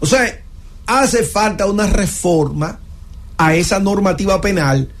 O sea, hace falta una reforma a esa normativa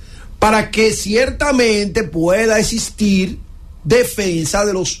penal para que ciertamente pueda existir defensa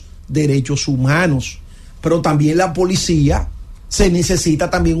de los derechos humanos. Pero también la policía, se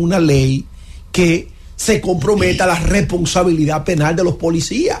necesita también una ley que se comprometa a la responsabilidad penal de los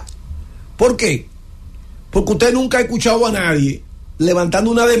policías. ¿Por qué? Porque usted nunca ha escuchado a nadie levantando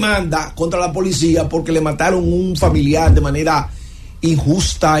una demanda contra la policía porque le mataron un familiar de manera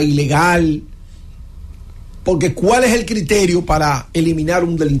injusta, ilegal. Porque ¿cuál es el criterio para eliminar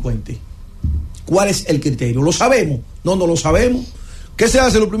un delincuente? ¿Cuál es el criterio? ¿Lo sabemos? No lo sabemos. ¿Qué se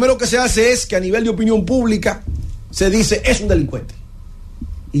hace? Lo primero que se hace es que a nivel de opinión pública se dice es un delincuente.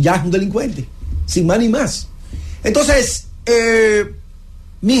 Y ya es un delincuente, sin más ni más. Entonces,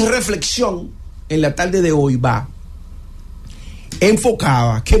 mi reflexión en la tarde de hoy va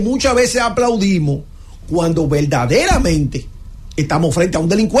enfocada que muchas veces aplaudimos cuando verdaderamente estamos frente a un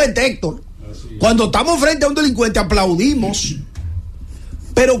delincuente, Héctor. Cuando estamos frente a un delincuente aplaudimos,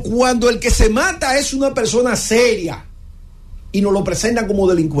 pero cuando el que se mata es una persona seria y nos lo presentan como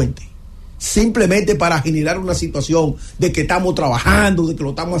delincuente, simplemente para generar una situación de que estamos trabajando, de que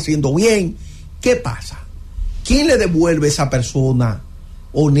lo estamos haciendo bien, ¿qué pasa? ¿Quién le devuelve a esa persona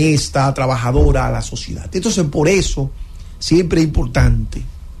honesta, trabajadora a la sociedad? Entonces, por eso siempre es importante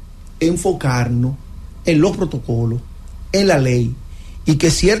enfocarnos en los protocolos, en la ley, y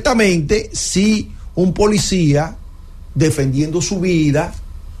que ciertamente si un policía defendiendo su vida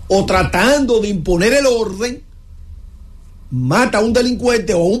o tratando de imponer el orden mata a un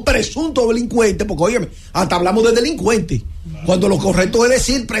delincuente o un presunto delincuente, porque óyeme, hasta hablamos de delincuente, cuando lo correcto es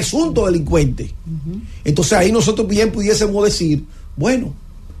decir presunto delincuente. Entonces ahí nosotros bien pudiésemos decir, bueno,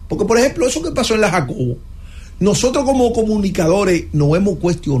 porque por ejemplo eso que pasó en la Jacobo, nosotros como comunicadores nos hemos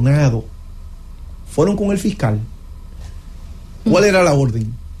cuestionado. Fueron con el fiscal. ¿Cuál era la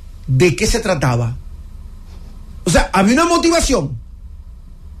orden? ¿De qué se trataba? O sea, había una motivación.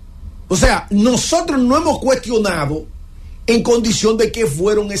 O sea, nosotros no hemos cuestionado en condición de que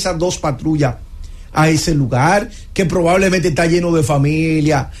fueron esas dos patrullas a ese lugar, que probablemente está lleno de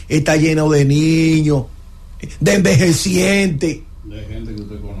familia, está lleno de niños, de envejecientes. De gente que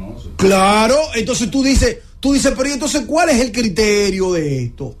usted conoce. Claro, entonces tú dices, pero ¿y entonces cuál es el criterio de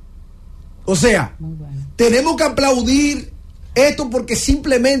esto? O sea, tenemos que aplaudir esto porque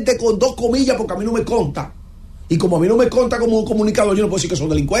simplemente con dos comillas, porque a mí no me consta. Y como a mí no me consta como un comunicador, yo no puedo decir que son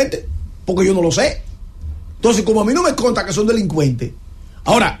delincuentes, porque yo no lo sé. Entonces, como a mí no me consta que son delincuentes,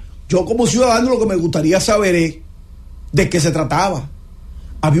 ahora, yo como ciudadano lo que me gustaría saber es de qué se trataba.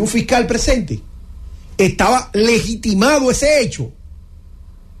 Había un fiscal presente. Estaba legitimado ese hecho.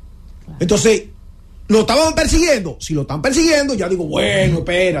 Entonces, ¿lo estaban persiguiendo? Si lo están persiguiendo, ya digo, bueno,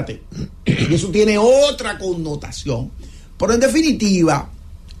 espérate. Y eso tiene otra connotación. Pero en definitiva,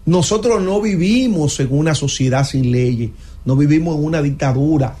 nosotros no vivimos en una sociedad sin leyes, no vivimos en una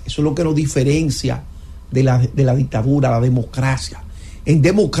dictadura. Eso es lo que nos diferencia de la dictadura, la democracia. En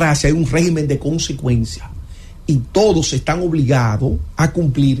democracia hay un régimen de consecuencia y todos están obligados a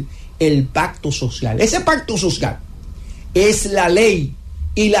cumplir el pacto social. Ese pacto social es la ley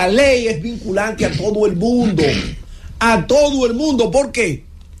y la ley es vinculante a todo el mundo. A todo el mundo. ¿Por qué?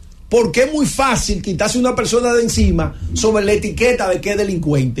 Porque es muy fácil quitarse una persona de encima sobre la etiqueta de que es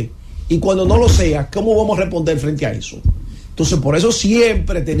delincuente. Y cuando no lo sea, ¿cómo vamos a responder frente a eso? Entonces, por eso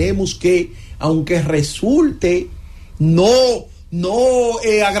siempre tenemos que, aunque resulte no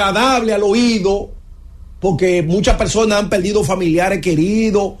agradable al oído, porque muchas personas han perdido familiares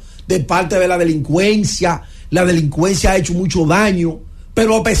queridos de parte de la delincuencia ha hecho mucho daño,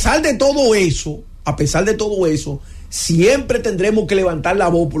 pero a pesar de todo eso, siempre tendremos que levantar la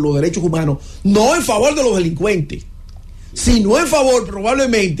voz por los derechos humanos, no en favor de los delincuentes, sino en favor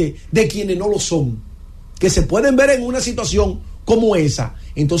probablemente de quienes no lo son, que se pueden ver en una situación como esa.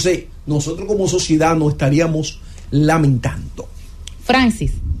 Entonces nosotros como sociedad nos estaríamos lamentando.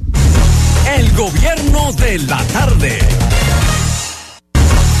 Francis. El gobierno de la tarde.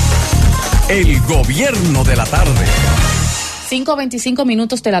 El gobierno de la tarde.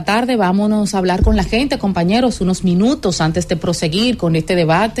 5:25 de la tarde, vámonos a hablar con la gente, compañeros, unos minutos antes de proseguir con este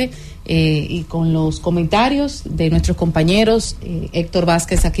debate y con los comentarios de nuestros compañeros Héctor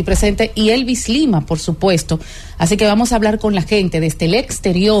Vázquez aquí presente y Elvis Lima, por supuesto. Así que vamos a hablar con la gente desde el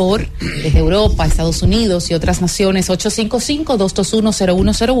exterior, desde Europa, Estados Unidos y otras naciones.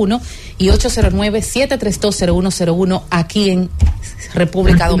 855-221-0101 y 809-732-0101 aquí en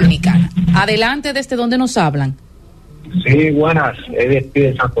República Dominicana. Adelante, ¿desde dónde nos hablan? Sí, buenas, es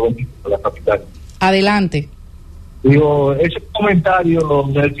de Santo Domingo, la capital. Adelante. Digo, ese comentario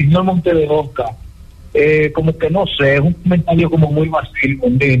del señor Monte de Oca, como que no sé, es un comentario como muy vacío,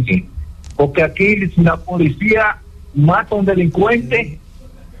 porque aquí si la policía mata a un delincuente,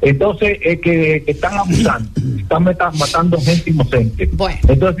 entonces es que están abusando, están matando gente inocente. Bueno.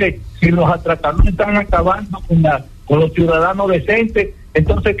 Entonces, si los atracadores están acabando con los ciudadanos decentes,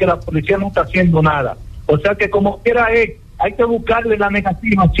 entonces que la policía no está haciendo nada. O sea que como quiera hay que buscarle la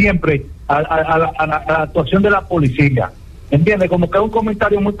negativa siempre a la actuación de la policía. ¿Entiendes? Como que es un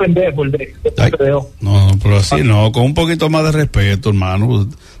comentario muy pendejo el de No, pero así no, con un poquito más de respeto, hermano.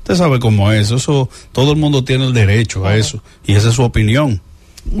 Usted sabe cómo es eso, todo el mundo tiene el derecho a eso, y esa es su opinión.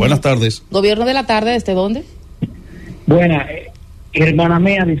 Buenas tardes. Gobierno de la tarde, ¿desde dónde? Buena, hermana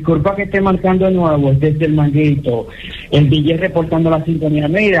mía, disculpa que esté marcando de nuevo desde el Manguito, el DJ reportando la sintonía.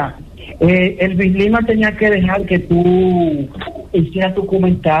 Mira, el Bislima tenía que dejar que tú hicieras tu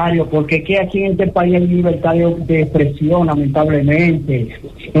comentario, porque es que aquí en este país hay libertad de expresión, lamentablemente.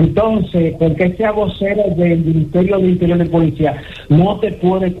 Entonces, porque sea vocero del Ministerio de Interior de Policía, no te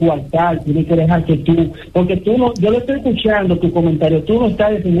puede coartar, tiene que dejar que tú, porque tú no, yo le estoy escuchando tu comentario, tú no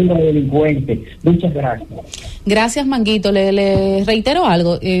estás defendiendo a los delincuentes. Muchas gracias. Gracias, Manguito. Le reitero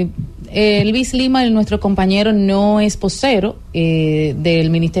algo. Elvis Lima, nuestro compañero, no es vocero del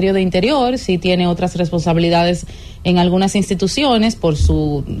Ministerio de Interior, sí tiene otras responsabilidades en algunas instituciones por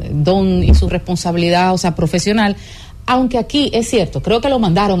su don y su responsabilidad, o sea, profesional, aunque aquí es cierto, creo que lo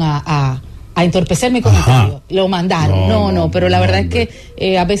mandaron a entorpecer mi comentario. Ajá. Lo mandaron, no, pero la verdad es que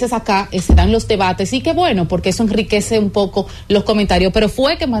a veces acá se dan los debates y qué bueno, porque eso enriquece un poco los comentarios, pero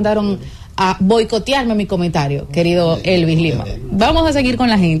fue que mandaron a boicotearme mi comentario, querido Elvis Lima. Vamos a seguir con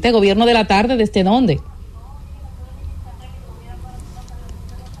la gente. Gobierno de la tarde, ¿desde dónde?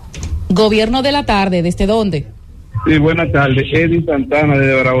 Gobierno de la tarde, ¿desde dónde? Sí, buenas tardes. Eddie Santana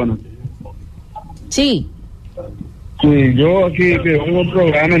de Barahona. Sí. Sí, yo aquí que oigo un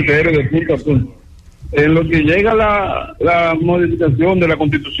programa entero de punto a punto. En lo que llega la modificación de la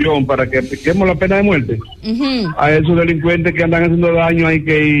Constitución para que apliquemos la pena de muerte, a esos delincuentes que andan haciendo daño hay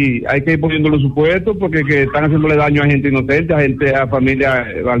que ir poniendo los supuestos, porque que están haciéndole daño a gente inocente, a familia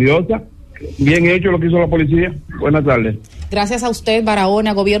valiosa. Bien hecho lo que hizo la policía. Buenas tardes. Gracias a usted,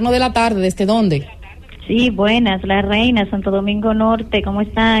 Barahona. Gobierno de la tarde, ¿desde dónde? Sí, buenas, La Reina, Santo Domingo Norte, ¿cómo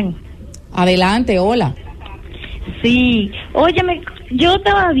están? Adelante, hola. Sí, óyeme, yo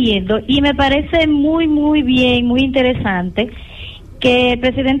estaba viendo y me parece muy, muy bien, muy interesante que el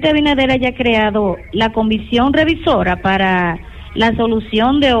presidente Abinader haya creado la comisión revisora para la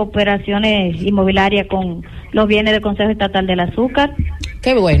solución de operaciones inmobiliarias con los bienes del Consejo Estatal del Azúcar.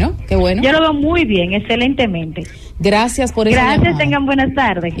 Qué bueno, qué bueno. Yo lo veo muy bien, excelentemente. Gracias por eso. Gracias, tengan buenas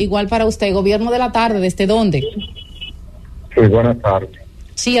tardes. Igual para usted. Gobierno de la tarde, ¿desde dónde? Sí, buenas tardes.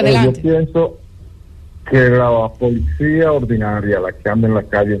 Sí, adelante. Yo pienso que la policía ordinaria, la que anda en la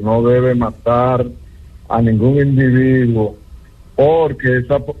calle, no debe matar a ningún individuo, porque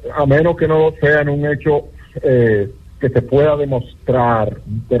a menos que no sea en un hecho que se pueda demostrar,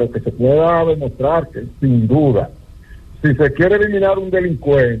 pero que se pueda demostrar que sin duda, si se quiere eliminar un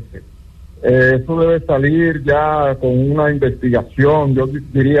delincuente, eso debe salir ya con una investigación, yo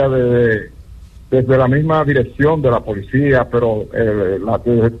diría desde la misma dirección de la policía, pero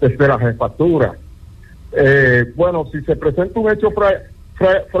desde la jefatura. Bueno, si se presenta un hecho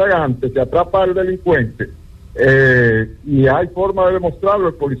fragante que atrapa al delincuente y hay forma de demostrarlo,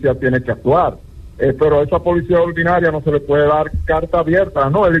 el policía tiene que actuar. Pero a esa policía ordinaria no se le puede dar carta abierta.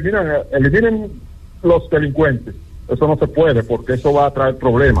 No, eliminen los delincuentes. Eso no se puede, porque eso va a traer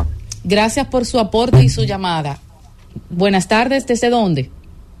problemas. Gracias por su aporte y su llamada. Buenas tardes, ¿desde dónde?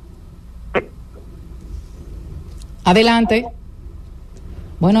 Adelante.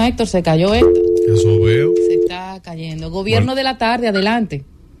 Bueno, Héctor, se cayó Héctor. Eso veo. Se está cayendo. Gobierno de la tarde, adelante.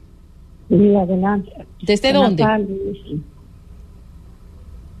 Sí, adelante. ¿Desde dónde?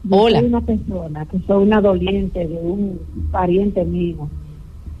 Hola. Soy una persona que soy una doliente de un pariente mío.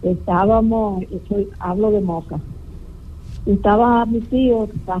 Hablo de Moca. Estaba mi tío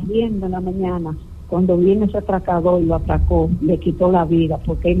barriendo en la mañana. Cuando viene ese atracador y lo atracó, le quitó la vida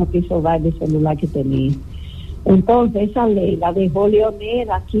porque él no quiso darle el celular que tenía. Entonces esa ley la dejó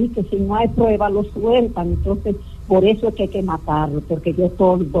Leonel aquí, que si no hay prueba lo sueltan. Entonces por eso es que hay que matarlo, porque yo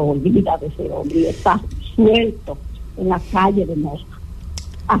todo olvida de ese hombre y está suelto en la calle de Mosca,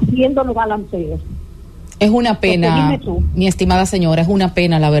 haciendo los balanceos. Es una pena, mi estimada señora, es una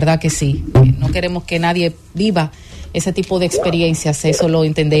pena, la verdad que sí. No queremos que nadie viva ese tipo de experiencias, eso lo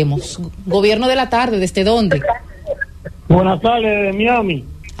entendemos. Gobierno de la tarde, ¿desde dónde? Buenas tardes, de Miami.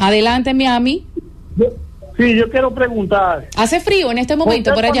 Adelante, Miami. Sí, yo quiero preguntar. ¿Hace frío en este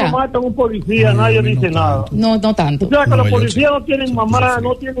momento por allá? Cuando matan a un policía, nadie dice nada. No tanto. O sea, que los policías no tienen mamá,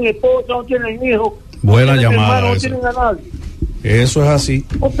 no tienen esposa, no tienen hijos. Buena llamada. Hermano, no tienen a nadie. Eso es así.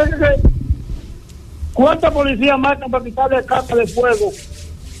 ¿Cuántas policías matan para quitarle carga de fuego?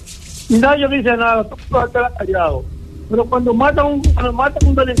 Y nadie dice nada, todo está callado. Pero cuando matan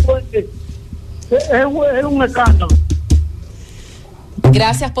un delincuente, es un escándalo.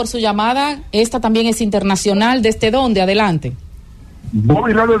 Gracias por su llamada. Esta también es internacional. ¿Desde dónde? Adelante.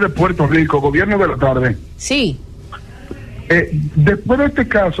 Bobby Radio de Puerto Rico, gobierno de la tarde. Sí. Después de este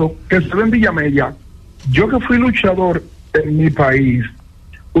caso que se ve en Villamella, yo que fui luchador en mi país,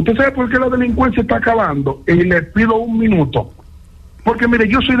 ¿usted sabe por qué la delincuencia está acabando? Y le pido un minuto. Porque mire,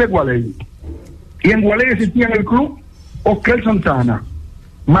 yo soy de Gualey. Y en Gualey existía en el club Oscar Santana,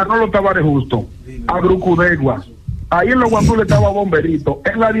 Manolo Tavares Justo, Agrucudegua. Ahí en los Guandules estaba Bomberito.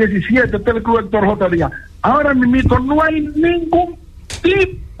 En la 17 está el club Héctor J. Díaz. Ahora mismo no hay ningún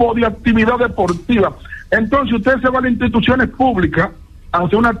tipo de actividad deportiva. Entonces usted se va a las instituciones públicas a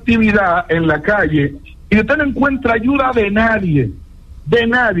hacer una actividad en la calle y usted no encuentra ayuda de nadie. De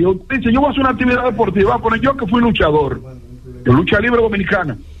nadie. Usted dice, yo voy a hacer una actividad deportiva. Voy a poner yo que fui luchador de lucha libre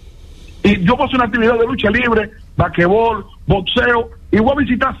dominicana. Y yo voy a hacer una actividad de lucha libre, basquetbol, boxeo, y voy a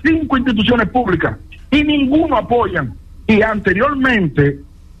visitar 5 instituciones públicas. Y ninguno apoyan. Y anteriormente,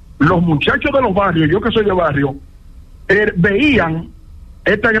 los muchachos de los barrios, yo que soy de barrio, veían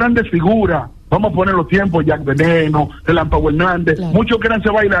esta grande figura, vamos a poner los tiempos, Jack Veneno, Relámpago Hernández, claro. Muchos querían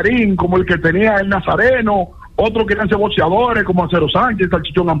ser bailarín, como el que tenía el Nazareno, otros querían ser boxeadores, como Acero Sánchez,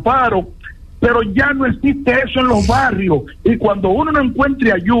 Salchichón Amparo, pero ya no existe eso en los barrios, y cuando uno no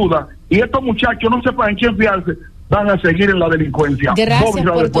encuentre ayuda, y estos muchachos no sepan en quién fiarse, van a seguir en la delincuencia. Gracias,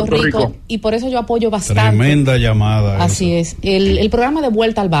 Puerto Rico. Y por eso yo apoyo bastante. Tremenda llamada. Así es. El programa de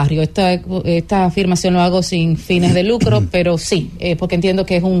Vuelta al Barrio, esta afirmación lo hago sin fines de lucro, pero sí, porque entiendo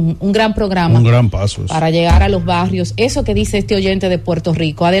que es un gran programa. Un gran paso. Para llegar a los barrios. Eso que dice este oyente de Puerto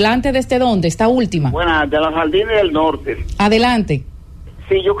Rico. Adelante, ¿desde dónde? Esta última. Buenas, de los Jardines del Norte. Adelante.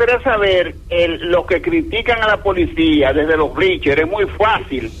 Sí, yo quería saber, los que critican a la policía desde los bleachers, es muy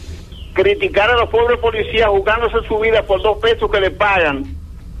fácil criticar a los pobres policías jugándose su vida por 2 pesos que le pagan,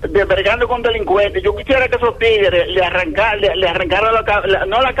 desvergando con delincuentes. Yo quisiera que esos tigres le arrancaran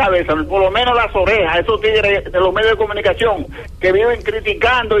no la cabeza, por lo menos las orejas a esos tigres de los medios de comunicación que viven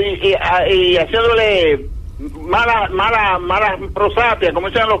criticando y haciéndole mala prosapia, como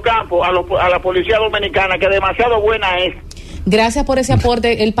dicen en los campos, a la policía dominicana, que demasiado buena es. Gracias por ese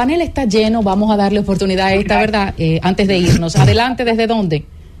aporte. El panel está lleno, vamos a darle oportunidad a esta, ¿verdad? Antes de irnos. Adelante, ¿desde dónde?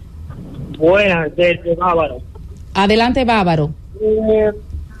 Buenas, desde Bávaro. Adelante, Bávaro.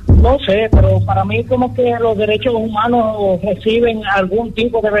 No sé, pero para mí como que los derechos humanos reciben algún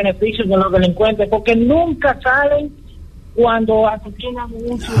tipo de beneficios de los delincuentes, porque nunca salen cuando asesinan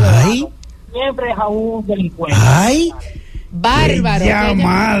a un ciudadano. Siempre es a un delincuente. ¡Ay! Bárbaro.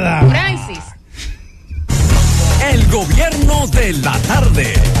 Llamada. Francis. El gobierno de la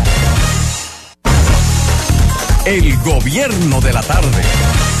tarde. El gobierno de la tarde.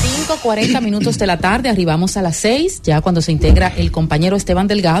 5:40 de la tarde, arribamos a las 6, ya cuando se integra el compañero Esteban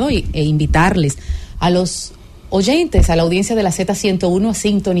Delgado e invitarles a los oyentes, a la audiencia de la Z101 a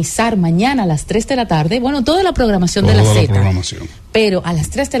sintonizar mañana a las 3 de la tarde, bueno, toda la programación de la Z, pero a las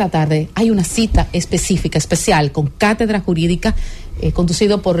 3 de la tarde hay una cita específica, especial, con cátedra jurídica,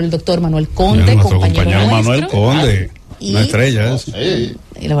 conducido por el doctor Manuel Conde, compañero Manuel Conde. Una estrella, sí.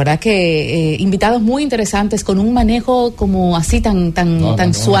 La verdad que invitados muy interesantes con un manejo como así tan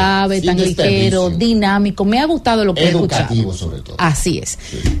suave, tan ligero, dinámico. Me ha gustado lo que he escuchado. Educativo sobre todo. Así es.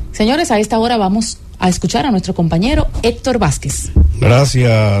 Señores, a esta hora vamos a escuchar a nuestro compañero Héctor Vázquez.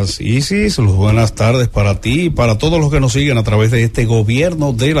 Gracias, Isis. Buenas tardes para ti y para todos los que nos siguen a través de este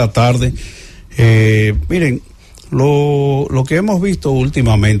gobierno de la tarde. Miren, lo que hemos visto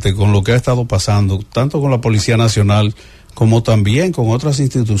últimamente con lo que ha estado pasando, tanto con la Policía Nacional como también con otras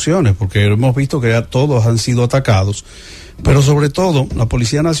instituciones, porque hemos visto que ya todos han sido atacados, pero sobre todo la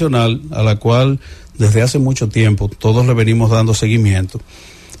Policía Nacional, a la cual desde hace mucho tiempo todos le venimos dando seguimiento.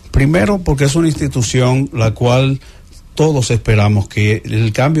 Primero, porque es una institución la cual todos esperamos que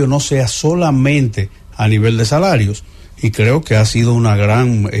el cambio no sea solamente a nivel de salarios. Y creo que ha sido una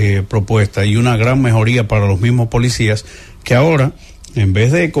gran propuesta y una gran mejoría para los mismos policías, que ahora, en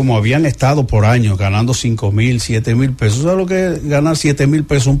vez de como habían estado por años ganando 5,000, 7,000 pesos, ¿sabes lo que es ganar 7,000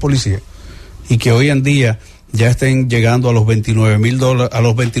 pesos un policía? Y que hoy en día ya estén llegando a los $29,000, a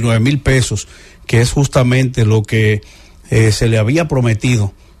los 29,000 pesos, que es justamente lo que se le había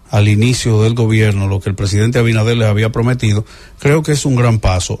prometido al inicio del gobierno, lo que el presidente Abinader les había prometido. Creo que es un gran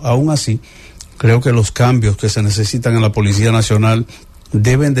paso. Aún así, creo que los cambios que se necesitan en la Policía Nacional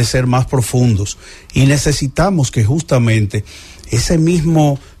deben de ser más profundos, y necesitamos que justamente ese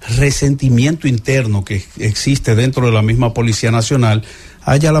mismo resentimiento interno que existe dentro de la misma Policía Nacional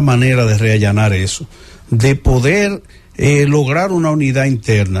haya la manera de reallanar eso, de poder lograr una unidad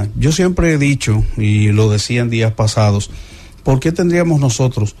interna. Yo siempre he dicho, y lo decía en días pasados, ¿por qué tendríamos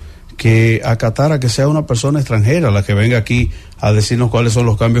nosotros que acatar a que sea una persona extranjera la que venga aquí a decirnos cuáles son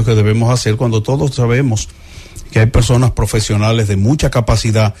los cambios que debemos hacer, cuando todos sabemos que hay personas profesionales de mucha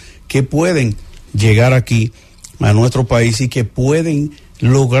capacidad que pueden llegar aquí a nuestro país y que pueden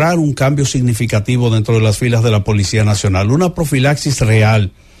lograr un cambio significativo dentro de las filas de la Policía Nacional, una profilaxis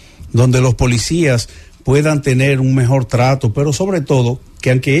real, donde los policías puedan tener un mejor trato, pero sobre todo que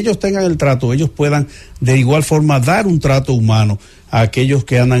aunque ellos tengan el trato, ellos puedan de igual forma dar un trato humano a aquellos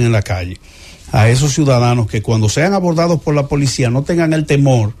que andan en la calle, a esos ciudadanos que cuando sean abordados por la policía no tengan el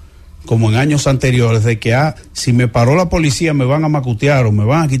temor, como en años anteriores, de que si me paró la policía me van a macutear o me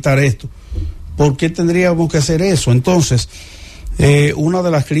van a quitar esto. ¿Por qué tendríamos que hacer eso? Entonces, una de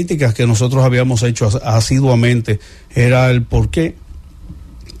las críticas que nosotros habíamos hecho asiduamente era el por qué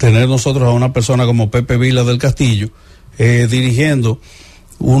tener nosotros a una persona como Pepe Vila del Castillo dirigiendo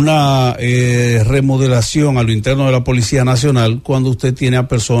una remodelación a lo interno de la Policía Nacional, cuando usted tiene a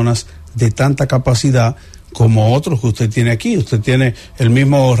personas de tanta capacidad como otros que usted tiene aquí. Usted tiene el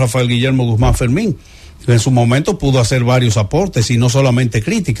mismo Rafael Guillermo Guzmán Fermín, que en su momento pudo hacer varios aportes y no solamente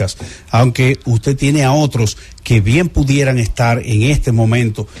críticas, aunque usted tiene a otros que bien pudieran estar en este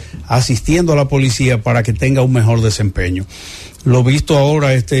momento asistiendo a la policía para que tenga un mejor desempeño. Lo visto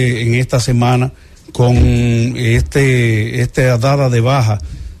ahora en esta semana con esta dada de baja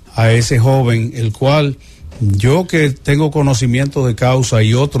a ese joven, el cual yo, que tengo conocimiento de causa,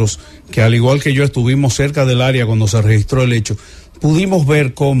 y otros que al igual que yo estuvimos cerca del área cuando se registró el hecho, pudimos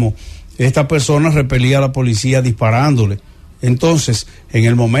ver cómo esta persona repelía a la policía disparándole. Entonces, en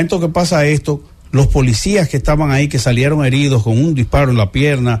el momento que pasa esto, los policías que estaban ahí, que salieron heridos con un disparo en la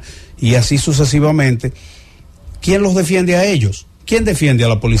pierna y así sucesivamente, ¿quién los defiende a ellos? ¿Quién defiende a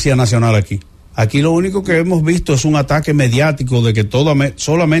la Policía Nacional aquí? Aquí lo único que hemos visto es un ataque mediático de que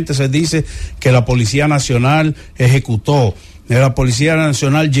solamente se dice que la Policía Nacional ejecutó, la Policía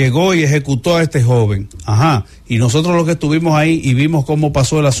Nacional llegó y ejecutó a este joven. Ajá, y nosotros los que estuvimos ahí y vimos cómo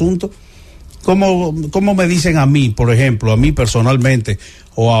pasó el asunto, ¿cómo me dicen a mí, por ejemplo, a mí personalmente,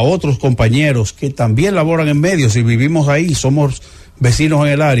 o a otros compañeros que también laboran en medios y vivimos ahí, somos vecinos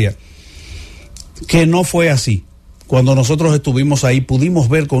en el área, que no fue así? Cuando nosotros estuvimos ahí pudimos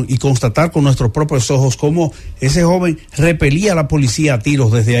ver y constatar con nuestros propios ojos cómo ese joven repelía a la policía a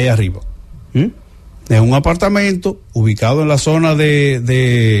tiros desde ahí arriba. En un apartamento ubicado en la zona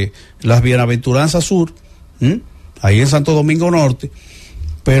de las Bienaventuranzas Sur, ahí en Santo Domingo Norte.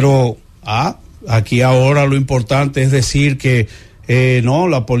 Pero aquí ahora lo importante es decir que no,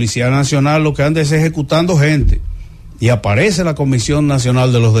 la Policía Nacional lo que anda es ejecutando gente. Y aparece la Comisión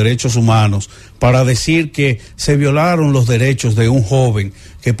Nacional de los Derechos Humanos para decir que se violaron los derechos de un joven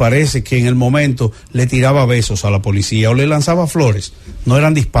que parece que en el momento le tiraba besos a la policía o le lanzaba flores, no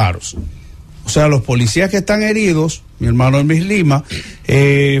eran disparos. O sea, los policías que están heridos, mi hermano Elmis Lima,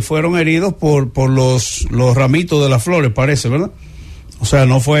 fueron heridos por los ramitos de las flores, parece, ¿verdad? O sea,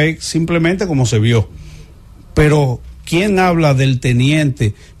 no fue simplemente como se vio. Pero ¿quién habla del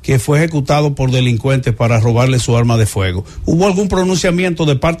teniente que fue ejecutado por delincuentes para robarle su arma de fuego? ¿Hubo algún pronunciamiento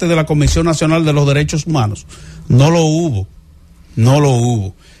de parte de la Comisión Nacional de los Derechos Humanos? No lo hubo.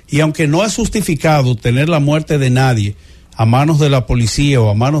 Y aunque no es justificado tener la muerte de nadie a manos de la policía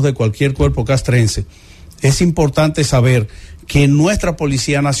o a manos de cualquier cuerpo castrense, es importante saber que nuestra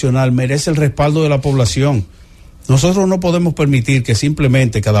Policía Nacional merece el respaldo de la población. Nosotros no podemos permitir que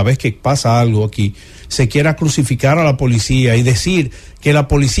simplemente cada vez que pasa algo aquí se quiera crucificar a la policía y decir que la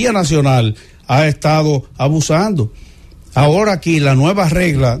Policía Nacional ha estado abusando. Ahora aquí la nueva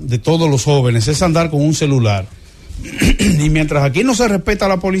regla de todos los jóvenes es andar con un celular. Y mientras aquí no se respeta a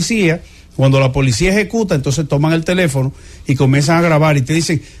la policía, cuando la policía ejecuta, entonces toman el teléfono y comienzan a grabar y te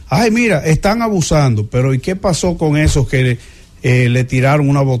dicen, ay, mira, están abusando. Pero ¿y qué pasó con esos que le tiraron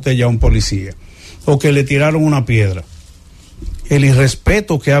una botella a un policía? O que le tiraron una piedra. el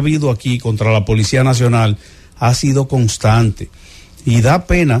irrespeto que ha habido aquí contra la Policía Nacional ha sido constante. Y da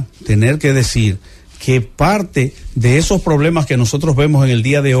pena tener que decir que parte de esos problemas que nosotros vemos en el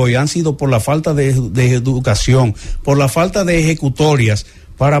día de hoy han sido por la falta de educación, por la falta de ejecutorias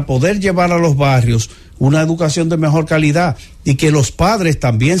para poder llevar a los barrios una educación de mejor calidad y que los padres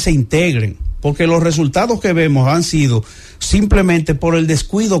también se integren, porque los resultados que vemos han sido simplemente por el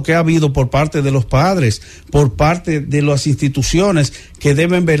descuido que ha habido por parte de los padres, por parte de las instituciones que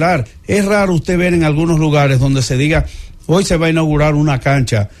deben velar. Es raro usted ver en algunos lugares donde se diga, hoy se va a inaugurar una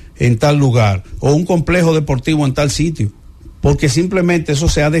cancha en tal lugar o un complejo deportivo en tal sitio, porque simplemente eso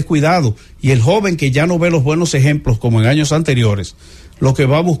se ha descuidado, y el joven que ya no ve los buenos ejemplos como en años anteriores, lo que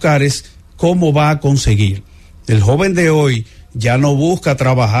va a buscar es cómo va a conseguir. El joven de hoy ya no busca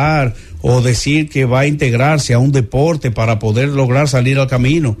trabajar o decir que va a integrarse a un deporte para poder lograr salir al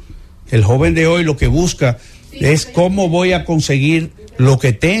camino. El joven de hoy lo que busca es cómo voy a conseguir lo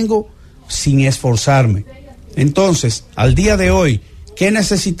que tengo sin esforzarme. Entonces, al día de hoy, ¿qué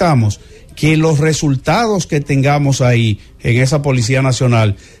necesitamos? Que los resultados que tengamos ahí en esa Policía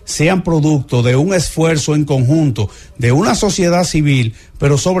Nacional sean producto de un esfuerzo en conjunto de una sociedad civil,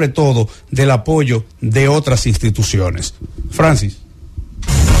 pero sobre todo del apoyo de otras instituciones. Francis.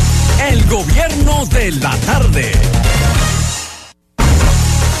 El gobierno de la tarde.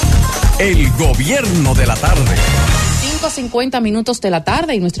 El gobierno de la tarde. 5:50 de la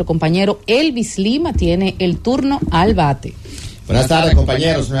tarde y nuestro compañero Elvis Lima tiene el turno al bate. Buenas tardes,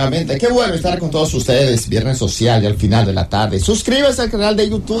 compañeros, nuevamente. Qué bueno estar con todos ustedes, viernes social y al final de la tarde. Suscríbase al canal de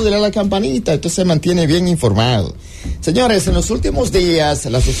YouTube, dale a la campanita, esto se mantiene bien informado. Señores, en los últimos días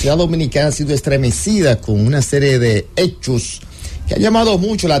la sociedad dominicana ha sido estremecida con una serie de hechos que han llamado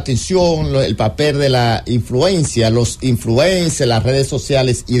mucho la atención, el papel de la influencia, los influencers, las redes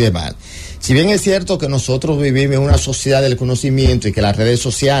sociales y demás. Si bien es cierto que nosotros vivimos en una sociedad del conocimiento y que las redes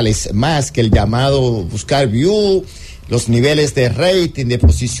sociales, más que el llamado buscar view, los niveles de rating, de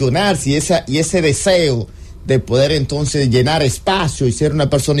posicionarse y ese deseo de poder entonces llenar espacio y ser una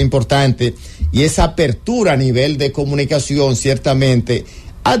persona importante, y esa apertura a nivel de comunicación ciertamente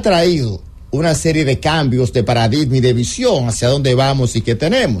ha traído una serie de cambios de paradigma y de visión hacia dónde vamos y qué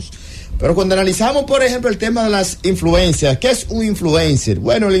tenemos. Pero cuando analizamos, por ejemplo, el tema de las influencias, ¿qué es un influencer?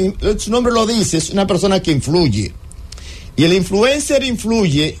 Bueno, su nombre lo dice, es una persona que influye. Y el influencer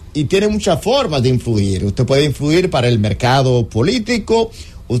influye y tiene muchas formas de influir. Usted puede influir para el mercado político,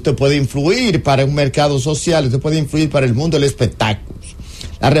 usted puede influir para un mercado social, usted puede influir para el mundo del espectáculo.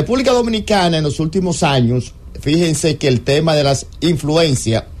 La República Dominicana en los últimos años, fíjense que el tema de las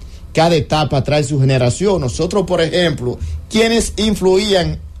influencias, cada etapa trae su generación. Nosotros, por ejemplo, ¿quiénes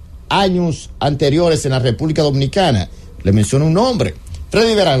influían años anteriores en la República Dominicana? Le menciono un nombre.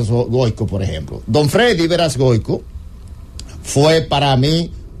 Freddy Veras Goico, por ejemplo. Don Freddy Veras Goico fue para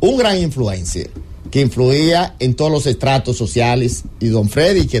mí un gran influencer que influía en todos los estratos sociales. Y don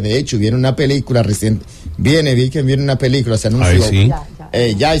Freddy, que de hecho viene una película reciente, vi que viene una película, se anunció, sí.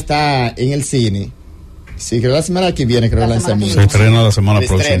 Ya está en el cine. Sí, creo la semana que viene, creo el lanzamiento. Se estrena la semana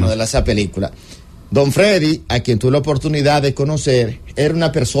próxima. El estreno de esa película. Don Freddy, a quien tuve la oportunidad de conocer, era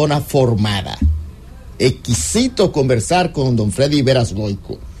una persona formada. Exquisito conversar con don Freddy Veras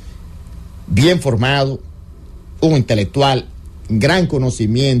Goico. Bien formado, un intelectual, gran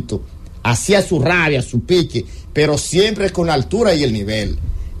conocimiento, hacía su rabia, su pique, pero siempre con la altura y el nivel,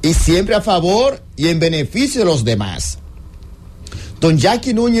 y siempre a favor y en beneficio de los demás. Don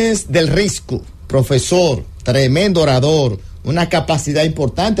Jackie Núñez del Risco, profesor, tremendo orador, una capacidad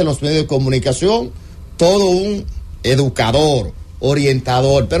importante en los medios de comunicación, todo un educador,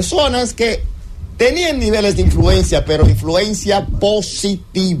 orientador, personas que tenían niveles de influencia, pero influencia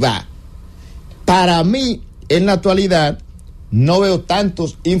positiva. Para mí, en la actualidad, no veo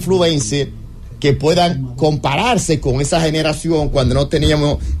tantos influencers que puedan compararse con esa generación cuando no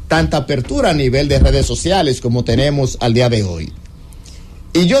teníamos tanta apertura a nivel de redes sociales como tenemos al día de hoy.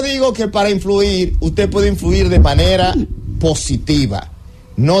 Y yo digo que para influir, usted puede influir de manera positiva,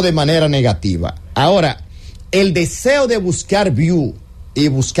 no de manera negativa. Ahora, el deseo de buscar view y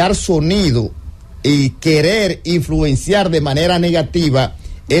buscar sonido y querer influenciar de manera negativa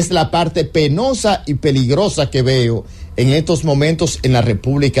es la parte penosa y peligrosa que veo en estos momentos en la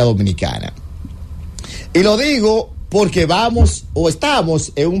República Dominicana. Y lo digo porque vamos o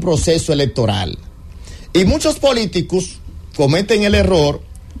estamos en un proceso electoral. Y muchos políticos cometen el error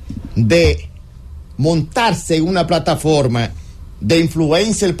de montarse en una plataforma de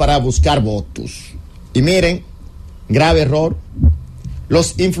influencer para buscar votos. Y miren, grave error.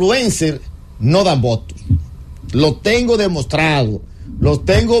 Los influencers no dan votos. Lo tengo demostrado, lo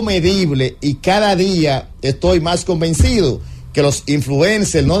tengo medible y cada día estoy más convencido que los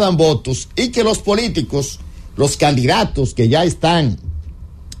influencers no dan votos y que los políticos, los candidatos que ya están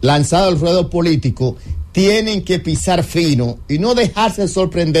lanzados al ruedo político, tienen que pisar fino y no dejarse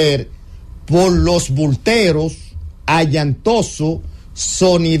sorprender por los bulteros, allantoso,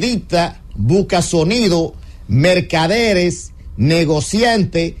 sonidita, buca sonido, mercaderes,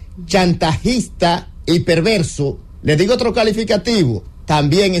 negociante, chantajista y perverso. Le digo otro calificativo,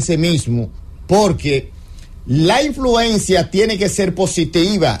 también ese mismo, porque la influencia tiene que ser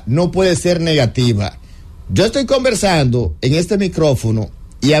positiva, no puede ser negativa. Yo estoy conversando en este micrófono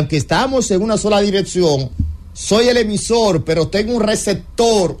y aunque estamos en una sola dirección, soy el emisor, pero tengo un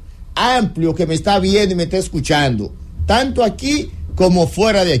receptor amplio que me está viendo y me está escuchando, tanto aquí como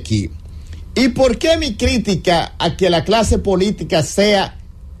fuera de aquí. ¿Y por qué mi crítica a que la clase política sea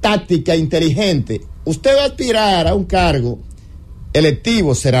táctica, inteligente? Usted va a aspirar a un cargo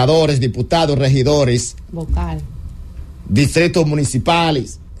electivo, senadores, diputados, regidores, vocal, distritos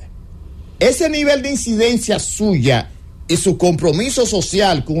municipales. Ese nivel de incidencia suya y su compromiso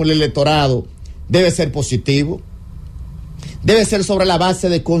social con el electorado debe ser positivo. Debe ser sobre la base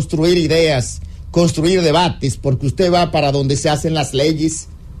de construir ideas, construir debates, porque usted va para donde se hacen las leyes.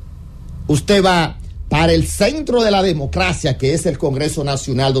 Usted va para el centro de la democracia, que es el Congreso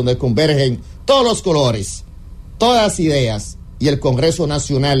Nacional, donde convergen todos los colores, todas las ideas, y el Congreso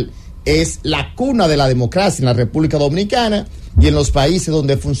Nacional es la cuna de la democracia en la República Dominicana y en los países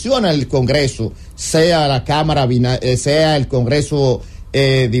donde funciona el Congreso, sea la Cámara, sea el Congreso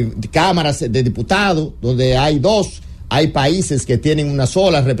de cámaras de diputados, donde hay dos. Hay países que tienen una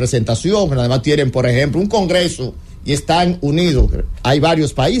sola representación, además tienen, por ejemplo, un Congreso y están unidos. Hay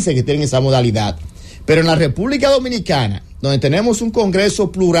varios países que tienen esa modalidad. Pero en la República Dominicana, donde tenemos un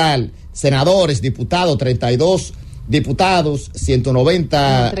Congreso plural, senadores, diputados, 32 diputados,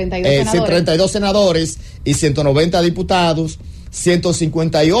 132 senadores y 190 diputados,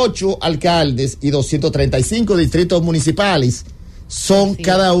 158 alcaldes y 235 distritos municipales, son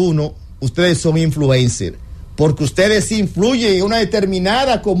cada uno, ustedes son influencers, porque ustedes influyen en una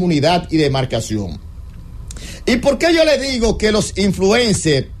determinada comunidad y demarcación. ¿Y por qué yo le digo que los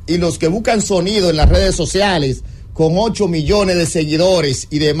influencers y los que buscan sonido en las redes sociales con 8 millones de seguidores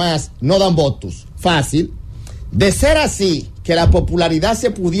y demás no dan votos? Fácil. De ser así, que la popularidad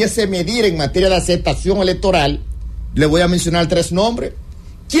se pudiese medir en materia de aceptación electoral, le voy a mencionar 3 nombres.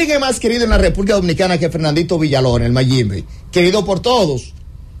 ¿Quién es más querido en la República Dominicana que Fernandito Villalón, el Mayimbe? Querido por todos.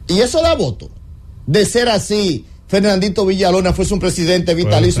 Y eso da voto. De ser así, Fernandito Villalona fuese un presidente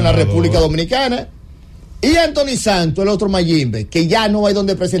vitalicio en la República Dominicana. Y Anthony Santos, el otro Mayimbe, que ya no hay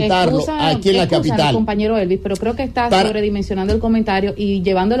donde presentarlo aquí en la capital. Compañero Elvis, pero creo que está sobredimensionando el comentario y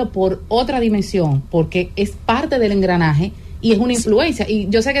llevándolo por otra dimensión, porque es parte del engranaje y es una influencia. Y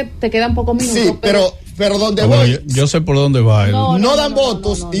yo sé que te quedan pocos minutos. Sí, pero ¿dónde voy? Yo sé por dónde va él. No dan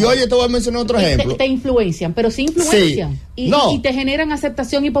votos. Y oye, te voy a mencionar otro ejemplo. Te influencian, pero sí influencian. Sí. Y te generan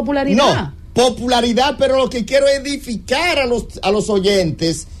aceptación y popularidad. No, popularidad, pero lo que quiero es edificar a los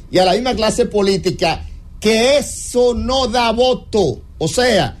oyentes y a la misma clase política que eso no da voto. O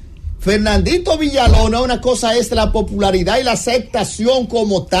sea, Fernandito Villalona, una cosa es la popularidad y la aceptación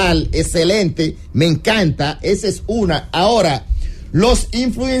como tal, excelente, me encanta, esa es una. Ahora, los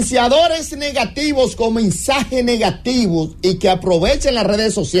influenciadores negativos con mensajes negativos y que aprovechen las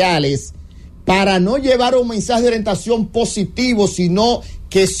redes sociales para no llevar un mensaje de orientación positivo, sino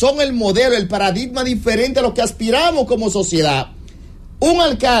que son el modelo, el paradigma diferente a lo que aspiramos como sociedad. Un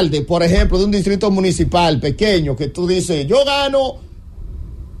alcalde, por ejemplo, de un distrito municipal pequeño, que tú dices, yo gano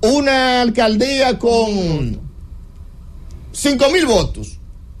una alcaldía con 5,000 votos,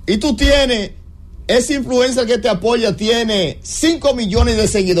 y tú tienes, ese influencer que te apoya tiene 5 millones de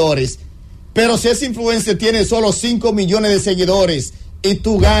seguidores, pero si ese influencer tiene solo 5 millones de seguidores y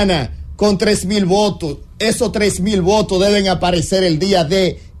tú ganas con 3,000 votos, esos 3,000 votos deben aparecer el día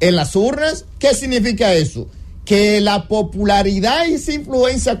D en las urnas. ¿Qué significa eso? Que la popularidad y esa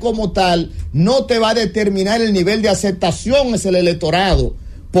influencia como tal no te va a determinar el nivel de aceptación en el electorado.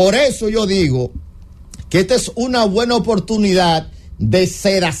 Por eso yo digo que esta es una buena oportunidad de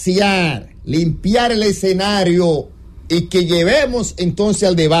sedaciar, limpiar el escenario y que llevemos entonces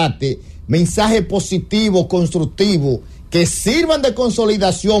al debate mensajes positivos, constructivos, que sirvan de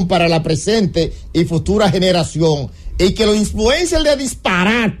consolidación para la presente y futura generación, y que los influencers de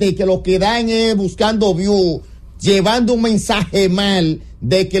disparate que lo que dan es buscando view, llevando un mensaje mal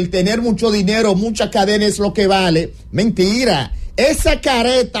de que el tener mucho dinero, mucha cadena es lo que vale. Mentira. Esa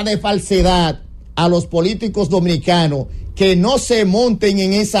careta de falsedad a los políticos dominicanos, que no se monten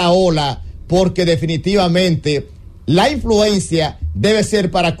en esa ola, porque definitivamente la influencia debe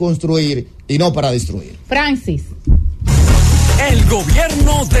ser para construir y no para destruir. Francis. El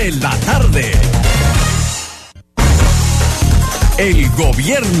gobierno de la tarde. El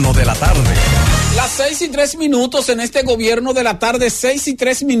gobierno de la tarde. Las 6:03 en este gobierno de la tarde,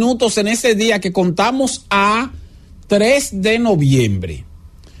 6:03 en ese día que contamos a 3 de noviembre.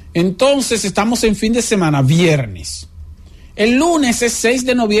 Entonces estamos en fin de semana, viernes. El lunes es 6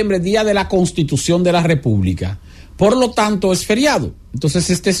 de noviembre, día de la Constitución de la República. Por lo tanto, es feriado. Entonces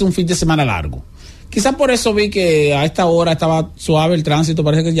este es un fin de semana largo. Quizás por eso vi que a esta hora estaba suave el tránsito.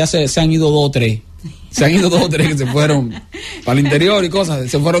 Parece que ya se han ido 2 o 3. Se han ido 2 o 3 que se fueron para el interior y cosas.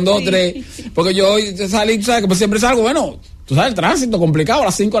 Se fueron 2 o 3. Porque yo hoy salí, ¿sabes? Como siempre salgo, bueno, tú sabes, el tránsito complicado a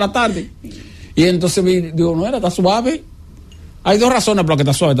las 5 de la tarde. Y entonces digo, no está suave. Hay 2 razones por las que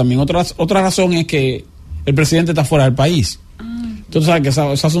está suave también. Otra razón es que el presidente está fuera del país. Tú sabes que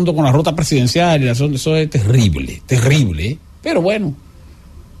ese asunto con la ruta presidencial, eso es terrible, terrible. Pero bueno,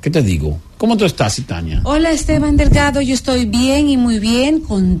 ¿qué te digo? ¿Cómo tú estás, Tania? Hola, Esteban Delgado, yo estoy bien y muy bien,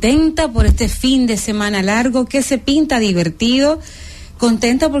 contenta por este fin de semana largo que se pinta divertido.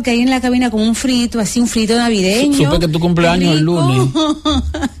 Contenta porque hay en la cabina como un frito, así un frito navideño. Supe que tu cumpleaños el lunes.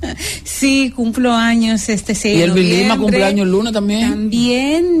 Sí, cumplo años este 6 de noviembre. ¿Y el Vilima cumpleaños el lunes también?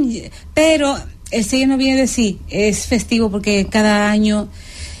 También, pero el 6 de noviembre sí, es festivo porque cada año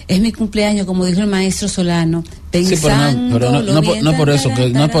es mi cumpleaños, como dijo el maestro Solano. Pensando, pero no es por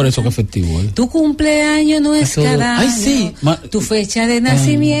eso que es festivo. Tu cumpleaños no es cada año. Sí. Tu fecha de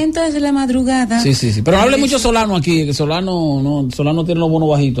nacimiento es la madrugada. Sí. Pero no hable mucho Solano aquí, que Solano tiene los bonos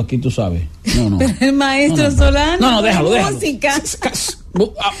bajitos aquí, tú sabes. No. Pero el maestro Solano. No, déjalo. Música.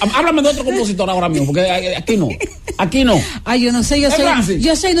 Háblame de otro compositor ahora mismo, porque aquí no. Ay, yo no sé,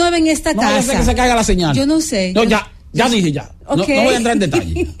 yo soy nueva en esta casa. No sé que se caiga la señal. Yo no sé. No, ya dije. Okay. No voy a entrar en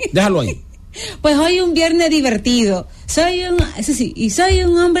detalle. Déjalo ahí. Pues hoy un viernes divertido. Soy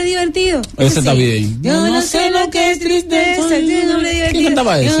un hombre divertido. Ese está bien. Yo no sé lo que es tristeza. Soy un hombre divertido. ¿Quién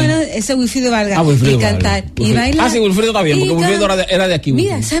cantaba ese? Ese Wilfrido Vargas. Wilfrido y cantar y bailar. Sí, Wilfrido está bien, porque Wilfrido era de aquí.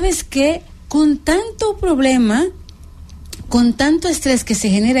 Mira, ¿sabes qué? Con tanto problema, con tanto estrés que se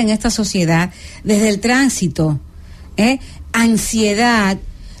genera en esta sociedad, desde el tránsito, ansiedad,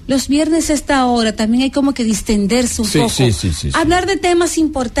 los viernes a esta hora también hay como que distenderse un poco, sí. hablar de temas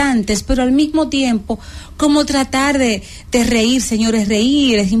importantes, pero al mismo tiempo como tratar de reír, señores,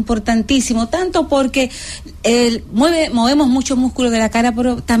 reír es importantísimo, tanto porque movemos mucho músculo de la cara,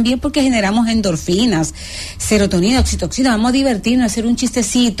 pero también porque generamos endorfinas, serotonina, oxitocina, vamos a divertirnos, a hacer un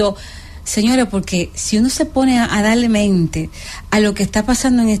chistecito. Señores, porque si uno se pone a darle mente a lo que está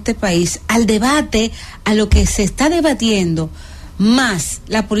pasando en este país, al debate, a lo que se está debatiendo, más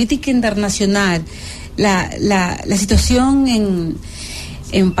la política internacional, la situación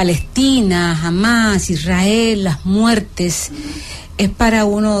en Palestina, Hamas, Israel, las muertes, es para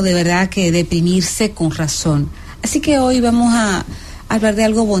uno de verdad que deprimirse con razón. Así que hoy vamos a hablar de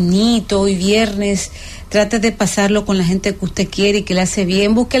algo bonito, hoy viernes. Trate de pasarlo con la gente que usted quiere y que le hace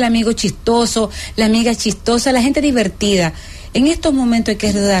bien. Busque el amigo chistoso, la amiga chistosa, la gente divertida. En estos momentos hay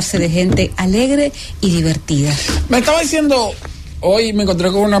que rodearse de gente alegre y divertida. Me estaba diciendo, hoy me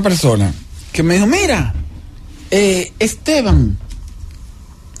encontré con una persona que me dijo, mira, Esteban,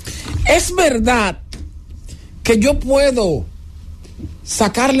 es verdad que yo puedo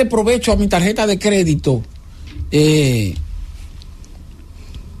sacarle provecho a mi tarjeta de crédito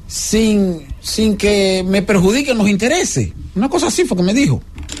sin que me perjudiquen los intereses. Una cosa así fue que me dijo.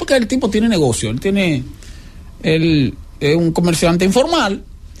 Porque el tipo tiene negocio, él es un comerciante informal,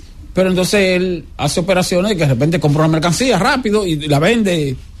 pero entonces él hace operaciones que de repente compra una mercancía rápido y la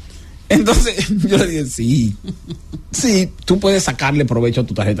vende. Entonces yo le dije, sí, tú puedes sacarle provecho a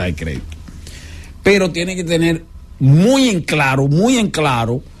tu tarjeta de crédito, pero tiene que tener muy en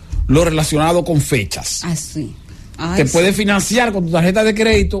claro lo relacionado con fechas. Así. Te puedes financiar con tu tarjeta de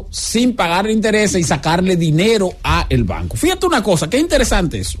crédito sin pagar intereses y sacarle dinero a el banco. Fíjate una cosa, qué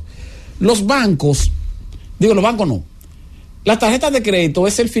interesante eso. Los bancos no. Las tarjetas de crédito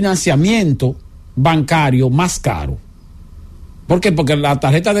es el financiamiento bancario más caro. ¿Por qué? Porque la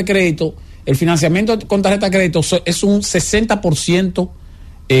tarjeta de crédito, el financiamiento con tarjeta de crédito es un 60%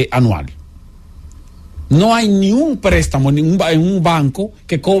 anual. No hay ni un préstamo en un banco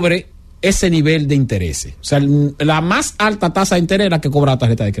que cobre ese nivel de intereses. O sea, la más alta tasa de interés es la que cobra la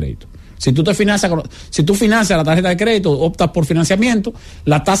tarjeta de crédito. Si tú financias la tarjeta de crédito, optas por financiamiento,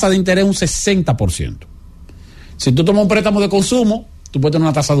 la tasa de interés es un 60%. Si tú tomas un préstamo de consumo, tú puedes tener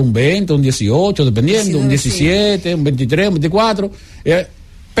una tasa de un 20, un 18, dependiendo, un 17, un 23, un 24,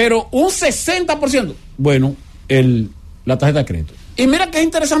 pero un 60%, bueno, la tarjeta de crédito. Y mira que es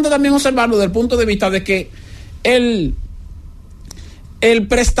interesante también observarlo desde el punto de vista de que el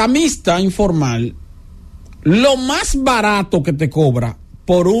prestamista informal Lo más barato que te cobra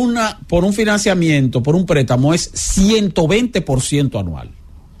por un financiamiento, por un préstamo, es 120% anual.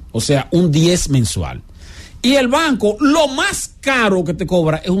 O sea, un 10 mensual. Y el banco, lo más caro que te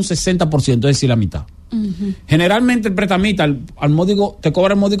cobra es un 60%, es decir, la mitad. Uh-huh. Generalmente el prestamista al módico, te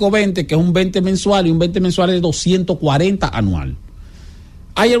cobra el módico 20, que es un 20 mensual, y un 20 mensual es 240 anual.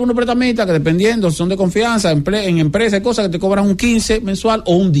 Hay algunos prestamistas que, dependiendo, son de confianza, en empresas y cosas, que te cobran un 15 mensual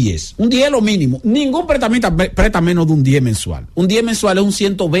o un 10. Un 10 es lo mínimo. Ningún prestamista presta menos de un 10 mensual. Un 10 mensual es un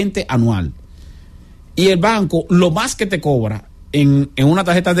 120 anual. Y el banco, lo más que te cobra en una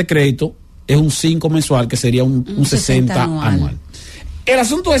tarjeta de crédito es un 5 mensual, que sería un 60 anual. El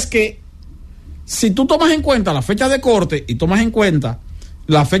asunto es que si tú tomas en cuenta la fecha de corte y tomas en cuenta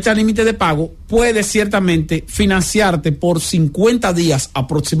la fecha límite de pago, puedes ciertamente financiarte por 50 días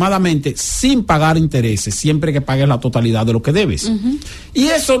aproximadamente sin pagar intereses, siempre que pagues la totalidad de lo que debes. Uh-huh. Y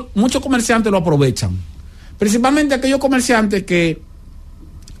eso muchos comerciantes lo aprovechan, principalmente aquellos comerciantes que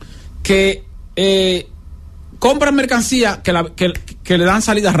compran mercancía que le dan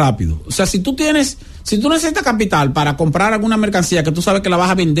salida rápido. O sea, si tú necesitas capital para comprar alguna mercancía que tú sabes que la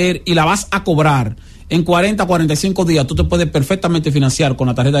vas a vender y la vas a cobrar en 40, 45 días, tú te puedes perfectamente financiar con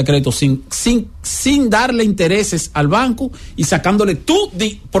la tarjeta de crédito sin darle intereses al banco y sacándole tú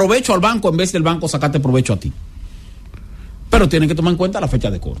provecho al banco en vez del banco sacarte provecho a ti. Pero tienen que tomar en cuenta la fecha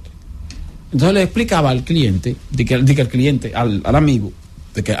de corte. Entonces le explicaba al cliente, al amigo,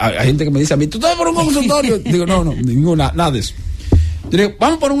 de que hay gente que me dice a mí, ¿tú estás por un consultorio? Digo, no, nada de eso. Digo,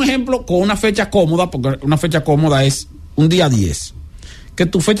 vamos por un ejemplo con una fecha cómoda, porque una fecha cómoda es un día 10. Que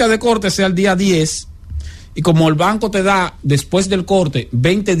tu fecha de corte sea el día 10, y como el banco te da después del corte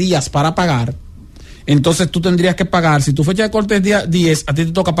 20 días para pagar, entonces tú tendrías que pagar, si tu fecha de corte es día 10, a ti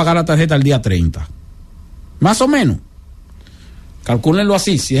te toca pagar la tarjeta el día 30. Más o menos. Calcúlenlo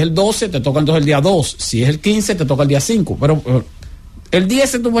así, si es el 12, te toca entonces el día 2, si es el 15, te toca el día 5, pero el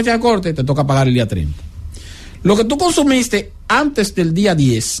 10 es tu fecha de corte, te toca pagar el día 30. Lo que tú consumiste antes del día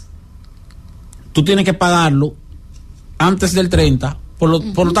 10, tú tienes que pagarlo antes del 30. Por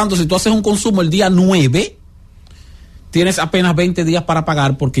lo tanto, si tú haces un consumo el día 9, tienes apenas 20 días para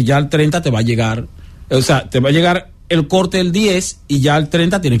pagar, porque ya el 30 te va a llegar, o sea, te va a llegar el corte del 10 y ya el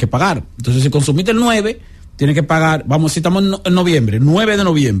 30 tienes que pagar. Entonces, si consumiste el 9, tienes que pagar, vamos, si estamos en noviembre, 9 de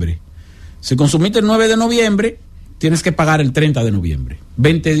noviembre. Si consumiste el 9 de noviembre, tienes que pagar el 30 de noviembre.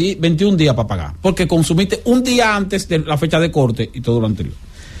 21 días para pagar, porque consumiste un día antes de la fecha de corte y todo lo anterior.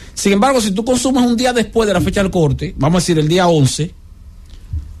 Sin embargo, si tú consumes un día después de la fecha del corte, vamos a decir el día 11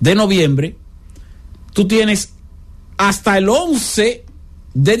 de noviembre, tú tienes hasta el 11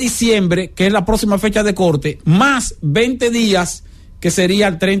 de diciembre, que es la próxima fecha de corte, más 20 días, que sería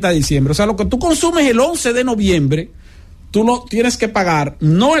el 30 de diciembre. O sea, lo que tú consumes el 11 de noviembre, tú lo tienes que pagar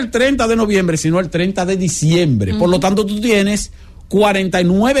no el 30 de noviembre, sino el 30 de diciembre. Uh-huh. Por lo tanto, tú tienes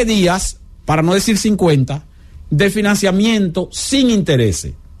 49 días, para no decir 50, de financiamiento sin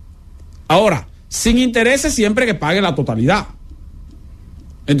intereses. Ahora, sin intereses siempre que pague la totalidad.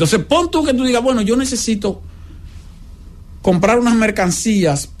 Entonces, pon tú que tú digas, bueno, yo necesito comprar unas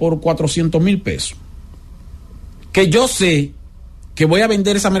mercancías por 400,000 pesos. Que yo sé que voy a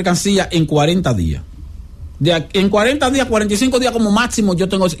vender esa mercancía en 40 días. En 40 días, 45 días como máximo,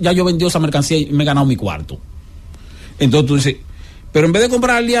 ya yo vendí esa mercancía y me he ganado mi cuarto. Entonces tú dices, pero en vez de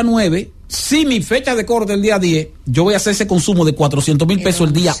comprar el día 9, si mi fecha de corte el día 10, yo voy a hacer ese consumo de 400,000 pesos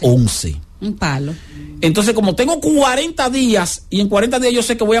el día 11. Un palo. Entonces, como tengo 40 días, y en 40 días yo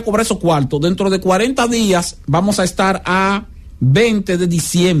sé que voy a cobrar esos cuartos, dentro de 40 días vamos a estar a 20 de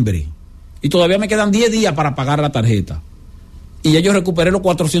diciembre. Y todavía me quedan 10 días para pagar la tarjeta. Y ya yo recuperé los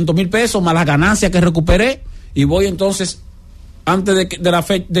 400,000 pesos, más las ganancias que recuperé, y voy entonces, antes de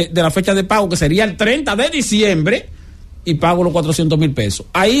la fecha de pago, que sería el 30 de diciembre, y pago los 400,000 pesos.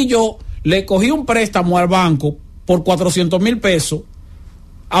 Ahí yo le cogí un préstamo al banco por 400,000 pesos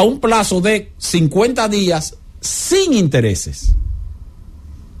a un plazo de 50 días sin intereses.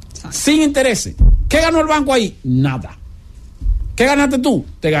 Sin intereses. ¿Qué ganó el banco ahí? Nada. ¿Qué ganaste tú?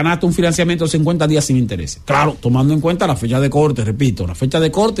 Te ganaste un financiamiento de 50 días sin intereses. Claro, tomando en cuenta la fecha de corte, repito, la fecha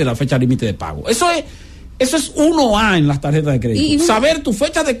de corte y la fecha límite de pago. Eso es 1A en las tarjetas de crédito. Saber tu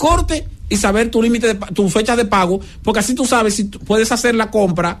fecha de corte y saber tu límite tu fecha de pago, porque así tú sabes si puedes hacer la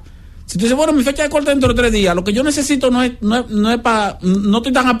compra. Si tú dices, bueno, mi fecha de corte dentro de 3 días, lo que yo necesito no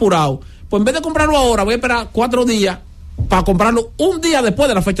estoy tan apurado, pues en vez de comprarlo ahora, voy a esperar 4 días para comprarlo un día después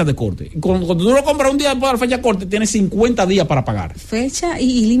de la fecha de corte. Y cuando tú lo compras un día después de la fecha de corte, tienes 50 días para pagar. Fecha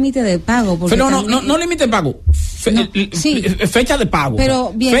y límite de pago. Pero no límite de pago, fecha de pago.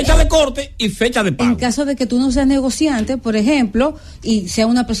 Pero bien, fecha de corte y fecha de pago. En caso de que tú no seas negociante, por ejemplo, y sea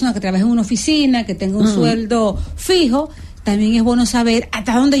una persona que trabaje en una oficina, que tenga un sueldo fijo, también es bueno saber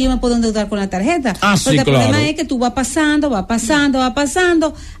hasta dónde yo me puedo endeudar con la tarjeta. Porque el problema es que tú vas pasando,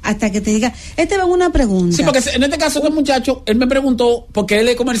 hasta que te diga, va una pregunta. Sí, porque en este caso este muchacho, él me preguntó, porque él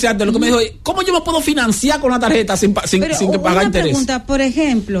es comerciante, lo que me dijo, ¿cómo yo me puedo financiar con la tarjeta sin que pagar interés? Pregunta, por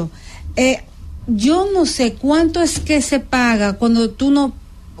ejemplo, yo no sé cuánto es que se paga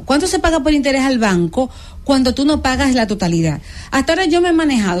cuánto se paga por interés al banco cuando tú no pagas la totalidad. Hasta ahora yo me he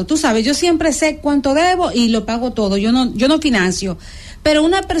manejado, tú sabes, yo siempre sé cuánto debo y lo pago todo, yo no financio. Pero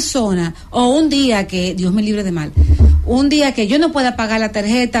una persona, o un día que, Dios me libre de mal, un día que yo no pueda pagar la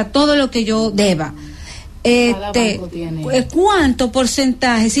tarjeta, todo lo que yo deba, ¿cuánto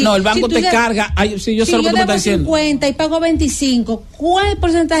porcentaje? No, el banco te carga. Yo sé lo que tú me estás diciendo. 50 y pago 25, ¿cuál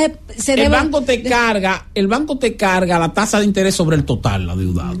porcentaje se debe? El banco te carga la tasa de interés sobre el total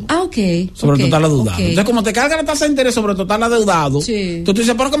adeudado. Sobre el total adeudado. Entonces, como te carga la tasa de interés sobre el total adeudado, tú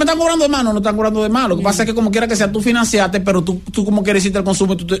dices, pero que me están cobrando de más, no están cobrando de más. Lo que pasa es que como quiera que sea, tú financiaste, pero tú como quieres hiciste el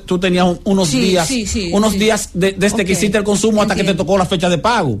consumo, tú tenías unos días desde que hiciste el consumo hasta que te tocó la fecha de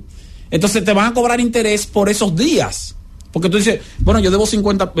pago. Entonces te van a cobrar interés por esos días. Porque tú dices, bueno, yo debo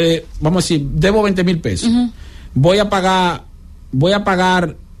 50, vamos a decir, debo 20,000 pesos. Voy a pagar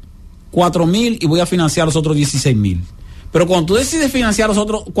 4,000 y voy a financiar los otros 16,000. Pero cuando tú decides financiar los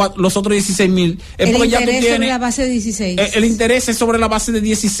otros 16,000, es porque ya tú tienes. El interés sobre la base de 16. El interés es sobre la base de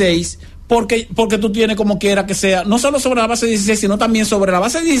 16, porque tú tienes como quiera que sea, no solo sobre la base de 16, sino también sobre la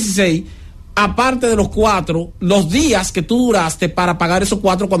base de 16. Aparte de los 4, los días que tú duraste para pagar esos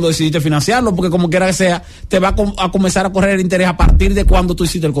 4 cuando decidiste financiarlo, porque como quiera que sea, te va a comenzar a correr el interés a partir de cuando tú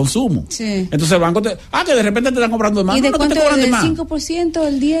hiciste el consumo. Entonces el banco que de repente te están cobrando de más. ¿Y de cuánto? Te cobran de ¿Del más? 5%,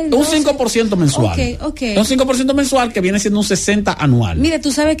 el 10%? Un 5% mensual. Un 5% mensual que viene siendo un 60% anual. Mira,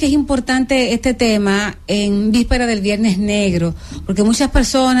 tú sabes que es importante este tema en víspera del Viernes Negro, porque muchas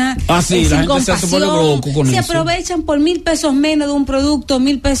personas la gente se pone loco con se eso. aprovechan por 1,000 pesos menos de un producto,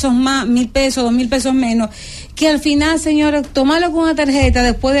 1,000 pesos más, 1,000 pesos, 2,000 pesos menos, que al final, señores, tomarlo con una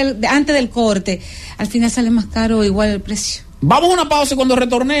tarjeta antes del corte, al final sale más caro igual el precio. Vamos a una pausa y cuando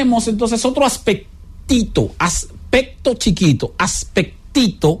retornemos, entonces otro aspecto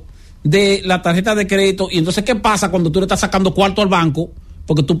de la tarjeta de crédito. Y entonces, ¿qué pasa cuando tú le estás sacando cuarto al banco?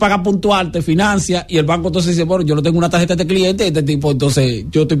 Porque tú pagas puntual, te financia y el banco entonces dice, bueno, yo no tengo una tarjeta de cliente, este tipo, entonces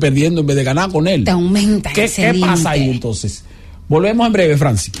yo estoy perdiendo en vez de ganar con él. Te aumenta ¿Qué pasa ahí entonces? Volvemos en breve,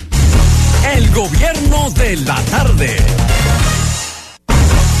 Francis. El gobierno de la tarde.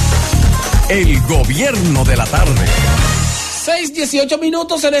 El gobierno de la tarde.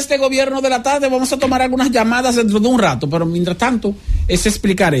 6:18 en este gobierno de la tarde. Vamos a tomar algunas llamadas dentro de un rato, pero mientras tanto es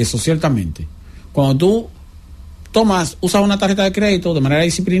explicar eso, ciertamente. Cuando tú usas una tarjeta de crédito de manera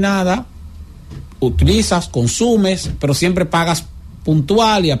disciplinada, utilizas, consumes, pero siempre pagas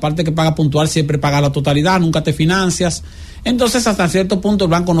puntual, y aparte que pagas puntual siempre pagas la totalidad, nunca te financias. Entonces hasta cierto punto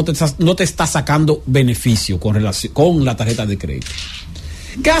el banco no te está sacando beneficio con la tarjeta de crédito.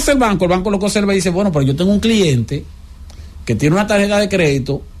 ¿Qué hace el banco? El banco lo que observa y dice, bueno, pero yo tengo un cliente que tiene una tarjeta de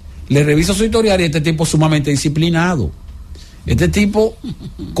crédito, le reviso su historial y este tipo es sumamente disciplinado. Este tipo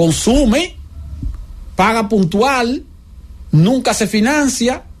consume, paga puntual, nunca se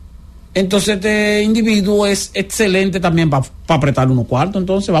financia. Entonces este individuo es excelente también para apretarle unos cuartos.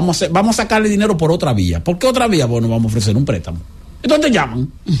 Entonces vamos a sacarle dinero por otra vía. ¿Por qué otra vía? Bueno, vamos a ofrecer un préstamo. Entonces te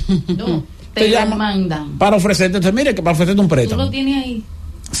llaman. No, te mandan. Para ofrecerte, entonces mire que para ofrecerte un préstamo. Tú lo tienes ahí.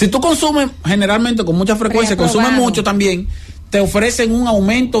 Si tú consumes generalmente con mucha frecuencia, consumes mucho también, te ofrecen un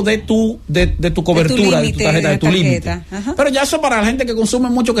aumento de tu cobertura, de tu tarjeta, de tu límite. Pero ya eso para la gente que consume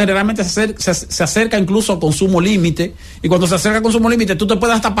mucho, que generalmente se acerca incluso al consumo límite, y cuando se acerca al consumo límite, tú te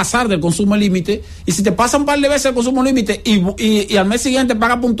puedes hasta pasar del consumo límite, y si te pasan un par de veces el consumo límite y al mes siguiente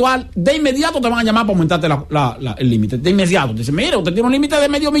paga puntual, de inmediato te van a llamar para aumentarte el límite. De inmediato. Te dicen, mire, usted tiene un límite de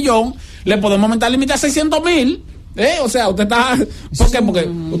 $500,000, le podemos aumentar el límite a 600,000. O sea, usted está... ¿Por qué?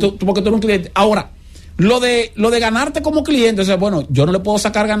 Porque tú eres un cliente. Ahora, lo de ganarte como cliente, o sea, bueno, yo no le puedo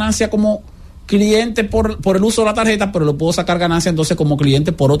sacar ganancia como cliente por el uso de la tarjeta, pero le puedo sacar ganancia entonces como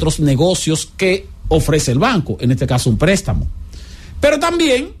cliente por otros negocios que ofrece el banco, en este caso un préstamo. Pero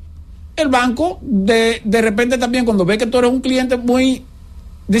también el banco de repente también, cuando ve que tú eres un cliente muy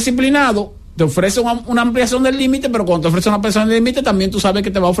disciplinado, te ofrece una ampliación del límite, pero cuando te ofrece una ampliación del límite también tú sabes que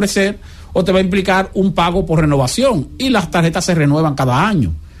te va a ofrecer o te va a implicar un pago por renovación, y las tarjetas se renuevan cada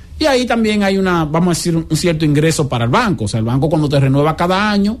año. Y ahí también hay vamos a decir, un cierto ingreso para el banco. O sea, el banco cuando te renueva cada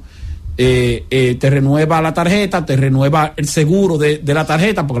año, te renueva la tarjeta, te renueva el seguro de la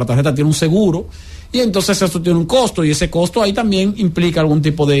tarjeta, porque la tarjeta tiene un seguro, y entonces eso tiene un costo, y ese costo ahí también implica algún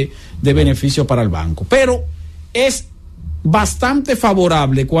tipo de beneficio para el banco. Pero es bastante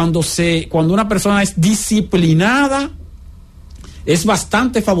favorable cuando una persona es disciplinada. Es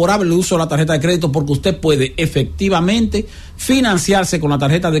bastante favorable el uso de la tarjeta de crédito, porque usted puede efectivamente financiarse con la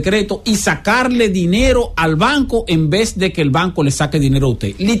tarjeta de crédito y sacarle dinero al banco en vez de que el banco le saque dinero a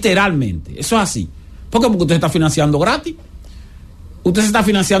usted. Literalmente, eso es así. Porque usted se está financiando gratis. Usted se está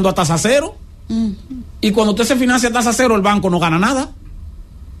financiando a tasa cero. Y cuando usted se financia a tasa cero, el banco no gana nada.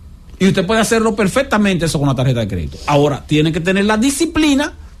 Y usted puede hacerlo perfectamente eso con la tarjeta de crédito. Ahora, tiene que tener la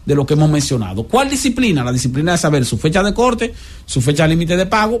disciplina de lo que hemos mencionado. ¿Cuál disciplina? La disciplina de saber su fecha de corte, su fecha límite de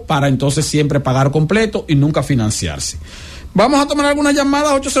pago, para entonces siempre pagar completo y nunca financiarse. Vamos a tomar algunas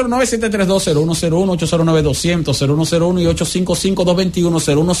llamadas. 809-732-0101, 809-200-0101 y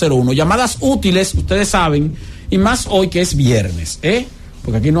 855-221-0101. Llamadas útiles, ustedes saben, y más hoy que es viernes,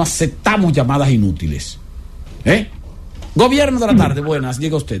 porque aquí no aceptamos llamadas inútiles. Gobierno de la tarde, buenas,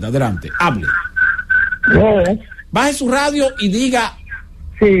 diga usted, adelante, hable. Baje su radio y diga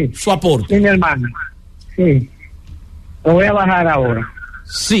su aporte. Sí, mi hermano. Sí. Lo voy a bajar ahora.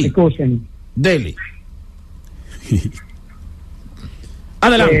 Sí. Escuchen. Dele.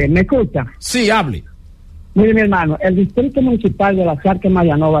 Adelante. ¿Me escucha? Sí, hable. Mire, mi hermano, el distrito municipal de la Charca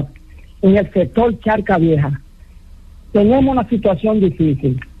Marianova, en el sector Charca Vieja, tenemos una situación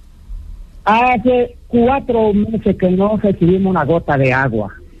difícil. Hace 4 meses que no recibimos una gota de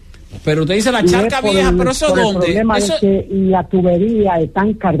agua. Pero usted dice la Charca Vieja, pero ¿eso dónde? El problema es que la tubería está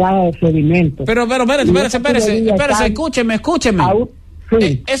cargada de sedimentos. Pero espérese, escúcheme.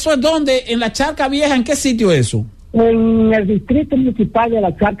 Sí. ¿Eso es dónde? ¿En la Charca Vieja? ¿En qué sitio eso? En el distrito municipal de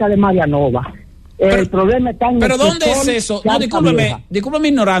la Charca de Marianova. El problema está en ¿Pero el dónde es eso? No, discúlpeme mi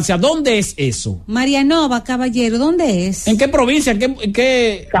ignorancia. ¿Dónde es eso? Marianova, caballero, ¿dónde es? ¿En qué provincia? ¿En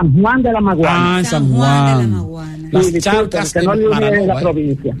qué? San Juan de la Maguana. Ah, en San Juan de la Maguana. Las sí, charcas que no le olviden la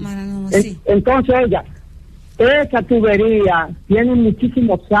provincia. Sí. Entonces, oiga, esa tubería tiene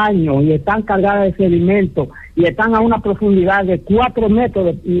muchísimos años y están cargadas de sedimento y están a una profundidad de 4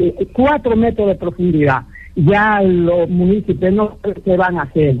 metros de profundidad. Ya los municipios no sé qué van a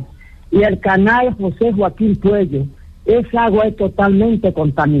hacer. Y el canal José Joaquín Puello, esa agua es totalmente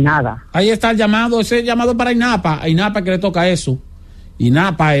contaminada. Ahí está el llamado, ese llamado para INAPA. A INAPA que le toca eso.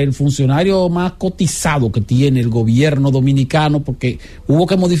 INAPA, el funcionario más cotizado que tiene el gobierno dominicano, porque hubo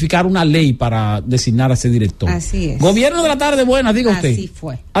que modificar una ley para designar a ese director. Así es. Gobierno de la tarde, buenas, diga usted. Así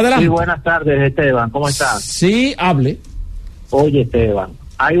fue. Adelante. Sí, buenas tardes, Esteban, ¿cómo estás? Sí, hable. Oye, Esteban,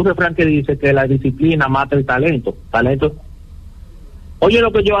 hay un refrán que dice que la disciplina mata el talento. Oye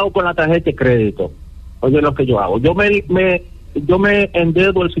lo que yo hago con la tarjeta de crédito. Oye lo que yo hago. Yo me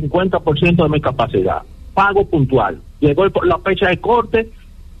endeudo el 50% de mi capacidad. Pago puntual. Llegó la fecha de corte,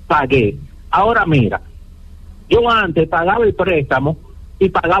 pagué. Ahora mira, yo antes pagaba el préstamo y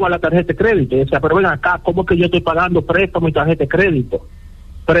pagaba la tarjeta de crédito. Y decía, pero ven acá, ¿cómo es que yo estoy pagando préstamo y tarjeta de crédito?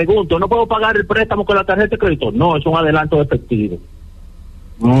 Pregunto, ¿no puedo pagar el préstamo con la tarjeta de crédito? No, es un adelanto de efectivo.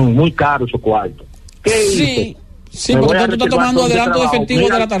 Muy caro su cuarto. ¿Qué hice? Sí, porque tú estás tomando adelanto de efectivo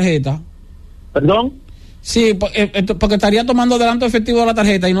de la tarjeta. ¿Perdón? Sí, porque estaría tomando adelanto de efectivo de la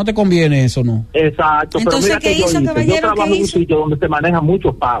tarjeta y no te conviene eso, ¿no? Exacto, pero mira que yo trabajo en un sitio donde se manejan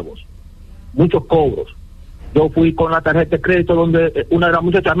muchos pagos, muchos cobros. Yo fui con la tarjeta de crédito donde una de las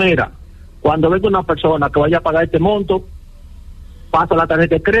muchachas, mira, cuando venga una persona que vaya a pagar este monto, paso la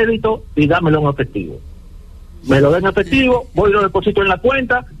tarjeta de crédito y dámelo en efectivo. Me lo den en efectivo, voy y lo deposito en la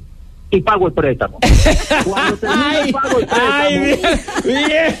cuenta y pago el préstamo. Cuando termine pago el préstamo.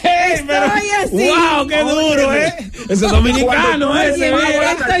 Bien, pero wow, qué duro, ese dominicano, ese,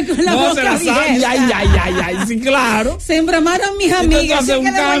 no se la sabe. Ay, sí, claro. Se embramaron mis amigas. ¿Qué le voy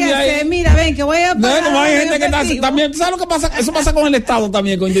a hacer? Mira, ven, que voy a pagar. No, como hay gente que está también, ¿sabes lo que pasa? Eso pasa con el Estado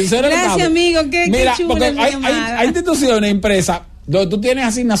también, con el Estado. Gracias, amigo, qué chulo. Porque hay instituciones, empresas, donde tú tienes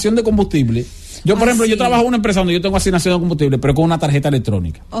asignación de combustible. Yo, por ejemplo, yo trabajo en una empresa donde yo tengo asignación de combustible, pero con una tarjeta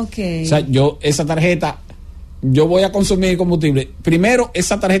electrónica. Okay. O sea, esa tarjeta, yo voy a consumir combustible. Primero,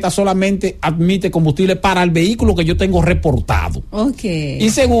 esa tarjeta solamente admite combustible para el vehículo que yo tengo reportado. Okay.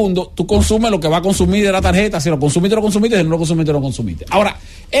 Y segundo, tú consumes lo que va a consumir de la tarjeta. Si lo consumiste, lo consumiste. Si no lo consumiste, lo consumiste. Ahora,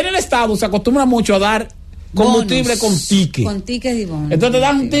 en el Estado se acostumbra mucho a dar combustible con ticket. Con ticket y bonos. Entonces te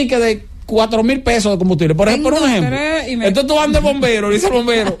dan un ticket de 4,000 pesos de combustible. Por ejemplo, entonces tú vas de bombero, dice el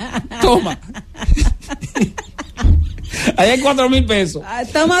bombero, toma. Ahí hay 4,000 pesos.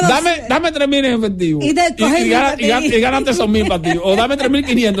 Dame 3,000 en efectivo. Y gánate esos 1,000 para ti. O dame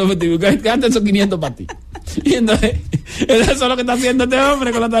 3,500 en efectivo. Gánate esos 500 para ti. Y entonces, eso es lo que está haciendo este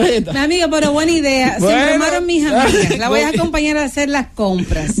hombre con la tarjeta. Mi amigo, pero buena idea. Se informaron mis amigas. La voy a acompañar a hacer las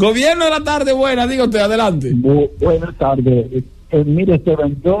compras. Gobierno de la tarde, buena, diga usted, adelante. Buenas tardes. Mire,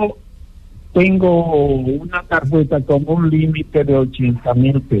 Esteban, yo tengo una tarjeta con un límite de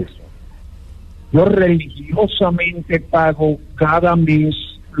 80,000 pesos. Yo religiosamente pago cada mes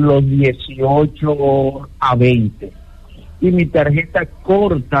los 18 a 20 y mi tarjeta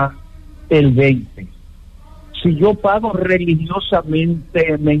corta el 20. Si yo pago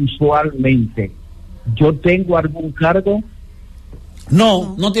religiosamente mensualmente, ¿yo tengo algún cargo?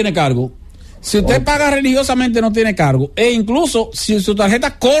 No tiene cargo. Si usted paga religiosamente no tiene cargo. E incluso si su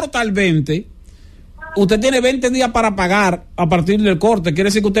tarjeta corta el 20, usted tiene 20 días para pagar a partir del corte.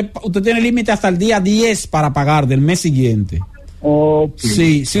 Quiere decir que usted tiene límite hasta el día 10 para pagar del mes siguiente.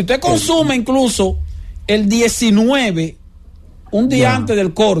 Sí, si usted consume incluso el 19, un día antes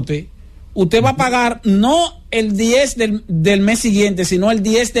del corte, usted va a pagar no el 10 del mes siguiente, sino el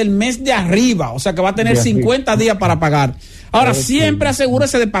 10 del mes de arriba. O sea que va a tener 50 días para pagar. Ahora, siempre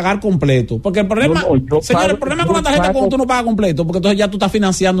asegúrese de pagar completo. Porque el problema, el problema con la tarjeta es cuando tú no pagas completo, porque entonces ya tú estás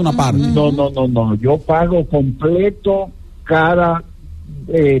financiando una parte. No. Yo pago completo cada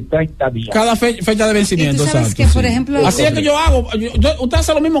 30 días. Cada fecha de vencimiento. ¿Y tú sabes que, por ejemplo, así es que yo hago. Usted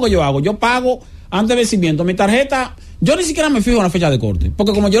hace lo mismo que yo hago. Yo pago antes de vencimiento. Mi tarjeta, yo ni siquiera me fijo en la fecha de corte.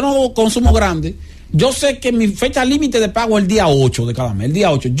 Porque como yo no consumo grande, yo sé que mi fecha límite de pago es el día 8 de cada mes. El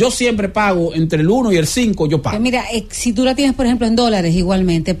día 8. Yo siempre pago entre el 1 y el 5, yo pago. Mira, si tú la tienes, por ejemplo, en dólares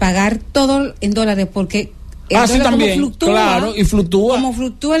igualmente, pagar todo en dólares porque sí, también, fluctúa, claro, y fluctúa. Como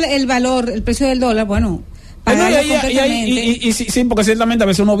fluctúa el valor, el precio del dólar, bueno, pagarlo completamente. Sí, porque ciertamente a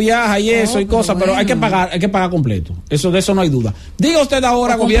veces uno viaja y eso y cosas, pero hay que pagar completo. De eso no hay duda. Diga usted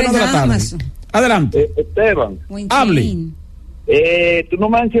ahora, gobierno de la tarde. Adelante. Esteban, hable. Tú no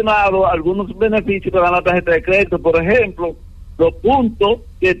has mencionado algunos beneficios que dan la tarjeta de crédito, por ejemplo, los puntos,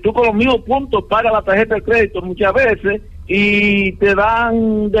 que tú con los mismos puntos pagas la tarjeta de crédito muchas veces y te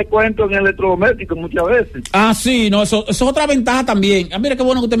dan descuento en electrodomésticos muchas veces. Sí, no, eso es otra ventaja también. Mira qué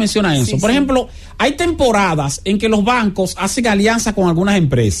bueno que usted menciona eso. Por ejemplo, hay temporadas en que los bancos hacen alianza con algunas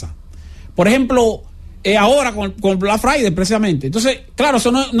empresas. Por ejemplo, ahora con Black Friday precisamente. Entonces, claro,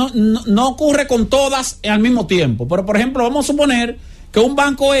 eso no ocurre con todas al mismo tiempo. Pero, por ejemplo, vamos a suponer que un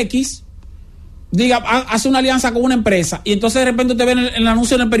banco X hace una alianza con una empresa y entonces de repente usted ve en el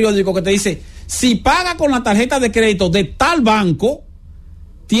anuncio en el periódico que te dice, si paga con la tarjeta de crédito de tal banco,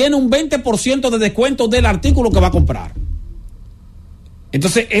 tiene un 20% de descuento del artículo que va a comprar.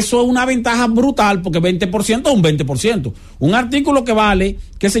 Entonces, eso es una ventaja brutal porque 20% es un 20%. Un artículo que vale,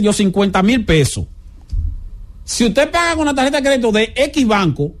 qué sé yo, 50,000 pesos. Si usted paga con la tarjeta de crédito de X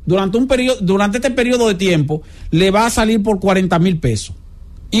banco durante este periodo de tiempo, le va a salir por 40,000 pesos.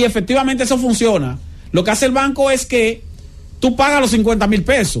 Y efectivamente eso funciona. Lo que hace el banco es que tú pagas los 50,000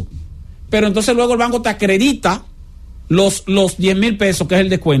 pesos, pero entonces luego el banco te acredita los 10,000 pesos, que es el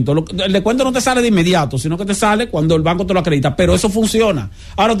descuento. El descuento no te sale de inmediato, sino que te sale cuando el banco te lo acredita, pero eso funciona.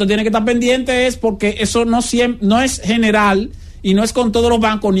 Ahora usted tiene que estar pendiente porque eso no es general y no es con todos los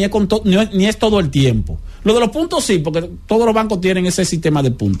bancos ni es todo el tiempo. Lo de los puntos sí, porque todos los bancos tienen ese sistema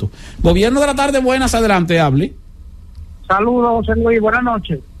de puntos. Gobierno de la tarde, buenas, adelante, hable. Saludos, José Luis, buenas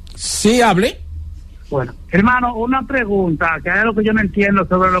noches. Sí, hable. Bueno, hermano, una pregunta, que es lo que yo no entiendo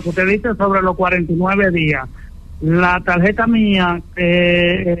sobre lo que usted dice sobre los 49 días. La tarjeta mía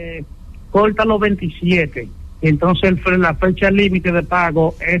corta los 27, y entonces la fecha límite de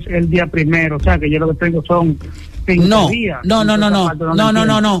pago es el día primero, o sea que yo lo que tengo son 5 días. No.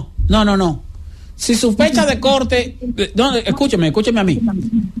 Si su fecha de corte, escúcheme a mí.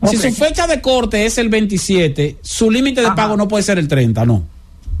 Si su fecha de corte es el 27, su límite de pago no puede ser el 30, no.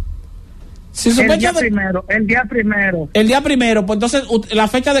 Si su el día primero. El día primero, pues entonces la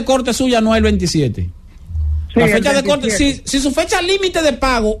fecha de corte suya no es el 27. Sí, la fecha de corte, si su fecha límite de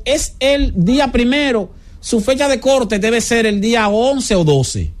pago es el día primero, su fecha de corte debe ser el día 11 o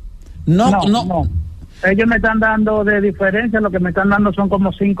 12. No. Ellos me están dando de diferencia, lo que me están dando son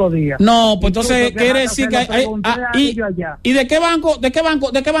como 5 días. No, pues entonces quiere decir que ¿y de qué banco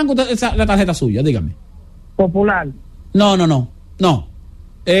la tarjeta suya? Dígame. Popular. No.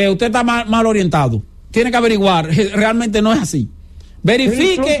 Usted está mal orientado. Tiene que averiguar. Realmente no es así.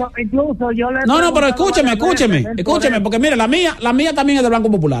 Verifique. Incluso yo le pero escúcheme, porque mire, la mía también es del Banco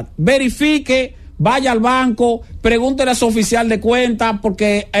Popular. Verifique. Vaya al banco, pregúntele a su oficial de cuenta,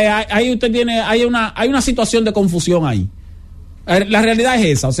 porque ahí usted hay una situación de confusión ahí. La realidad es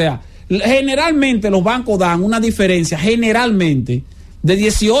esa, o sea, generalmente los bancos dan una diferencia, generalmente, de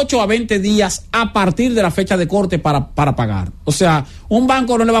 18 a 20 días a partir de la fecha de corte para pagar. O sea, un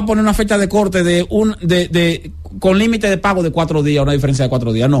banco no le va a poner una fecha de corte con límite de pago de 4 días, una diferencia de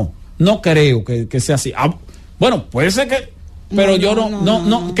 4 días. No creo que sea así. Bueno, puede ser que, pero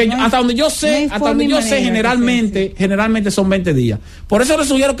hasta donde yo sé, generalmente son 20 días. Por eso le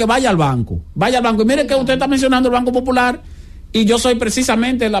sugiero que vaya al banco. Y mire que usted está mencionando el Banco Popular, y yo soy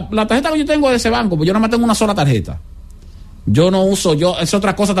precisamente, la tarjeta que yo tengo es de ese banco, pues yo nada más tengo una sola tarjeta. Yo no uso, es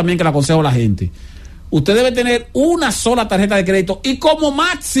otra cosa también que le aconsejo a la gente. Usted debe tener una sola tarjeta de crédito y como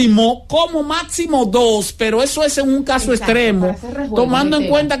máximo 2, pero eso es en un caso extremo, tomando en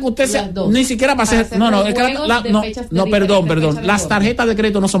cuenta que usted ni siquiera para hacer perdón, las tarjetas de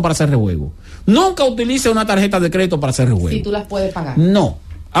crédito no son para hacer rejuego. Nunca utilice una tarjeta de crédito para hacer rejuego. Si tú las puedes pagar. No,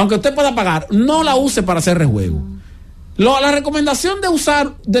 aunque usted pueda pagar, no la use para hacer rejuego. La recomendación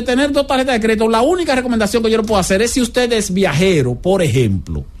de tener 2 tarjetas de crédito, la única recomendación que yo le puedo hacer es si usted es viajero, por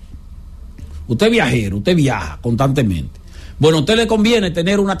ejemplo. Usted es viajero, usted viaja constantemente. Bueno, a usted le conviene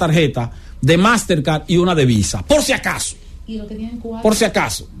tener una tarjeta de Mastercard y una de Visa, por si acaso. ¿Y lo que tienen 4? Por si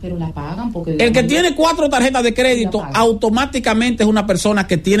acaso. Pero la pagan porque... El que tiene 4 tarjetas de crédito automáticamente es una persona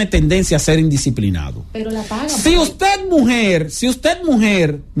que tiene tendencia a ser indisciplinado. Pero la pagan. Si usted mujer,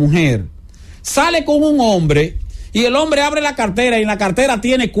 sale con un hombre y el hombre abre la cartera y en la cartera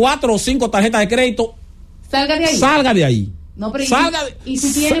tiene 4 o 5 tarjetas de crédito, salga de ahí. No, pero y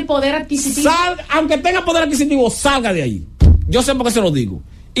si tiene poder adquisitivo, aunque tenga poder adquisitivo, salga de ahí. Yo sé por qué se lo digo.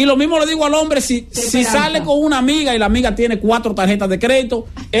 Y lo mismo le digo al hombre, si sale con una amiga y la amiga tiene 4 tarjetas de crédito,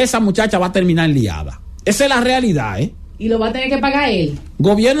 esa muchacha va a terminar liada. Esa es la realidad, y lo va a tener que pagar él.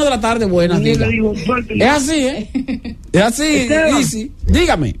 Gobierno de la tarde, buenas, diga. Es así, es así. Easy.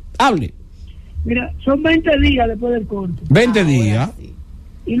 Dígame, hable. Mira, son 20 días después del corte. 20 días.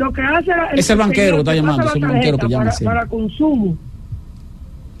 Y lo que hace es el banquero que está llamando, es el banquero que llama para consumo.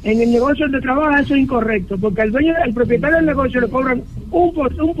 En el negocio donde trabaja eso es incorrecto, porque al dueño, el propietario del negocio le cobran un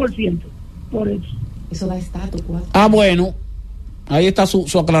por ciento por eso. Eso da estatus. Bueno, ahí está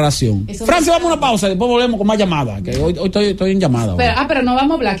su aclaración. Francis, vamos a una pausa, después volvemos con más llamadas, que hoy estoy en llamada. Pero no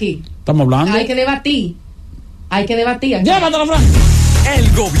vamos a hablar aquí. Estamos hablando. Hay que debatir aquí. Llévatela, Francis. El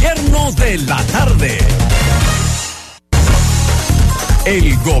gobierno de la tarde.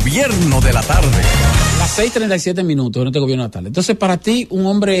 El gobierno de la tarde. Las 6:37 en este gobierno de la tarde. Entonces, para ti, un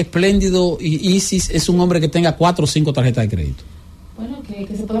hombre espléndido y Isis es un hombre que tenga 4 o 5 tarjetas de crédito. Bueno,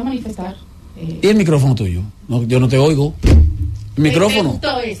 que se pueda manifestar. ¿Y el micrófono tuyo? No, yo no te oigo. ¿El micrófono?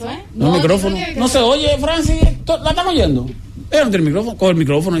 Eso, no, el micrófono. No se oye, Francis. ¿La estamos oyendo? Coge el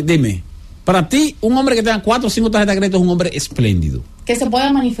micrófono y dime. Para ti, un hombre que tenga 4 o 5 tarjetas de crédito es un hombre espléndido. Que se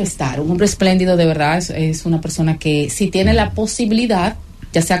pueda manifestar. Un hombre espléndido, de verdad, es una persona que, si tiene la posibilidad,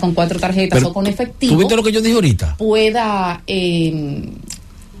 ya sea con 4 tarjetas o con efectivo, ¿tú viste lo que yo dije ahorita? Pueda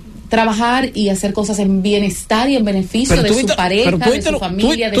trabajar y hacer cosas en bienestar y en beneficio de su pareja, de su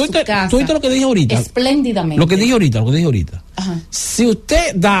familia, de su casa. ¿Tú viste lo que dije ahorita? Espléndidamente. Lo que dije ahorita. Ajá. Si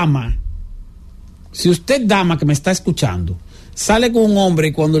usted, dama que me está escuchando, sale con un hombre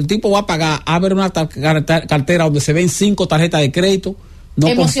y cuando el tipo va a pagar, abre una cartera donde se ven 5 tarjetas de crédito, no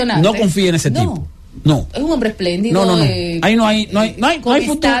confíe en ese tipo. No. Es un hombre espléndido. No. Ahí no hay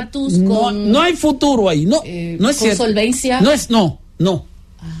futuro. No hay futuro ahí. No es con cierto. Solvencia. No.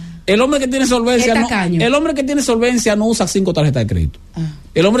 El hombre que tiene solvencia no usa 5 tarjetas de crédito.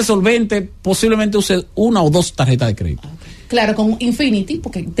 El hombre solvente posiblemente use 1 o 2 tarjetas de crédito. Claro, con Infinity,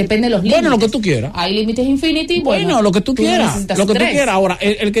 porque depende de los límites. Bueno, lo que tú quieras. Hay límites Infinity. Bueno, lo que tú quieras. Lo que tú quieras. Ahora,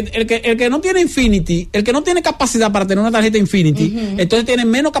 el que no tiene Infinity, el que no tiene capacidad para tener una tarjeta Infinity, entonces tiene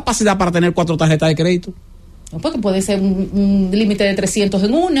menos capacidad para tener 4 tarjetas de crédito. No, porque puede ser un límite de 300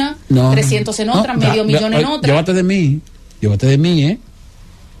 en una, 300 en otra, medio millón en otra. Llévate de mí,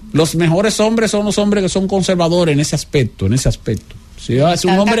 Los mejores hombres son los hombres que son conservadores en ese aspecto. Si es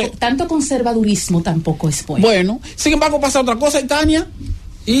un hombre... Tanto conservadurismo tampoco es bueno. Bueno, sin embargo pasa otra cosa, Tania.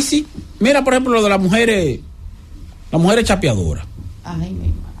 Y sí, mira por ejemplo lo de las mujeres chapeadoras. Ay, mi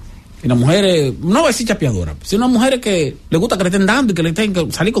madre. Y las mujeres, no voy a decir chapeadoras, sino mujeres que les gusta que le estén dando y que le estén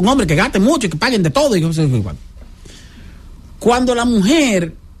que salir con hombres, que gasten mucho y que paguen de todo. Cuando la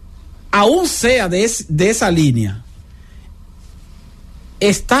mujer, aún sea de esa línea,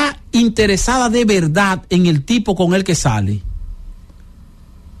 está interesada de verdad en el tipo con el que sale,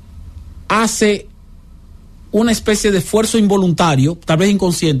 hace una especie de esfuerzo involuntario, tal vez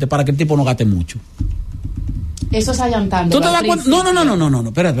inconsciente, para que el tipo no gaste mucho. Eso es allantando. ¿Tú te das cuenta? No,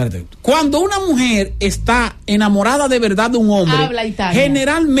 espérate. Cuando una mujer está enamorada de verdad de un hombre,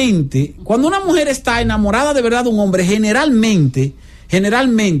 generalmente, cuando una mujer está enamorada de verdad de un hombre, generalmente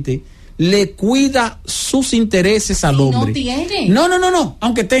le cuida sus intereses al hombre. No tiene. No,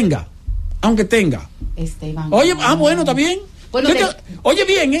 aunque tenga. Esteban. Oye, bueno, está bien. Bueno, oye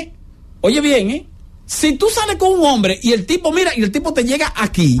bien, si tú sales con un hombre y el tipo, y el tipo te llega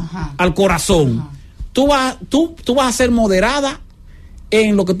aquí, al corazón, tú vas a ser moderada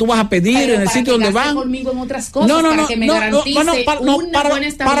en lo que tú vas a pedir, pero en el sitio donde van. Conmigo en otras cosas, para que me garantice una buena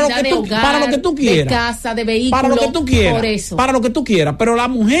estabilidad de hogar, para lo que tú quieras, de casa, de vehículo, para lo que tú quieras, por eso. Para lo que tú quieras, pero la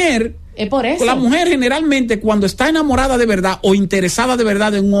mujer, es por eso. La mujer generalmente cuando está enamorada de verdad o interesada de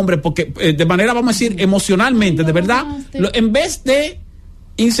verdad en un hombre, porque de manera, vamos a decir, emocionalmente, de verdad, en vez de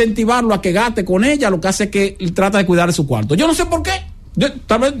incentivarlo a que gaste con ella, lo que hace es que trata de cuidar de su cuarto. Yo no sé por qué. Yo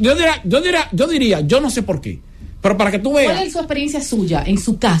diría, yo no sé por qué. Pero para que tú veas. ¿Cuál es su experiencia suya en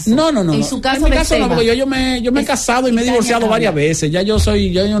su caso? No. En su caso, en mi caso no, porque yo me he casado y me he divorciado varias veces. Ya yo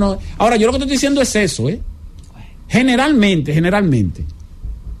no. Ahora, yo lo que estoy diciendo es eso, Generalmente.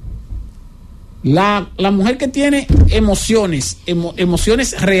 La mujer que tiene emociones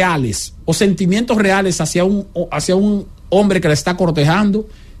reales o sentimientos reales hacia un hombre que la está cortejando,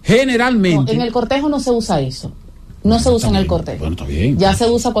 generalmente. No, en el cortejo no se usa eso. No se usa en el cortejo. Bueno, está bien. Ya se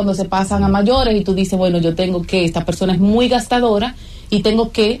usa cuando se pasan a mayores y tú dices, bueno, esta persona es muy gastadora y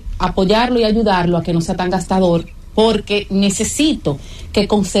tengo que apoyarlo y ayudarlo a que no sea tan gastador, porque necesito que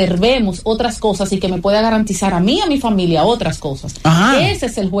conservemos otras cosas y que me pueda garantizar a mí y a mi familia otras cosas. Ajá. Ese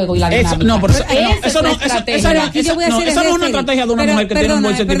es el juego y la dinámica. Eso no es una estrategia de una mujer que tiene un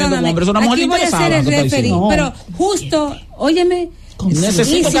buen sentimiento con un hombre. Es una mujer interesada. Pero justo, óyeme,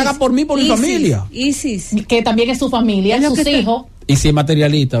 necesito que haga por mí, por mi familia. Isis. Que también es su familia, sus hijos. Y si es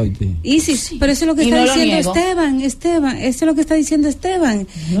materialista, oíste. Isis, pero eso es lo que está diciendo Esteban, eso es lo que está diciendo Esteban.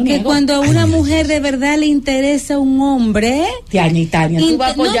 Que cuando a una mujer de verdad le interesa un hombre. Tania, tú vas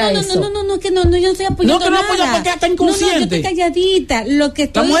a apoyar eso. No, yo no estoy apoyando nada. No apoya porque está inconsciente. Yo estoy calladita. Lo que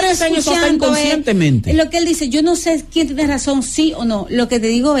estoy las mujeres hacen eso hasta inconscientemente. Lo que él dice, yo no sé quién tiene razón, sí o no. Lo que te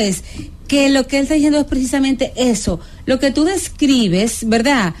digo es que lo que él está diciendo es precisamente eso. Lo que tú describes,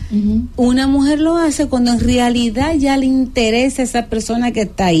 ¿verdad? Una mujer lo hace cuando en realidad ya le interesa a esa persona que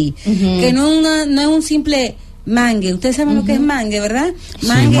está ahí. Que no es un simple mangue. Ustedes saben lo que es mangue, ¿verdad?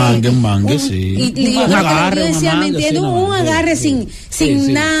 Mangue, sí. Un agarre, un agarre sin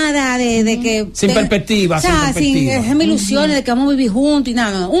nada de que... Sin perspectiva. O sea, sin ilusiones de que vamos a vivir juntos y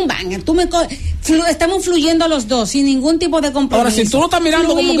nada. Un mangue. Estamos fluyendo los dos, sin ningún tipo de compromiso. Ahora, si tú lo estás mirando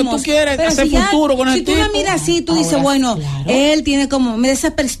como que tú quieres hacer futuro con el tipo... Si tú lo miras así, tú dices, bueno, él tiene como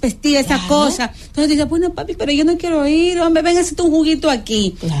esa perspectiva, esa cosa. Entonces dices, bueno, papi, pero yo no quiero ir. Hombre, ven a hacerte un juguito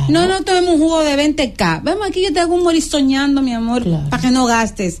aquí. No tomemos un jugo de 20K. Vamos aquí, yo te hago un morir soñando, mi amor, para que no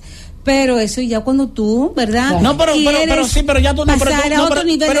gastes. Pero eso ya cuando tú, ¿verdad? No, pero ya tú pasar a otro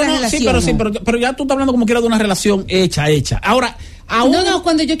nivel de la relación. Pero ya tú estás hablando como quiera de una relación hecha. Ahora,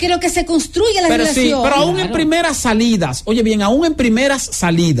 cuando yo quiero que se construya la relación. Sí, pero aún en primeras salidas, oye bien, aún en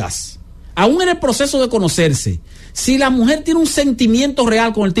el proceso de conocerse, si la mujer tiene un sentimiento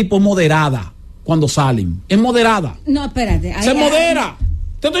real con el tipo, es moderada cuando salen. Es moderada. No, espérate. Se modera.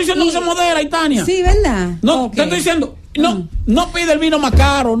 Te estoy diciendo que se modera, Tania. Sí, ¿verdad? No, te estoy diciendo, no pide el vino más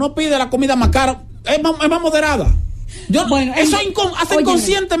caro, no pide la comida más cara, es más moderada. Eso hace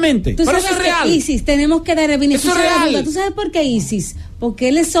inconscientemente, pero eso es real. Isis, tenemos que dar el beneficio de la duda. ¿Tú sabes por qué, Isis? Porque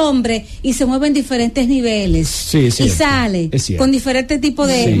él es hombre y se mueve en diferentes niveles. Sí, y sale con diferentes tipos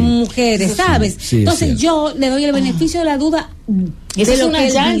de mujeres, ¿sabes? Entonces yo le doy el beneficio de la duda. Y eso es un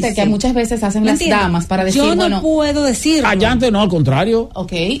allante que muchas veces hacen las damas para decir, yo no puedo decirlo. Allante no, al contrario.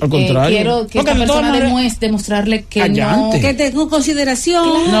 Ok, al contrario. Quiero que esta persona demostrarle que allante. Que tengo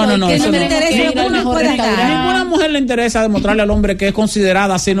consideración, no, que no me interesa. Ninguna mujer le interesa demostrarle al hombre que es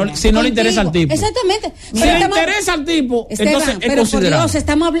considerada si no le interesa al tipo. Exactamente. Si le interesa al tipo, entonces es considerada. Dios,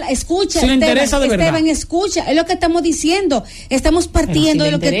 estamos hablando, escucha, si le interesa de verdad. Esteban, escucha, es lo que estamos diciendo. Estamos partiendo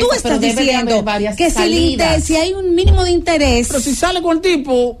de lo que tú estás diciendo. Que si hay un mínimo de interés. Pero si sale con el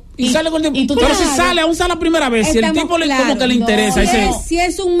tipo pero si sale, aún sale la primera vez, si el tipo como que le interesa. Si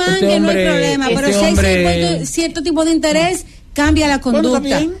es un mangue, no hay problema, pero si hay cierto tipo de interés, cambia la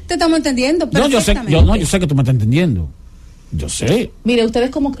conducta. Te estamos entendiendo. Yo sé que tú me estás entendiendo. Yo sé. Mire, ustedes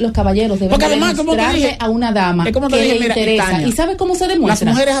como los caballeros deben demostrarle a una dama que le interesa. Tania, ¿y sabe cómo se demuestra?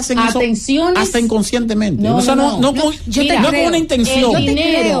 Las mujeres hacen eso hasta inconscientemente. No con una intención. Yo te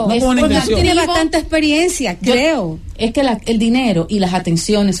creo. Tiene bastante experiencia, creo. Es que el dinero y las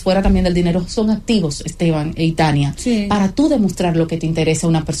atenciones fuera también del dinero son activos, Esteban y Tania, para tú demostrar lo que te interesa a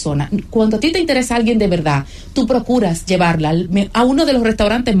una persona. Cuando a ti te interesa alguien de verdad, tú procuras llevarla a uno de los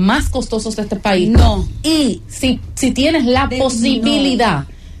restaurantes más costosos de este país. No. Y si tienes la posibilidad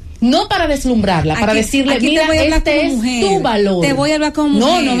No para deslumbrarla, para decirle, mira, este es tu valor. Te voy a hablar como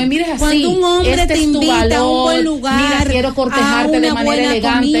mujer. No me mires así. Cuando un hombre te invita a un buen lugar, mira, quiero cortejarte de manera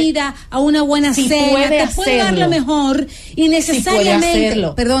elegante, comida, a una buena cena, te puede dar lo mejor y necesariamente,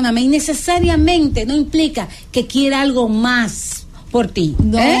 perdóname, innecesariamente no implica que quiera algo más por ti.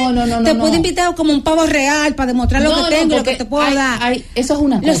 No. Te puede invitar como un pavo real para demostrar lo que tengo, lo que te puedo dar. Eso es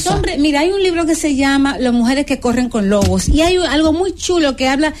una cosa. Los hombres, mira, hay un libro que se llama Las mujeres que corren con lobos y hay algo muy chulo que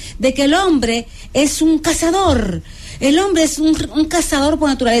habla de que el hombre es un cazador. El hombre es un cazador por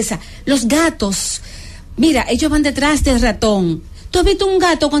naturaleza. Los gatos, mira, ellos van detrás del ratón. ¿Tú has visto un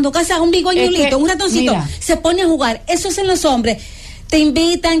gato cuando caza un bigoñulito, un ratoncito? Mira, se pone a jugar. Eso es en los hombres. Te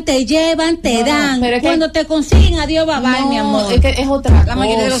invitan, te llevan, te dan. Pero cuando te consiguen, adiós, bye, mi amor. Es que es otra cosa. La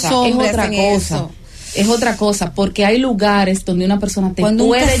mayoría de los hombres es otra cosa. Eso. Es otra cosa, porque hay lugares donde una persona te cuando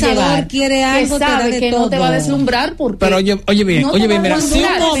puede un llevar, quiere algo, que sabe que todo. No te va a deslumbrar porque... Pero oye bien, mira, si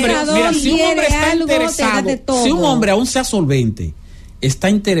un hombre está algo, interesado, si un hombre aún sea solvente, está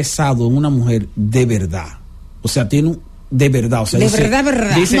interesado en una mujer de verdad, o sea, tiene de verdad, o sea,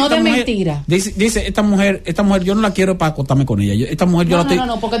 verdad. Dice, no de mujer, mentira. Dice esta mujer yo no la quiero para acostarme con ella. Esta mujer yo la estoy.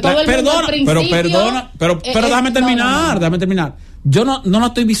 No, porque todo el mundo al principio, pero déjame terminar. Yo no la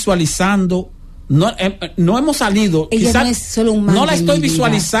estoy visualizando. No hemos salido. Ella quizás, no es solo un man no la estoy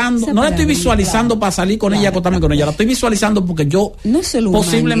visualizando. No la estoy visualizando para salir con ella y acostarme con ella. La estoy visualizando porque yo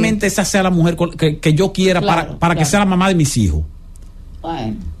posiblemente esa sea la mujer que yo quiera para que sea la mamá de mis hijos.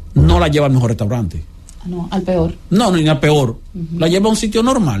 Bueno. No la lleva al mejor restaurante. No, al peor. No, ni al peor. La lleva a un sitio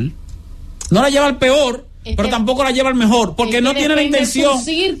normal. No la lleva al peor, pero tampoco la lleva al mejor, porque no tiene la intención.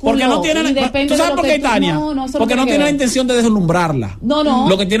 Porque no tiene. ¿Tú sabes por qué, Tania? Porque no tiene la intención de deslumbrarla. No.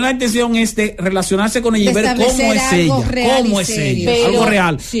 Lo que tiene la intención es de relacionarse con ella y ver cómo es ella. Cómo es ella. Algo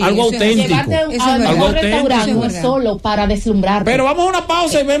real, algo auténtico. Algo auténtico. Restaurante no es solo para deslumbrarte. Pero vamos a una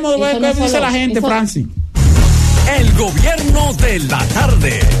pausa y vemos qué dice la gente, Francis. El gobierno de la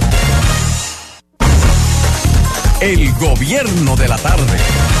tarde. El gobierno de la tarde.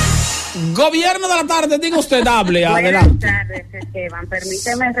 Gobierno de la tarde, diga usted, hable, adelante. Buenas tardes, Esteban.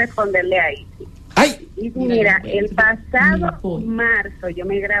 Permíteme responderle ahí. Ay. Y mira, el pasado marzo yo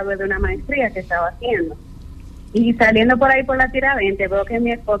me gradué de una maestría que estaba haciendo. Y saliendo por ahí por la Tiradentes, veo que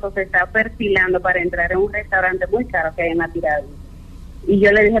mi esposo se está perfilando para entrar en un restaurante muy caro que hay en la Tiradentes. Y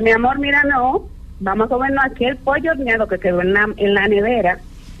yo le dije, mi amor, mira, no, vamos a comernos aquí el pollo horneado que quedó en la nevera.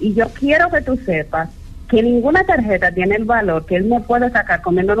 Y yo quiero que tú sepas que ninguna tarjeta tiene el valor que él me puede sacar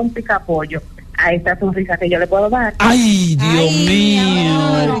comiéndole un picapollo a esta sonrisa que yo le puedo dar. Ay, Dios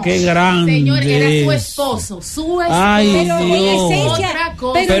mío, qué grande. Señor, era su esposo, Ay, pero Dios. Otra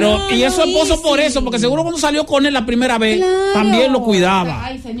cosa. Pero y es su esposo por eso, porque seguro cuando salió con él la primera vez, también lo cuidaba.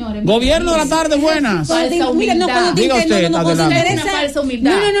 Ay, señores, gobierno de la tarde, buenas. Mira, diga usted, adelante.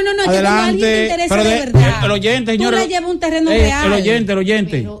 No, adelante. Pero el oyente, señor. Un terreno real.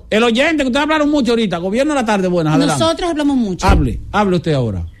 El oyente, que ustedes hablaron mucho ahorita. Gobierno de la tarde, buenas, adelante. Nosotros hablamos mucho. Hable usted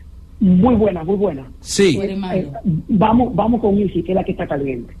ahora. Muy buena. Sí. Vamos con Isi, que es la que está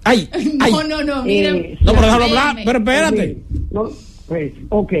caliente. Ay. No, mira. No, pero déjalo hablar, pero espérate. No, pues,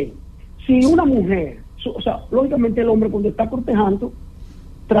 ok. Si una mujer, o sea, lógicamente el hombre cuando está cortejando,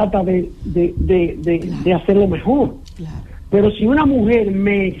 trata de hacerlo mejor. Claro. Pero si una mujer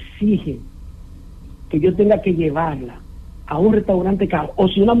me exige que yo tenga que llevarla a un restaurante caro, o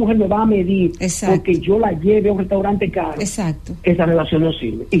si una mujer me va a medir porque yo la lleve a un restaurante caro, esa relación no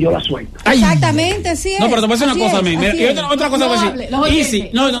sirve y yo la suelto. Exactamente, así es. No, pero te voy a decir una cosa, mira, y otra cosa voy a decir. Easy,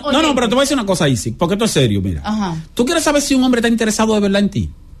 no, pero te voy a decir una cosa, Easy, porque esto es serio, mira. Ajá. ¿Tú quieres saber si un hombre está interesado de verdad en ti?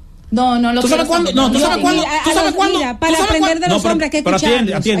 No, ¿Tú sabes cuándo? No, ¿tú sabes cuándo? Mira, para aprender de los hombres hay que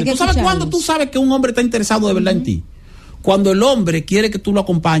escucharlos. Atiende. ¿Tú sabes cuándo tú sabes que un hombre está interesado de verdad en ti? Cuando el hombre quiere que tú lo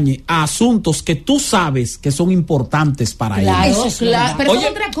acompañes a asuntos que tú sabes que son importantes para él. Claro. Pero oye, es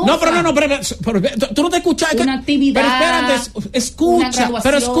otra cosa. Pero tú no te escuchas. Una actividad. Pero espérate,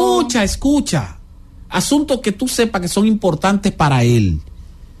 escucha. Asuntos que tú sepas que son importantes para él.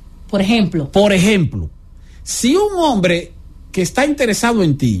 Por ejemplo, si un hombre que está interesado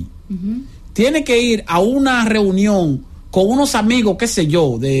en ti tiene que ir a una reunión con unos amigos, qué sé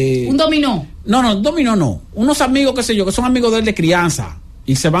yo, de... ¿Un dominó? No, dominó no. Unos amigos, qué sé yo, que son amigos de él de crianza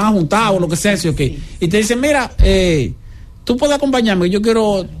y se van a juntar o lo que sea, ¿sí? Y te dicen, mira, tú puedes acompañarme,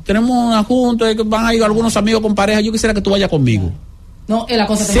 tenemos una junta, van a ir algunos amigos con pareja, yo quisiera que tú vayas conmigo. No, la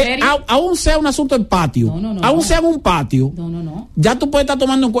cosa es seria. Aún sea un asunto en patio, sea en un patio, ya tú puedes estar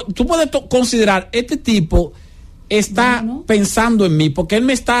tomando, tú puedes considerar este tipo está pensando en mí, porque él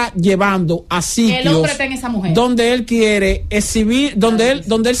me está llevando a sitios el hombre está en esa mujer, donde él quiere exhibir, donde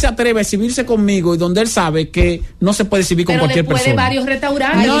él se atreve a exhibirse conmigo y donde él sabe que no se puede exhibir con cualquier persona. Pero después de varios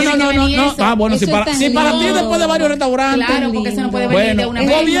restaurantes. No. Bueno, si para ti después de varios restaurantes. Claro, porque eso no puede venir de una vez.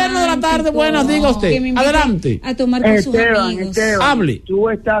 Gobierno de la tarde, buenas, diga usted. Adelante. A tomar con sus amigos. Hable. Tú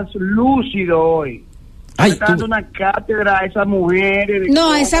estás lúcido hoy. Estás dando una cátedra a esas mujeres.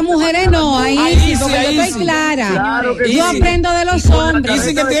 No, a esas mujeres no. Ahí sí, porque yo estoy clara. Claro que yo aprendo de los hombres.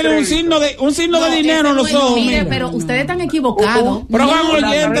 Dice que tiene un signo de dinero en los ojos. Mire, pero ustedes están equivocados. Pero vamos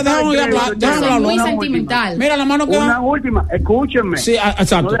oyente, déjame hablar. Es muy sentimental. Mira, la mano que una última, escúchenme. Sí,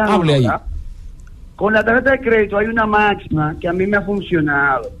 exacto, hable ahí. Con la tarjeta de crédito hay una máxima que a mí me ha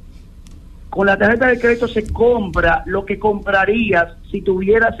funcionado. Con la tarjeta de crédito se compra lo que comprarías si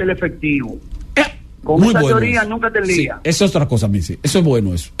tuvieras el efectivo. Con muy esa bueno teoría eso. Nunca te lía. Sí, eso es otra cosa, Missy. Eso es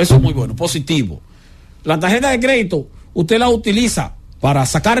bueno, eso es muy bueno, positivo. La tarjeta de crédito, usted la utiliza para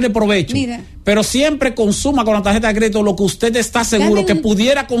sacarle provecho, pero siempre consuma con la tarjeta de crédito lo que usted está seguro que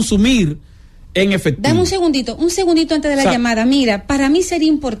pudiera consumir en efectivo. Dame un segundito antes de la llamada. Mira, para mí sería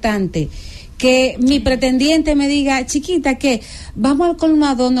importante que mi pretendiente me diga, chiquita, que vamos al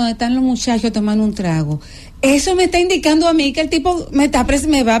colmado donde están los muchachos tomando un trago. Eso me está indicando a mí que el tipo me va a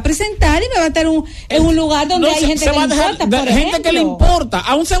presentar y me va a estar en un lugar donde hay gente que le importa, por gente que le importa,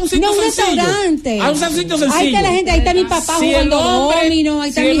 aún sea un sitio sencillo. Aún sea un sitio sencillo. Ahí está la gente, ahí está mi papá jugando domino, ahí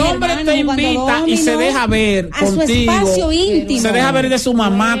está mi hermano jugando domino. Y se deja ver a contigo. Su espacio íntimo. Se deja ver de su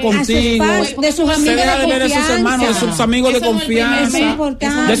mamá contigo. De sus amigos se deja de ver de sus hermanos, de sus amigos de confianza,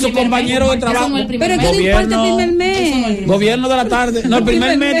 de sus compañeros de trabajo. Pero ¿qué le importa el primer mes? Gobierno de la tarde. No, el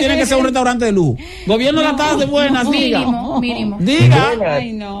primer mes tiene que ser un restaurante de lujo. Gobierno de la tarde. Buenas, diga. Mínimo. Diga.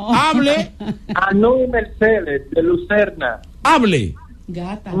 Ay, no. Hable. Anuy Mercedes, de Lucerna. Hable.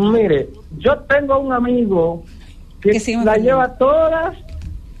 Gata. Mire, yo tengo un amigo que la lleva todas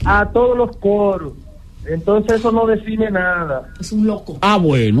a todos los coros. Entonces eso no define nada. Es un loco.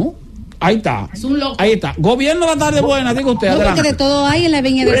 Bueno. Ahí está. Es un loco. Ahí está. Gobierno de la tarde buena, diga usted. No, porque de todo hay en la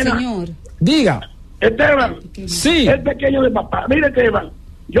viña del Señor. Diga. Esteban. Sí. El pequeño de papá. Mire, Esteban.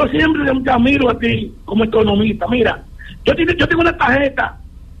 Yo siempre te admiro a ti como economista. Mira, yo tengo una tarjeta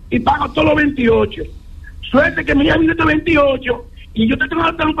y pago todos los 28. Suerte que me hija viene este 28 y yo te tengo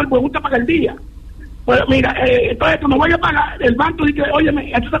que dar un pregunta para el día. Pues mira, entonces cuando voy a pagar, el banco dice,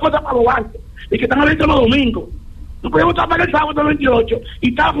 óyeme, esto es cosa para los bancos y que están abiertos los domingos. No podemos pagar el sábado del 28 y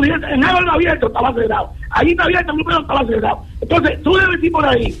estaba en algo abierto, estaba cerrado. Ahí está abierto, no estaba cerrado. Entonces, tú debes decir por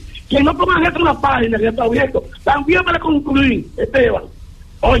ahí que no pongan esto en la página que está abierto. También para concluir, Esteban.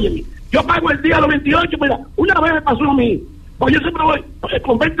 Óyeme, yo pago el día de los 28, mira, una vez me pasó a mí, pues yo siempre voy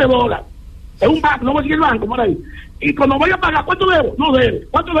con $20, es un banco, no voy a seguir el banco por ahí, y cuando voy a pagar, ¿cuánto debo? No debe,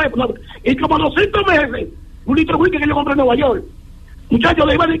 ¿cuánto debo? No, y como 200 meses, un litro de whisky que yo compré en Nueva York, muchachos,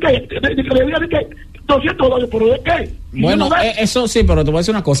 le iba a decir que $200, pero ¿de qué? Bueno, eso sí, pero te voy a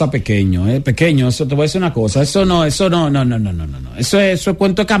decir una cosa, pequeño, eso te voy a decir una cosa, eso no, eso es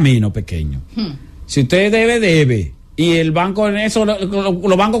cuento de camino, pequeño. Si usted debe. Y el banco en eso,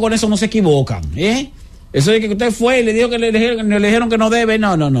 los bancos con eso no se equivocan, Eso de que usted fue y le dijo que le dijeron que no debe,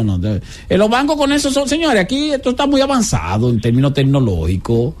 no. Los bancos con eso son, señores, aquí esto está muy avanzado en términos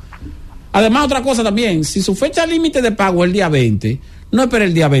tecnológicos. Además, otra cosa también, si su fecha límite de pago es el día 20, no espere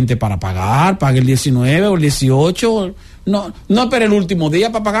el día 20 para pagar, pague el 19 o el 18, no espere el último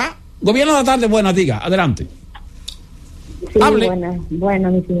día para pagar. Gobierno de la tarde, buenas, diga, adelante. Sí, hable.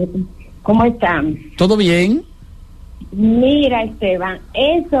 Bueno, mi señor, ¿cómo están? ¿Todo bien? Mira, Esteban,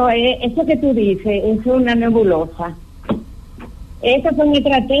 eso que tú dices es una nebulosa. Esas son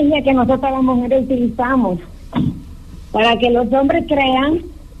estrategias que nosotras las mujeres utilizamos para que los hombres crean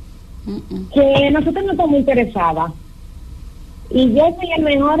que nosotros no estamos interesadas. Y yo soy el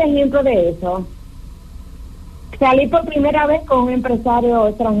mejor ejemplo de eso. Salí por primera vez con un empresario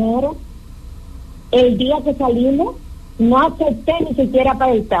extranjero. El día que salimos, no acepté ni siquiera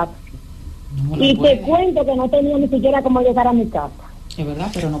para el taxi. Y te cuento que no tenía ni siquiera cómo llegar a mi casa. Es verdad,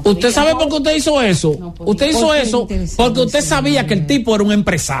 pero no. ¿Usted sabe por qué usted hizo eso? Usted hizo eso porque usted sabía que el tipo era un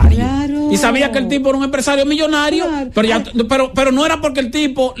empresario. Claro. Y sabía que el tipo era un empresario millonario, claro. pero no era porque el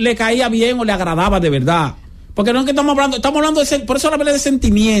tipo le caía bien o le agradaba de verdad. Porque no es que estamos hablando por eso hablé de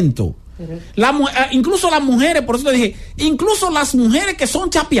sentimiento. Incluso las mujeres, por eso te dije, incluso las mujeres que son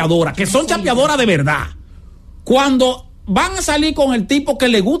chapeadoras, de verdad, cuando van a salir con el tipo que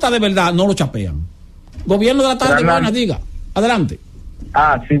le gusta de verdad, no lo chapean. Gobierno de la tarde, buenas, diga. Adelante.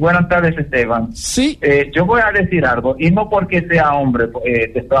 Sí, buenas tardes, Esteban. Sí. Yo voy a decir algo, y no porque sea hombre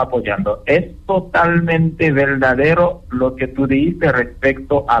te estoy apoyando. Es totalmente verdadero lo que tú dijiste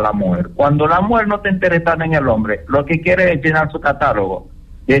respecto a la mujer. Cuando la mujer no te interesa en el hombre, lo que quiere es llenar su catálogo.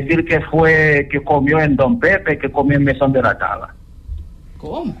 Decir que comió en Don Pepe, que comió en Mesón de la Cava.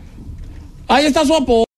 ¿Cómo? Ahí está su apoyo.